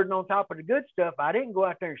overburden on top of the good stuff, I didn't go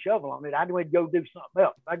out there and shovel on it. I'd go do something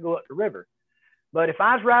else. I'd go up the river. But if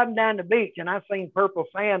I was riding down the beach and I seen purple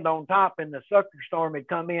sand on top and the sucker storm had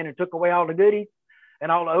come in and took away all the goodies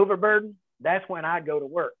and all the overburden, that's when I'd go to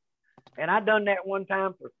work. And I'd done that one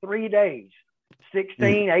time for 3 days,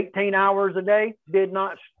 16, 18 hours a day, did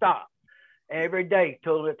not stop. every day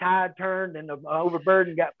till the tide turned and the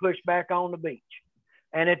overburden got pushed back on the beach.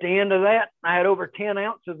 And at the end of that, I had over 10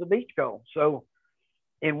 ounces of beach gold. So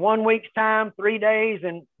in 1 week's time, 3 days,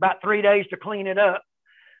 and about 3 days to clean it up,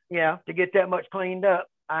 to get that much cleaned up,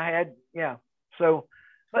 I had, So,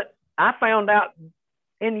 but I found out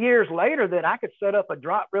in years later that I could set up a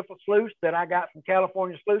drop riffle sluice that I got from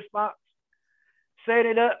California Sluice Box, set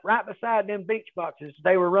it up right beside them beach boxes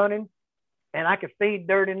they were running, and I could feed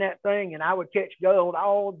dirt in that thing, and I would catch gold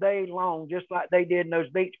all day long, just like they did in those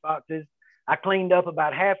beach boxes. I cleaned up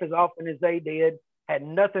about half as often as they did, had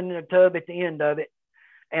nothing in the tub at the end of it,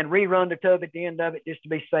 and rerun the tub at the end of it just to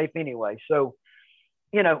be safe anyway. So,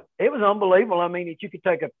 it was unbelievable. I mean, that you could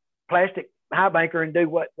take a plastic high banker and do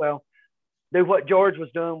what George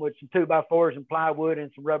was doing with some 2x4s and plywood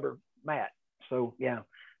and some rubber mat. So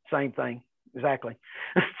same thing. Exactly.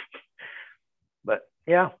 But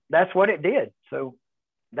that's what it did. So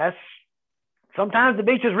sometimes the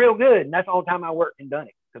beach is real good. And that's all the time I worked and done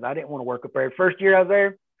it, because I didn't want to work up there. First year I was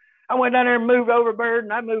there, I went down there and moved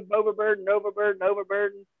overburden. I moved overburden.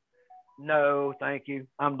 No, thank you.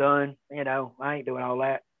 I'm done. I ain't doing all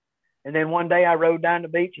that. And then one day I rode down the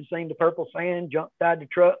beach and seen the purple sand, jumped out the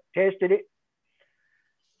truck, tested it,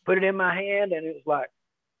 put it in my hand, and it was like,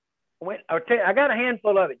 I got a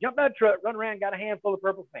handful of it. Jumped out the truck, run around, got a handful of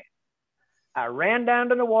purple sand. I ran down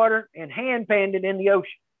to the water and hand panned it in the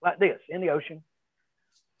ocean, like this, in the ocean.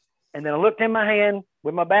 And then I looked in my hand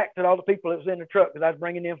with my back to all the people that was in the truck, because I was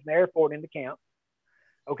bringing them from the airport into camp.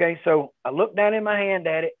 Okay, so I looked down in my hand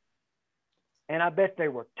at it, and I bet there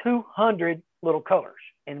were 200 little colors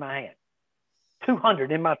in my hand. 200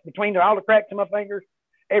 between all the cracks in my fingers,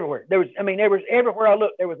 everywhere. There was everywhere I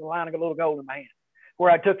looked, there was a line of little gold in my hand,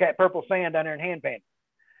 where I took that purple sand down there and hand panned.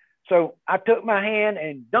 So I took my hand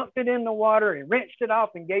and dunked it in the water and rinsed it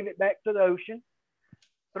off and gave it back to the ocean.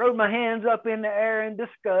 Threw my hands up in the air in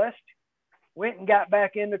disgust. Went and got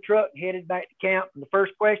back in the truck and headed back to camp. And the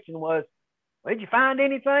first question was, "Did you find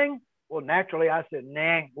anything?" Well, naturally, I said,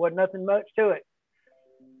 "Nah, wasn't nothing much to it."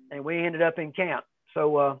 And we ended up in camp.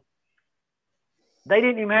 So they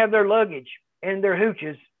didn't even have their luggage and their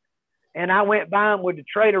hooches. And I went by them with the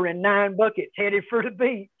trailer in 9 buckets headed for the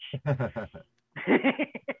beach.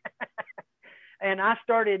 And I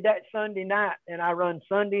started that Sunday night, and I run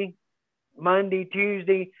Sunday, Monday,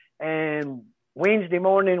 Tuesday, and Wednesday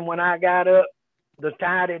morning when I got up, the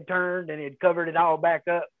tide had turned and it covered it all back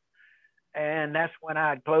up. And that's when I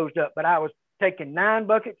had closed up. But I was taking 9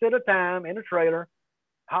 buckets at a time in a trailer,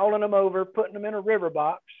 hauling them over, putting them in a river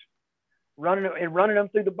box, running them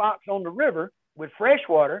through the box on the river with fresh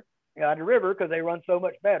water, the river, because they run so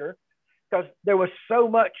much better, because there was so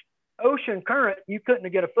much ocean current, you couldn't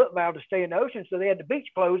get a foot valve to stay in the ocean, so they had the beach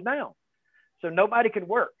closed down. So nobody could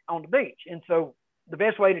work on the beach. And so the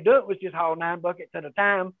best way to do it was just haul 9 buckets at a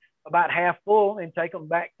time, about half full, and take them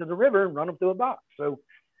back to the river and run them through a box. So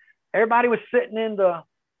everybody was sitting in the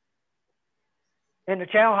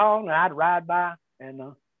chow hall, and I'd ride by,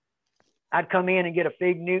 and I'd come in and get a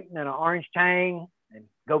Fig Newton and an orange tang and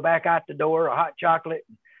go back out the door, a hot chocolate,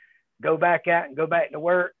 and go back out and go back to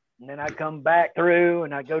work. And then I'd come back through,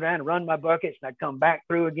 and I'd go down and run my buckets, and I'd come back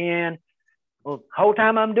through again. Well, the whole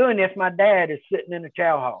time I'm doing this, my dad is sitting in the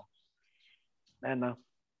chow hall. And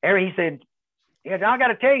he said, "I got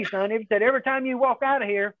to tell you, son," he said, "every time you walk out of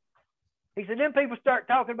here," he said, "then people start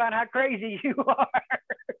talking about how crazy you are."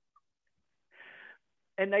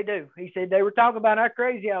 And they do. He said they were talking about how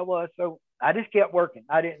crazy I was. So I just kept working.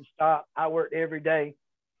 I didn't stop. I worked every day.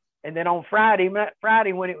 And then on Friday,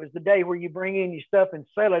 when it was the day where you bring in your stuff and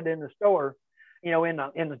sell it in the store, in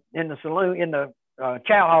the saloon, in the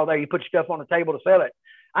chow hall there, you put your stuff on the table to sell it.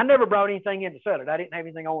 I never brought anything in to sell it. I didn't have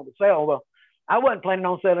anything I wanted to sell. Well, I wasn't planning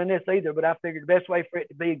on selling this either, but I figured the best way for it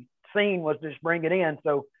to be seen was to just bring it in.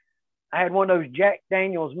 So I had one of those Jack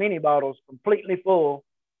Daniels mini bottles completely full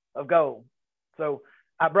of gold. So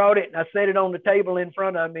I brought it and I set it on the table in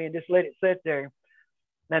front of me and just let it sit there.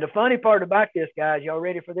 Now, the funny part about this, guys, y'all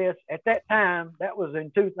ready for this? At that time, that was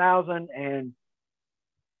in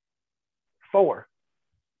 2004.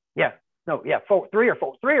 Three or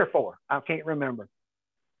four. I can't remember.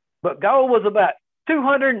 But gold was about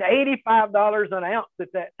 $285 an ounce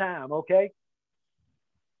at that time, okay?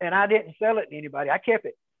 And I didn't sell it to anybody. I kept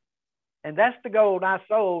it. And that's the gold I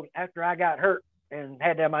sold after I got hurt and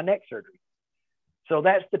had to have my neck surgery. So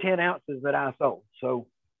that's the 10 ounces that I sold. So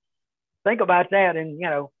think about that. And,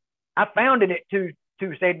 I found it at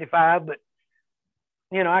 $275, but,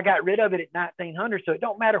 I got rid of it at 1900. So it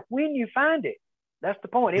don't matter when you find it. That's the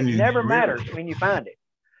point. It never matters when you find it.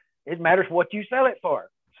 It matters what you sell it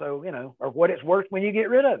for. So, or what it's worth when you get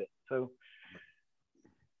rid of it. So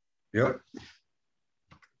Yep.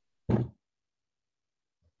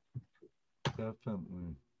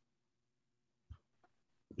 Definitely.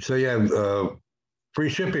 So yeah, free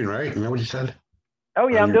shipping, right? Isn't that what you said? Oh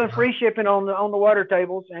yeah, I'm doing free shipping on the water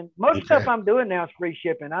tables, and most stuff I'm doing now is free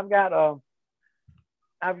shipping. I've got a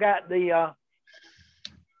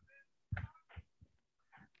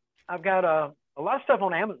lot of stuff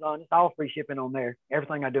on Amazon. It's all free shipping on there.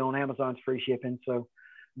 Everything I do on Amazon is free shipping. So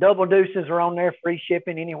double deuces are on there, free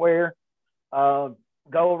shipping anywhere. Go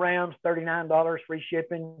rounds, $39, free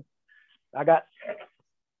shipping. I got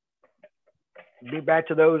a new batch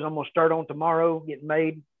of those. I'm gonna start on tomorrow, getting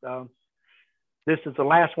made. This is the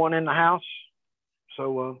last one in the house.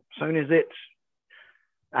 So as soon as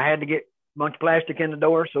I had to get a bunch of plastic in the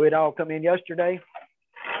door, so it all come in yesterday.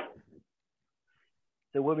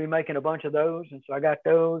 So we'll be making a bunch of those. And so I got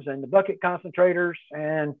those and the bucket concentrators,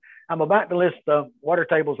 and I'm about to list the water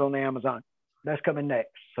tables on the Amazon. That's coming next.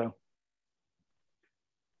 So.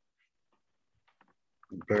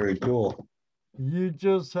 Very cool. You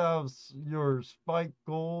just have your Spike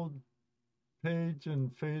Gold page in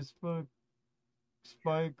Facebook,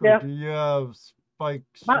 Spike, or do you have Spike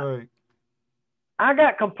Strike? I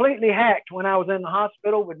got completely hacked when I was in the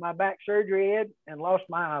hospital with my back surgery, Ed, and lost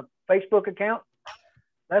my Facebook account.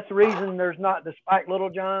 That's the reason there's not the Spike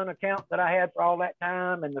Littlejohn account that I had for all that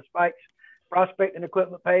time, and the Spike's prospecting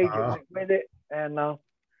equipment page that went with it. And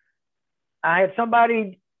I had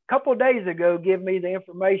somebody a couple of days ago give me the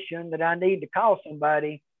information that I need to call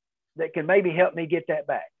somebody that can maybe help me get that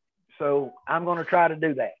back. So I'm going to try to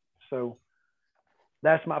do that. So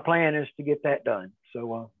that's my plan, is to get that done.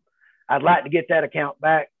 So I'd like to get that account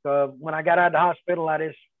back. When I got out of the hospital, I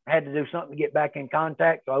just had to do something to get back in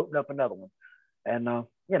contact. So I opened up another one. And,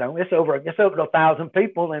 you know, it's over 1,000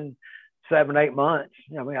 people in 7-8 months.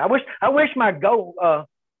 You know, I mean, I wish my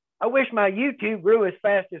YouTube grew as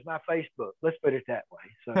fast as my Facebook. Let's put it that way.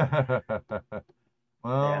 So,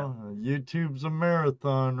 well, yeah. YouTube's a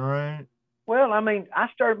marathon, right? Well, I mean, I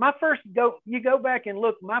started my first you go back and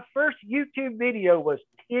look, my first YouTube video was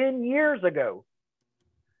 10 years ago.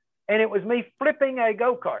 And it was me flipping a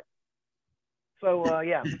go-kart. So,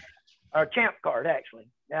 yeah, a champ cart, actually.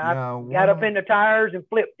 I got up in the tires and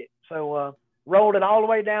flipped it. So, rolled it all the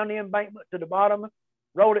way down the embankment to the bottom,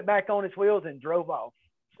 rolled it back on its wheels, and drove off.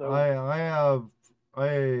 So I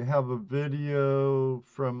have a video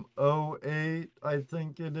from 2008, I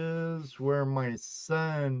think it is, where my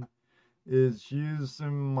son is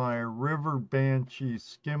using my River Banshee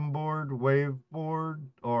skimboard, waveboard,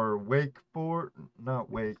 or wakeboard, not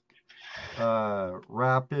wake,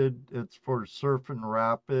 rapid. It's for surfing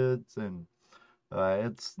rapids, and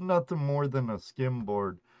it's nothing more than a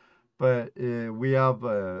skimboard. But we have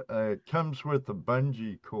it comes with a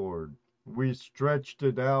bungee cord. We stretched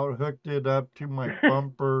it out, hooked it up to my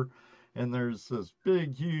bumper, and there's this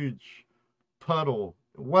big, huge puddle,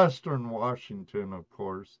 Western Washington, of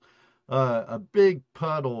course. A big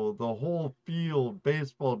puddle, the whole field,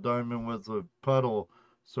 baseball diamond was a puddle.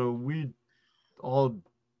 So we all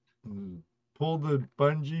pull the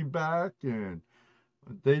bungee back, and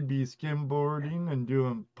they'd be skimboarding and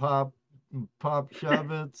doing pop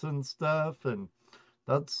shove-its and stuff, and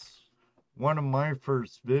that's one of my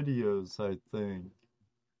first videos, I think.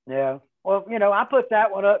 Yeah. Well, you know, I put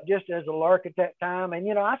that one up just as a lark at that time. And,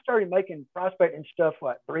 you know, I started making prospecting stuff,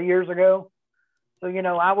 3 years ago. So, you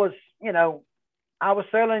know, I was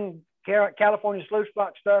selling California sluice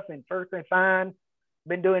box stuff and perfectly fine.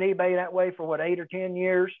 Been doing eBay that way for 8 or 10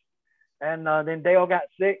 years. And then Dale got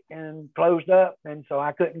sick and closed up. And so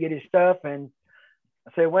I couldn't get his stuff. And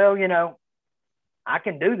I said, well, you know, I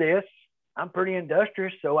can do this. I'm pretty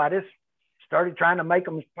industrious. So I just started trying to make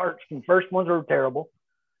them parts. And the first ones were terrible.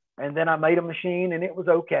 And then I made a machine and it was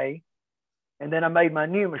okay. And then I made my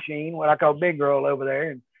new machine, what I call Big Girl over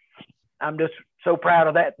there. And I'm just so proud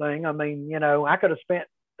of that thing. I mean, you know, I could have spent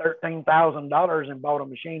 $13,000 and bought a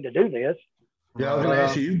machine to do this. Yeah, I was going to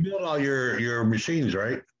ask you, you build all your machines,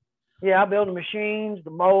 right? Yeah, I build the machines,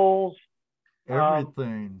 the molds.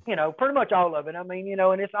 Everything. You know, pretty much all of it. I mean, you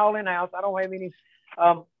know, and it's all in-house. I don't have any.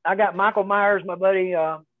 I got Michael Myers, my buddy,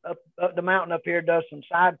 up the mountain up here, does some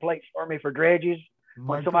side plates for me for dredges.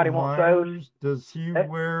 When somebody wants those. Does he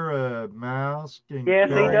wear a mask and yes,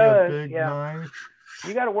 carry he does. a big knife?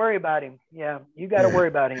 You got to worry about him. Yeah, you got to worry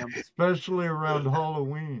about him. Especially around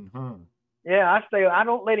Halloween, huh? Yeah, I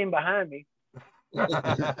don't let him behind me.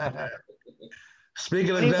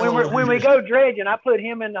 Speaking of devil, when we go dredging, I put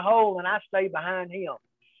him in the hole and I stay behind him.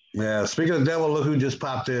 Yeah, speaking of devil, look who just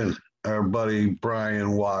popped in. Our buddy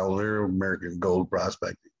Brian Wilder, American Gold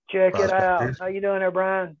Prospecting. Check it out. How you doing there,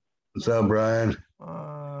 Brian? What's up, Brian?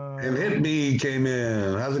 And Hit Me came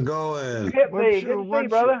in. How's it going? Hit Me, good to see you,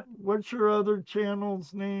 brother. What's your other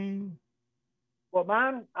channel's name? Well,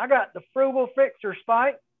 mine, I got the Frugal Fixer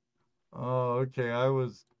Spike. Oh, okay. I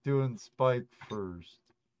was doing Spike first.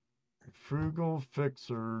 Frugal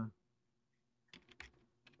Fixer.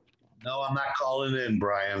 No, I'm not calling in,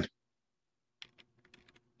 Brian.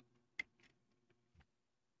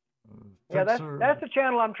 Yeah, that's the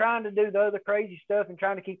channel I'm trying to do the other crazy stuff and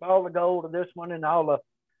trying to keep all the gold to this one and all the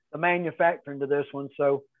manufacturing to this one.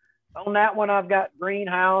 So on that one, I've got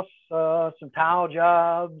greenhouse, some tile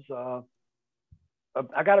jobs. I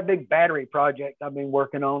got a big battery project I've been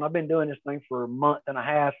working on. I've been doing this thing for a month and a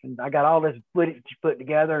half, and I got all this footage put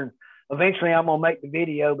together. And eventually, I'm gonna make the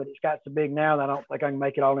video, but it's got so big now that I don't think I can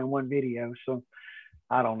make it all in one video. So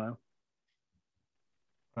I don't know.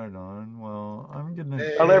 Right on. Well, I'm gonna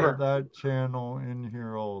share that channel in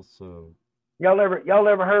here also. Y'all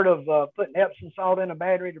ever heard of putting Epsom salt in a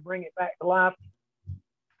battery to bring it back to life?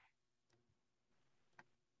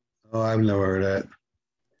 Oh, I've never heard that.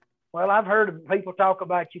 Well, I've heard people talk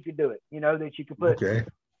about you could do it. You know, that you could put,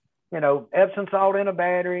 Epsom salt in a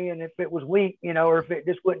battery, and if it was weak, or if it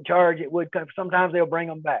just wouldn't charge, it would come. Sometimes they'll bring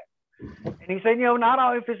them back. And he said, not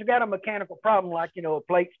all if it's got a mechanical problem, like a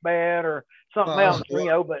plate's bad or something else,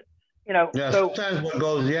 but Yeah, so sometimes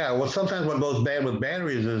what goes bad with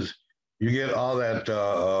batteries is you get all that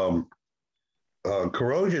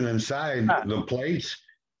corrosion inside the plates,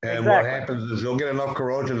 and what happens is you'll get enough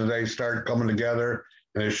corrosion that they start coming together,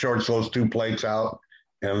 and it shorts those two plates out,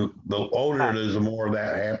 and the older it is, the more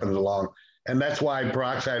that happens along, and that's why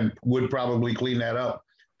peroxide would probably clean that up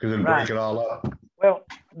because it'd break it all up. Well,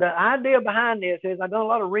 the idea behind this is I've done a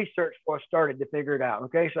lot of research before I started to figure it out.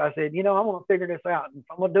 Okay, so I said, I want to figure this out. And if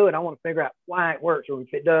I'm gonna do it, I want to figure out why it works, or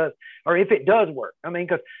if it does work. I mean,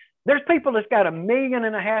 because there's people that's got 1.5 million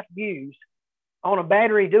views on a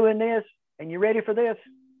battery doing this, and you ready for this?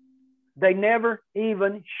 They never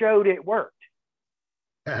even showed it worked.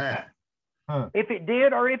 If it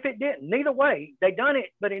did or if it didn't, neither way, they done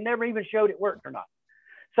it, but it never even showed it worked or not.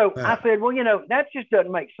 So I said, well, that just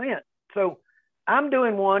doesn't make sense. So I'm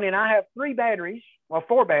doing one, and I have 4 batteries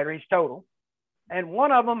total, and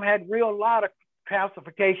one of them had real lot of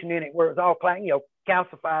calcification in it, where it was all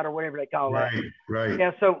calcified or whatever they call that. Right.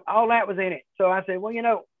 Yeah. So all that was in it. So I said, well,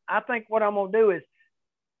 I think what I'm gonna do is,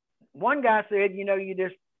 one guy said, you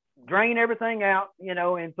just drain everything out,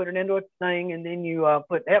 and put it into a thing, and then you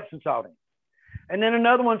put Epsom salt in. And then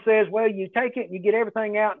another one says, well, you take it, and you get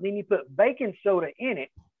everything out, and then you put baking soda in it,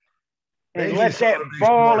 and let that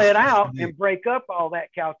boil it out and break up all that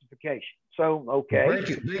calcification. So, okay.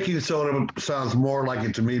 Baking soda sounds more like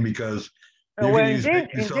it to me, because then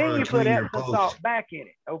you put Epsom salt back in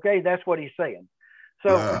it. Okay, that's what he's saying.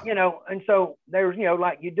 So, and so there's,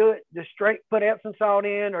 like you do it just straight, put Epsom salt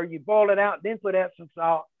in, or you boil it out, then put Epsom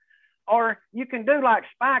salt. Or you can do like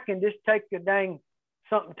Spike and just take the dang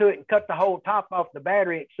something to it and cut the whole top off the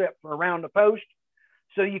battery except for around the post.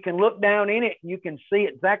 So you can look down in it and you can see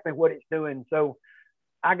exactly what it's doing. So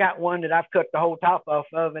I got one that I've cut the whole top off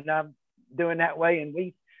of, and I'm doing that way. And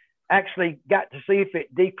we actually got to see if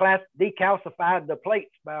it decalcified the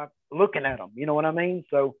plates by looking at them. You know what I mean?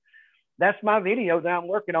 So that's my video that I'm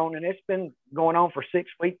working on, and it's been going on for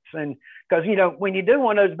 6 weeks. And because, when you do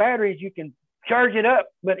one of those batteries, you can charge it up,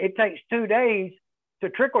 but it takes 2 days to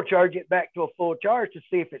trickle charge it back to a full charge to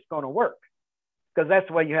see if it's going to work, because that's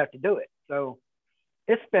the way you have to do it. So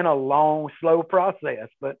it's been a long, slow process,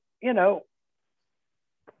 but it's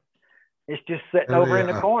just sitting over in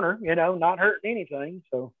the corner, not hurting anything.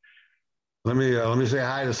 So let me say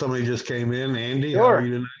hi to somebody who just came in. Andy, sure. How are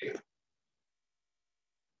you tonight?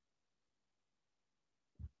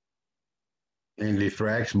 Andy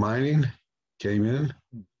Thrax Mining came in.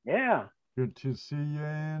 Yeah. Good to see you,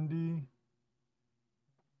 Andy.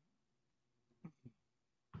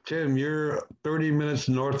 Tim, you're 30 minutes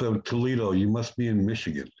north of Toledo. You must be in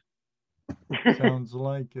Michigan. Sounds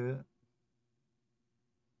like it.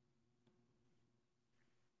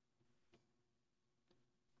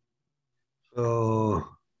 So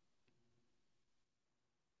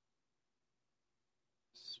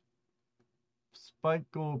Spike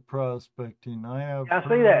gold prospecting. I have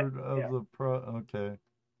heard of the okay.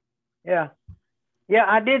 Yeah. Yeah,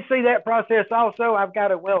 I did see that process also. I've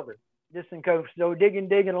got a welder, just in case. So digging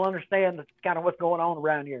will understand kind of what's going on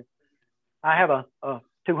around here. I have a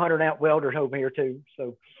 200 amp welder over here too.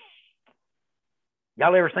 So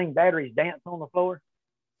y'all ever seen batteries dance on the floor?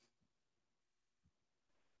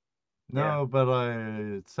 No, but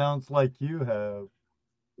it sounds like you have.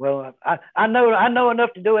 Well, I know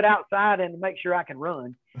enough to do it outside and to make sure I can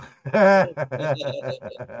run. I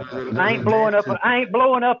ain't blowing up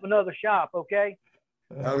another shop, okay?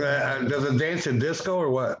 Okay. Does it dance in disco or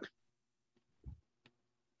what?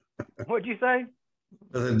 What'd you say?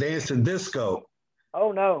 Does it dance in disco?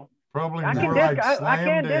 Oh no. Probably I more can like I slam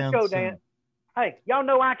can disco dancing. dance. Hey, y'all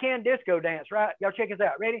know I can disco dance, right? Y'all check this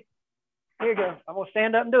out. Ready? Here you go. I'm gonna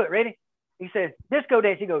stand up and do it. Ready? He says disco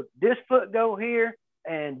dance. He goes, this foot go here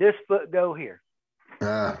and this foot go here.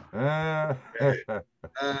 There you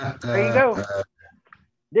go.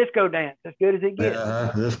 Disco dance, as good as it gets.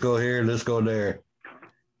 Let's go here, let's go there.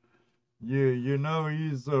 You know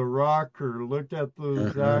he's a rocker. Look at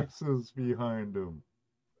those axes behind him.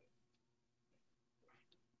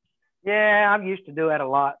 Yeah, I'm used to do that a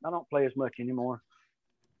lot. I don't play as much anymore.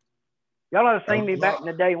 Y'all have seen me back in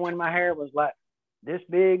the day when my hair was like this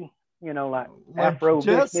big, you know, like afro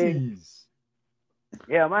this big.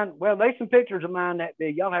 Yeah, mine. Well, there's some pictures of mine that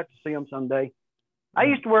big. Y'all have to see them someday. I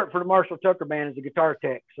used to work for the Marshall Tucker Band as a guitar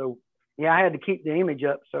tech, so yeah, I had to keep the image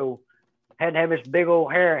up. So I had to have this big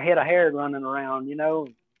old head of hair running around, you know,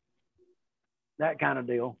 that kind of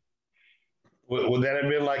deal. Would that have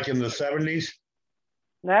been like in the 70s?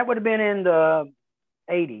 That would have been in the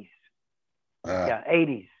 80s. Yeah,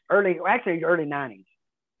 80s. Early 90s.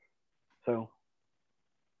 So,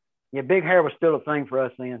 yeah, big hair was still a thing for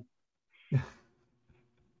us then.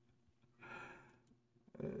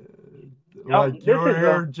 Like your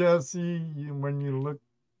hair, Jesse, when you look,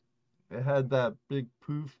 it had that big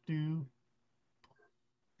poof, dude.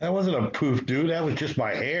 That wasn't a poof, dude. That was just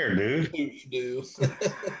my hair, dude. Poof, dude.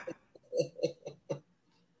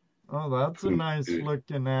 Oh, that's a nice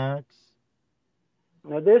looking axe.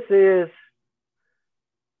 Now this is,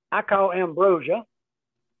 I call Ambrosia.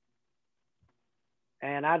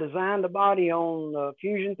 And I designed the body on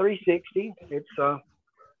Fusion 360. It's,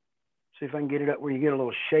 see if I can get it up where you get a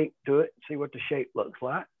little shape to it. See what the shape looks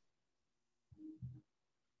like.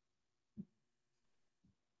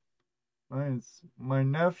 Nice. My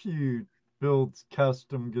nephew builds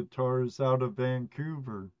custom guitars out of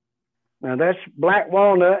Vancouver. Now that's black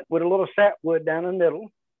walnut with a little sapwood down the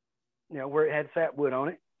middle, you know, where it had sapwood on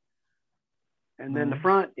it. And then the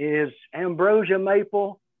front is ambrosia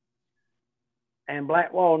maple and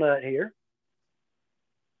black walnut here.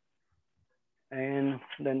 And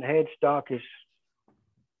then the headstock is.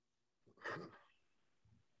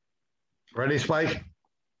 Ready, Spike?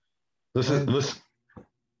 Listen.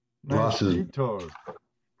 Nice guitar.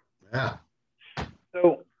 Yeah.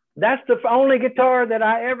 So that's the only guitar that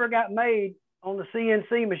I ever got made on the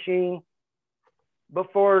CNC machine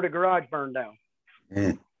before the garage burned down.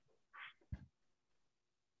 Mm.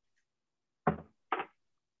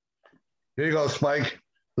 Here you go, Spike.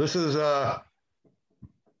 This is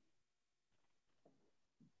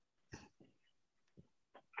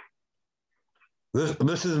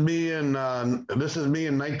this is me in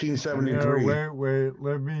 1973. Yeah, wait,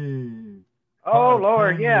 let me. Oh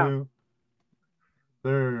Lord, yeah. You.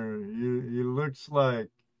 There, you looks like.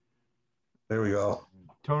 There we go.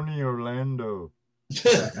 Tony Orlando.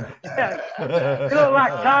 Yeah. You look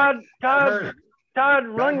like Todd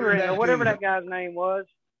Rundgren or whatever that guy's name was.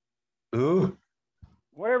 Who?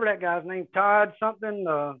 Whatever that guy's name, Todd something.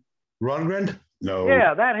 Rundgren? No.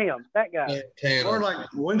 Yeah, that guy. More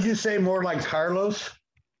like, wouldn't you say more like Carlos?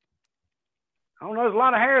 I don't know. There's a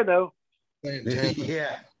lot of hair though.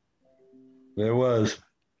 Yeah, there was.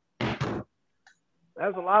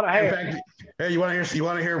 That's a lot of hair. In fact, hey, you want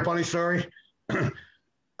to hear a funny story?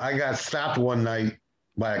 I got stopped one night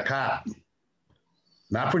by a cop,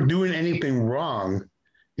 not for doing anything wrong.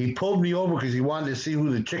 He pulled me over because he wanted to see who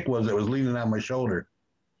the chick was that was leaning on my shoulder.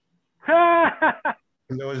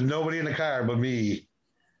 There was nobody in the car but me.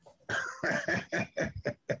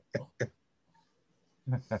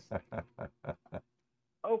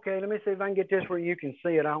 Okay, let me see if I can get this where you can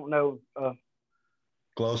see it. I don't know.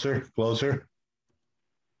 Closer.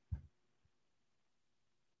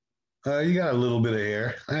 You got a little bit of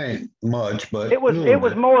hair. Ain't much, but it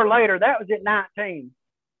was more later. That was at 19.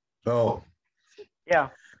 Oh. Yeah.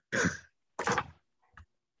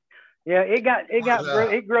 Yeah,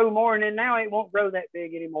 it grew more, and then now it won't grow that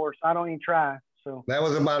big anymore. So I don't even try. So that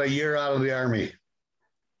was about a year out of the Army.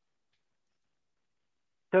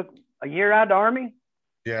 Took a year out of the Army?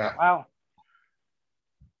 Yeah. Wow.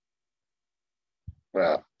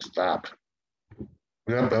 Well, stop.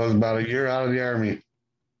 Yep, that was about a year out of the Army.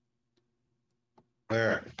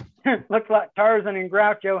 There. Looks like Tarzan and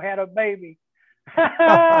Groucho had a baby.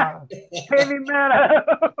 Heavy metal.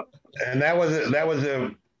 And that was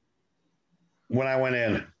when I went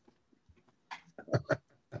in.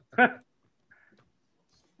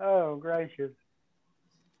 Oh, gracious.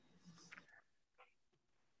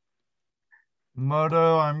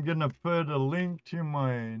 Moto, I'm going to put a link to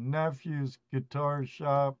my nephew's guitar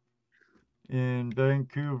shop in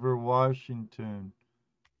Vancouver, Washington.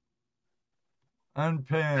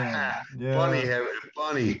 Unpenned. Yeah.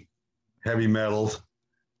 Funny heavy metals.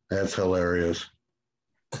 That's hilarious.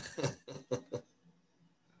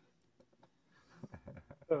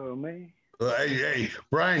 Oh, me. Hey,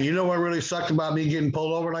 Brian, you know what really sucked about me getting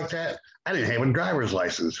pulled over like that? I didn't have a driver's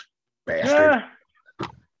license, bastard.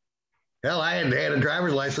 Hell, I hadn't had a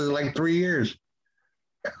driver's license in like 3 years.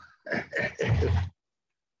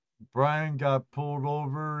 Brian got pulled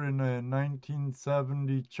over in a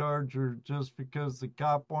 1970 Charger just because the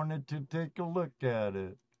cop wanted to take a look at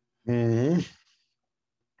it. Mm-hmm.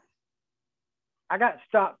 I got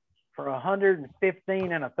stopped for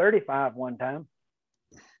 115 and a 35 one time.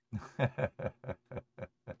 And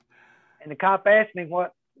the cop asked me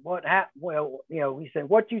what happened. Well, he said,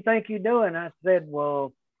 "What you think you're doing?" I said,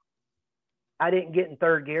 "Well, I didn't get in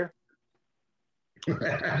third gear." It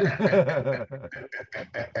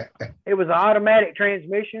was an automatic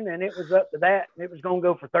transmission, and it was up to that. It was going to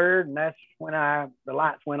go for third, and that's when the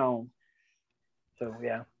lights went on. So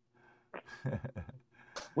yeah,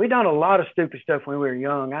 we done a lot of stupid stuff when we were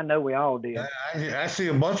young. I know we all did. I see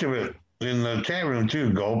a bunch of it in the chat room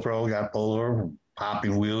too. GoPro got pulled over,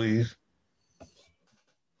 popping wheelies.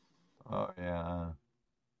 Oh yeah.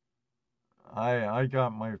 I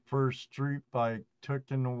got my first street bike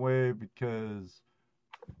taken away because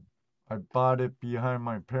I bought it behind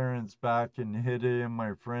my parents' back and hid it in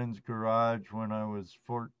my friend's garage when I was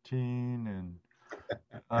 14, and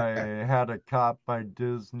I had a cop by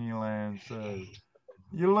Disneyland say,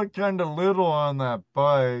 "You look kind of little on that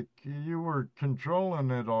bike. You were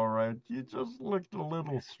controlling it all right. You just looked a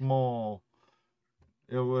little small."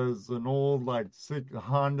 It was an old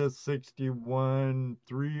Honda 61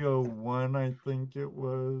 301, I think it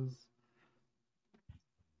was.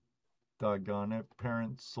 Doggone it,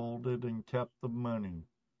 parents sold it and kept the money.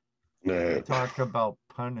 Talk about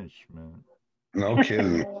punishment. No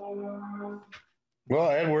kidding. Well,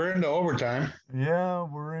 Ed, we're into overtime. Yeah,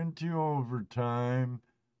 we're into overtime.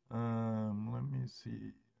 Let me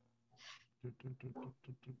see. Where'd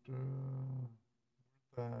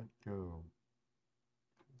that go?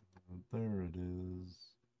 There it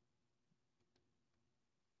is.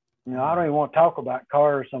 I don't even want to talk about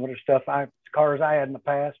cars, some of the cars I had in the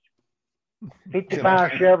past.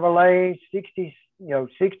 55 Chevrolet, 60,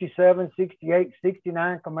 67, 68,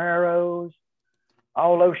 69 Camaros,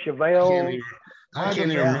 all those Chevelles. I can't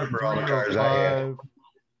even remember all the cars I had.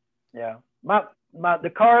 Yeah.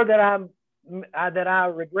 The car that I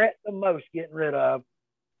regret the most getting rid of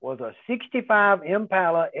was a 65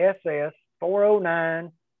 Impala SS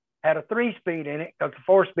 409. Had a 3-speed in it because the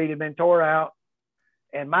 4-speed had been tore out.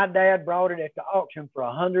 And my dad brought it at the auction for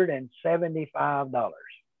 $175.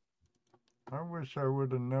 I wish I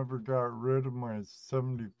would have never got rid of my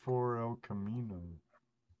 74 El Camino.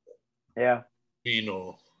 Yeah.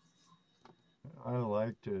 I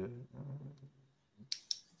liked it.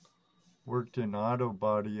 Worked in auto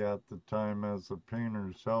body at the time as a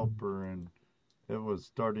painter's helper, and it was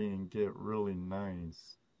starting to get really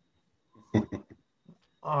nice.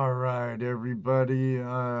 All right, everybody.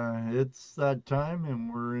 It's that time,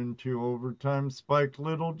 and we're into overtime. Spike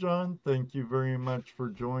Littlejohn, thank you very much for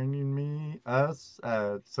joining us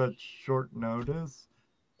at such short notice.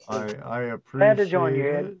 I appreciate Glad to join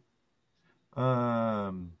you,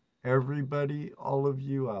 it. Everybody, all of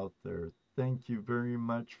you out there, thank you very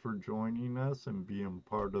much for joining us and being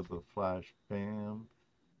part of the Flash Fam.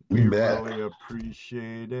 We really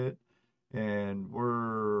appreciate it. And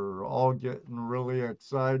we're all getting really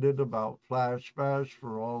excited about Flash Bash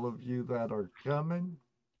for all of you that are coming.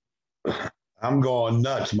 I'm going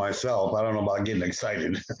nuts myself. I don't know about getting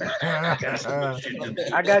excited.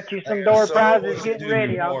 I got you some door prizes getting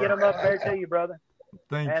ready. I'll get them up there to you, brother.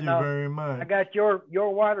 Thank you very much. I got your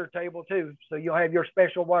water table too, so you'll have your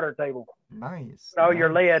special water table. Nice. Put all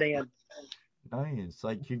your lead in. Nice.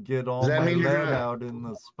 I could get all my lead out in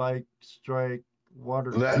the Spike Strike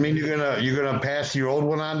water. Does that mean you're gonna pass your old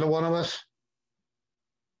one on to one of us?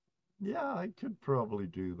 Yeah, I could probably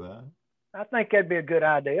do that. I think that'd be a good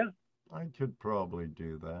idea. I could probably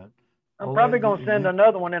do that. I'm probably gonna send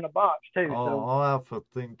another one in a box too. I'll have to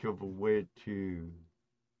think of a way to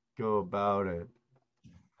go about it.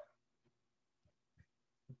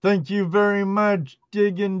 Thank you very much,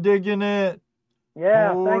 digging it.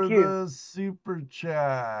 Yeah, thank you. For the super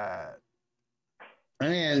chat.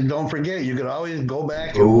 And don't forget, you can always go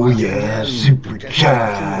back. And watch super chat.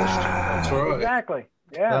 That's right. Exactly.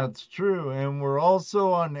 Yeah. That's true. And we're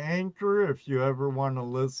also on Anchor if you ever want to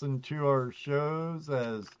listen to our shows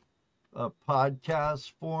as a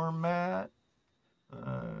podcast format.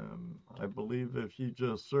 I believe if you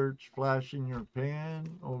just search Flashing Your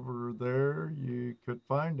Pan over there, you could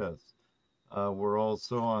find us. We're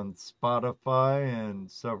also on Spotify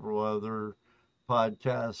and several other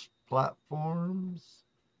podcast platforms.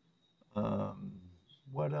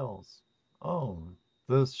 What else? Oh,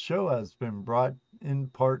 this show has been brought in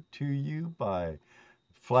part to you by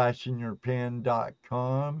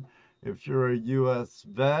flashingyourpan.com. If you're a U.S.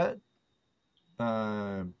 vet,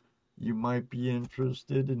 you might be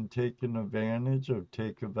interested in taking advantage of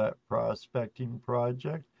Take a Vet Prospecting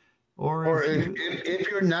Project. Or if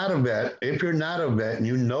you're not a vet, and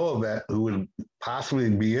you know a vet who would possibly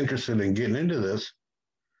be interested in getting into this,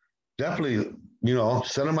 definitely,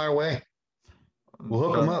 send them our way. We'll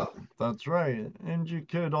hook them up. That's right. And you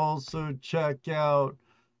could also check out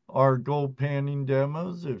our gold panning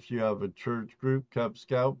demos if you have a church group, Cub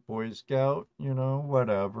Scout, Boy Scout,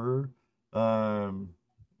 whatever.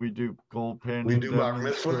 We do gold panning. We do bar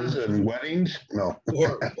mitzvahs and weddings. No.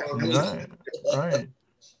 Right.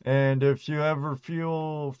 And if you ever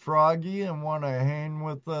feel froggy and want to hang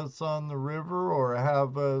with us on the river or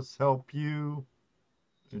have us help you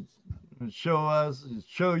show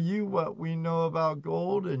you what we know about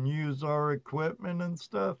gold and use our equipment and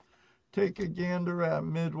stuff, take a gander at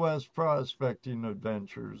Midwest Prospecting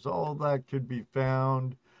Adventures. All that could be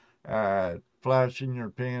found at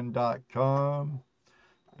flashingyourpan.com.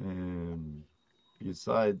 And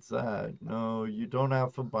besides that, no, you don't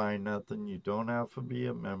have to buy nothing. You don't have to be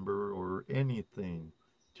a member or anything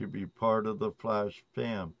to be part of the Flash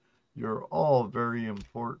fam. You're all very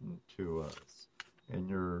important to us, and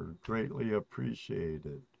you're greatly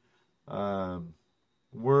appreciated.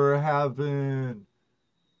 We're having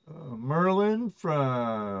Merlin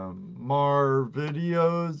from Mar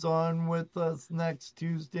Videos on with us next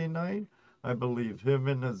Tuesday night. I believe him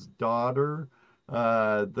and his daughter,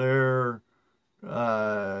 they're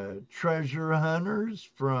treasure hunters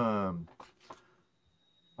from,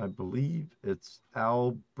 I believe it's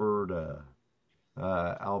Alberta,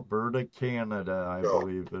 Canada, I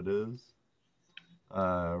believe it is.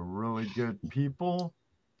 Really good people.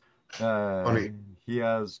 He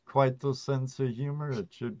has quite the sense of humor.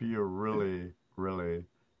 It should be a really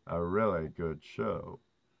good show.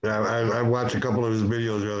 Yeah, I watched a couple of his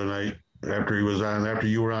videos the other night after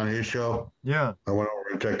you were on his show. Yeah. I went over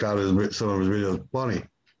and checked out some of his videos. Funny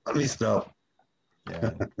stuff.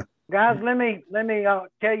 Yeah. Guys, let me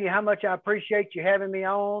tell you how much I appreciate you having me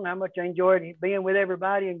on, how much I enjoyed being with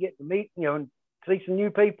everybody and getting to meet, and see some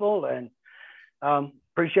new people, and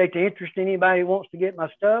appreciate the interest in anybody who wants to get my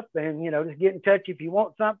stuff, and just get in touch if you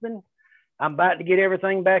want something. I'm about to get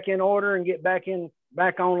everything back in order and get back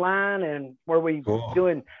online, and where we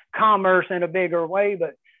doing commerce in a bigger way.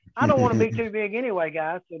 But I don't want to be too big anyway,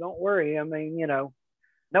 guys. So don't worry. I mean,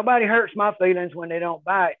 nobody hurts my feelings when they don't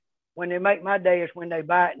bite. When they make my day is when they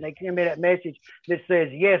bite and they give me that message that says,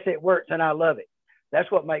 yes, it works and I love it. That's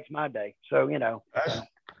what makes my day. So,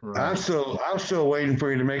 I'm still waiting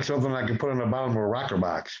for you to make something I can put on the bottom of a rocker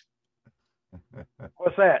box.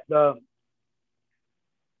 What's that? The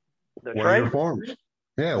one of your forms.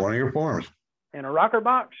 Yeah, one of your forms. In a rocker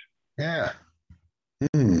box? Yeah.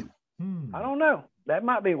 I don't know. That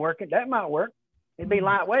might be working. That might work. It'd be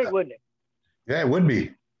lightweight, wouldn't it? Yeah, it would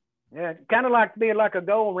be. Yeah, kind of like being like a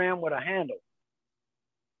gold rim with a handle.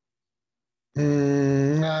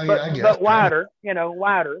 But wider,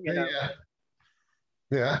 wider.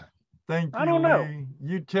 Yeah. Thank you. I don't know.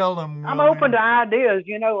 You tell them. I'm open to ideas.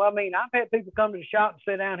 I mean, I've had people come to the shop and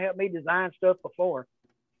sit down and help me design stuff before.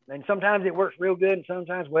 And sometimes it works real good, and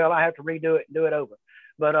sometimes, I have to redo it and do it over.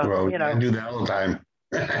 But I do that all the time.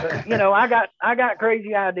 But, I got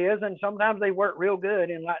crazy ideas, and sometimes they work real good.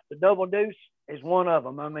 And like the double deuce is one of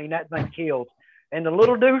them. I mean, that thing kills. And the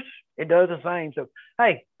little deuce, it does the same. So,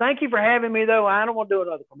 hey, thank you for having me, though. I don't want to do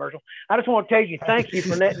another commercial. I just want to tell you thank you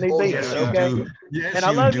for letting me be here, okay? Yes, and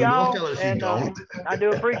I love do. y'all, and I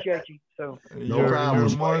do appreciate you. So no problem.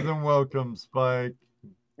 You're more than welcome, Spike.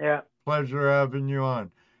 Yeah. Pleasure having you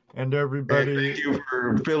on. And everybody. Thank you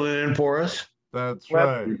for filling in for us. That's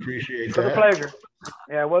right. We appreciate that. It was a pleasure.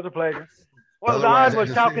 Yeah, it was a pleasure. Well, God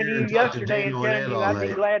was talking to you yesterday and telling you I'd be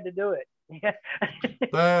glad to do it.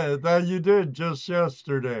 that you did just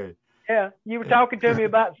yesterday. Yeah, you were talking to me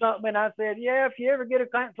about something, and I said, "Yeah, if you ever get a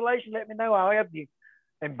cancellation, let me know. I'll help you."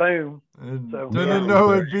 And boom. And didn't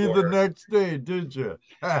know it'd be the next day, did you?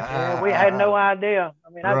 Yeah, we had no idea. I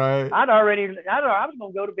mean, I was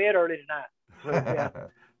going to go to bed early tonight. So, yeah.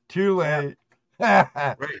 Too late.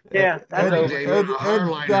 Yeah, that's over.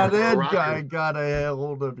 Ed guy got a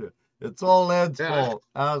hold of you. It's all Ed's fault.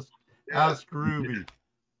 Ask Ruby.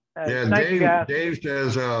 Yeah, Dave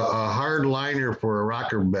says a hard liner for a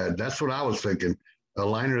rocker bed. That's what I was thinking. A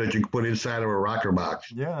liner that you can put inside of a rocker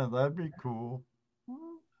box. Yeah, that'd be cool.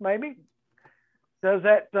 Maybe. Does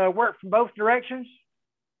that work from both directions?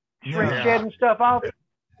 Shrink Yeah. shedding stuff off?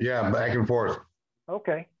 Yeah, back and forth.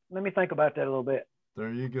 Okay. Let me think about that a little bit.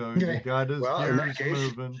 There you go. Okay. You got his Well, in that gears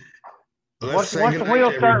case, moving. Once the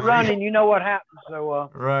wheels start running, you know what happens. So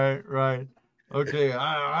Right. Okay.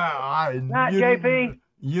 Night, JP.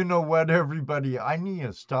 You know what, everybody? I need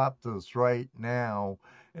to stop this right now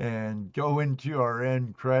and go into our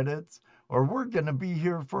end credits, or we're gonna be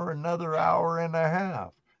here for another hour and a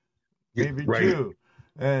half, maybe Right. 2.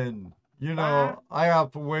 And you know, I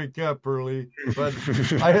have to wake up early, but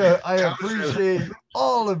I appreciate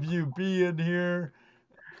all of you being here.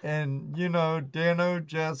 And, you know, Dano,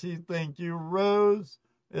 Jesse, thank you. Rose,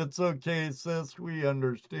 it's okay, sis. We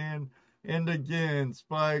understand. And again,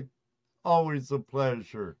 Spike, always a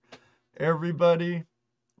pleasure. Everybody,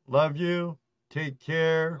 love you. Take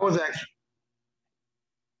care. What was that?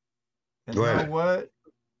 And Go you know ahead. what?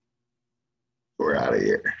 We're out of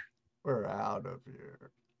here. We're out of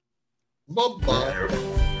here. Bye-bye.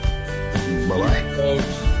 Bye-bye.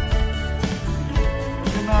 Folks.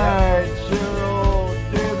 Good night, Cheryl,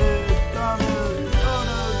 David, Thomas,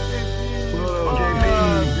 Oda, JP,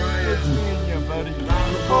 good seeing you, buddy.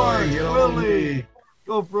 Mark, Willie,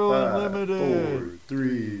 GoPro Unlimited. 4,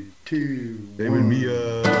 3, 2, David 1. Mia.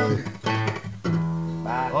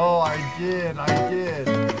 Oh, I did.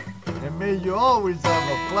 And may you always have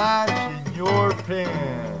a flash in your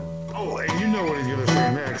pan. Oh, and you know what he's going to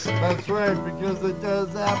say next. That's right, because it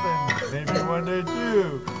does happen. Maybe when they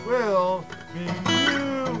do, we'll meet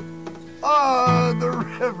you on the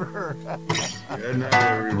river. Good night,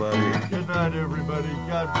 everybody. Good night, everybody.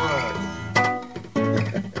 God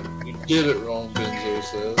bless. You did it wrong, Benzo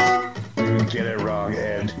says. You get it wrong,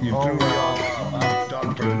 Ed. You threw me off. I'm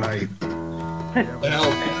done for the night. Now,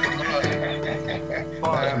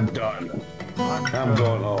 I'm done. I'm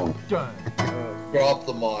going home. Done. drop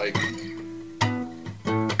the mic.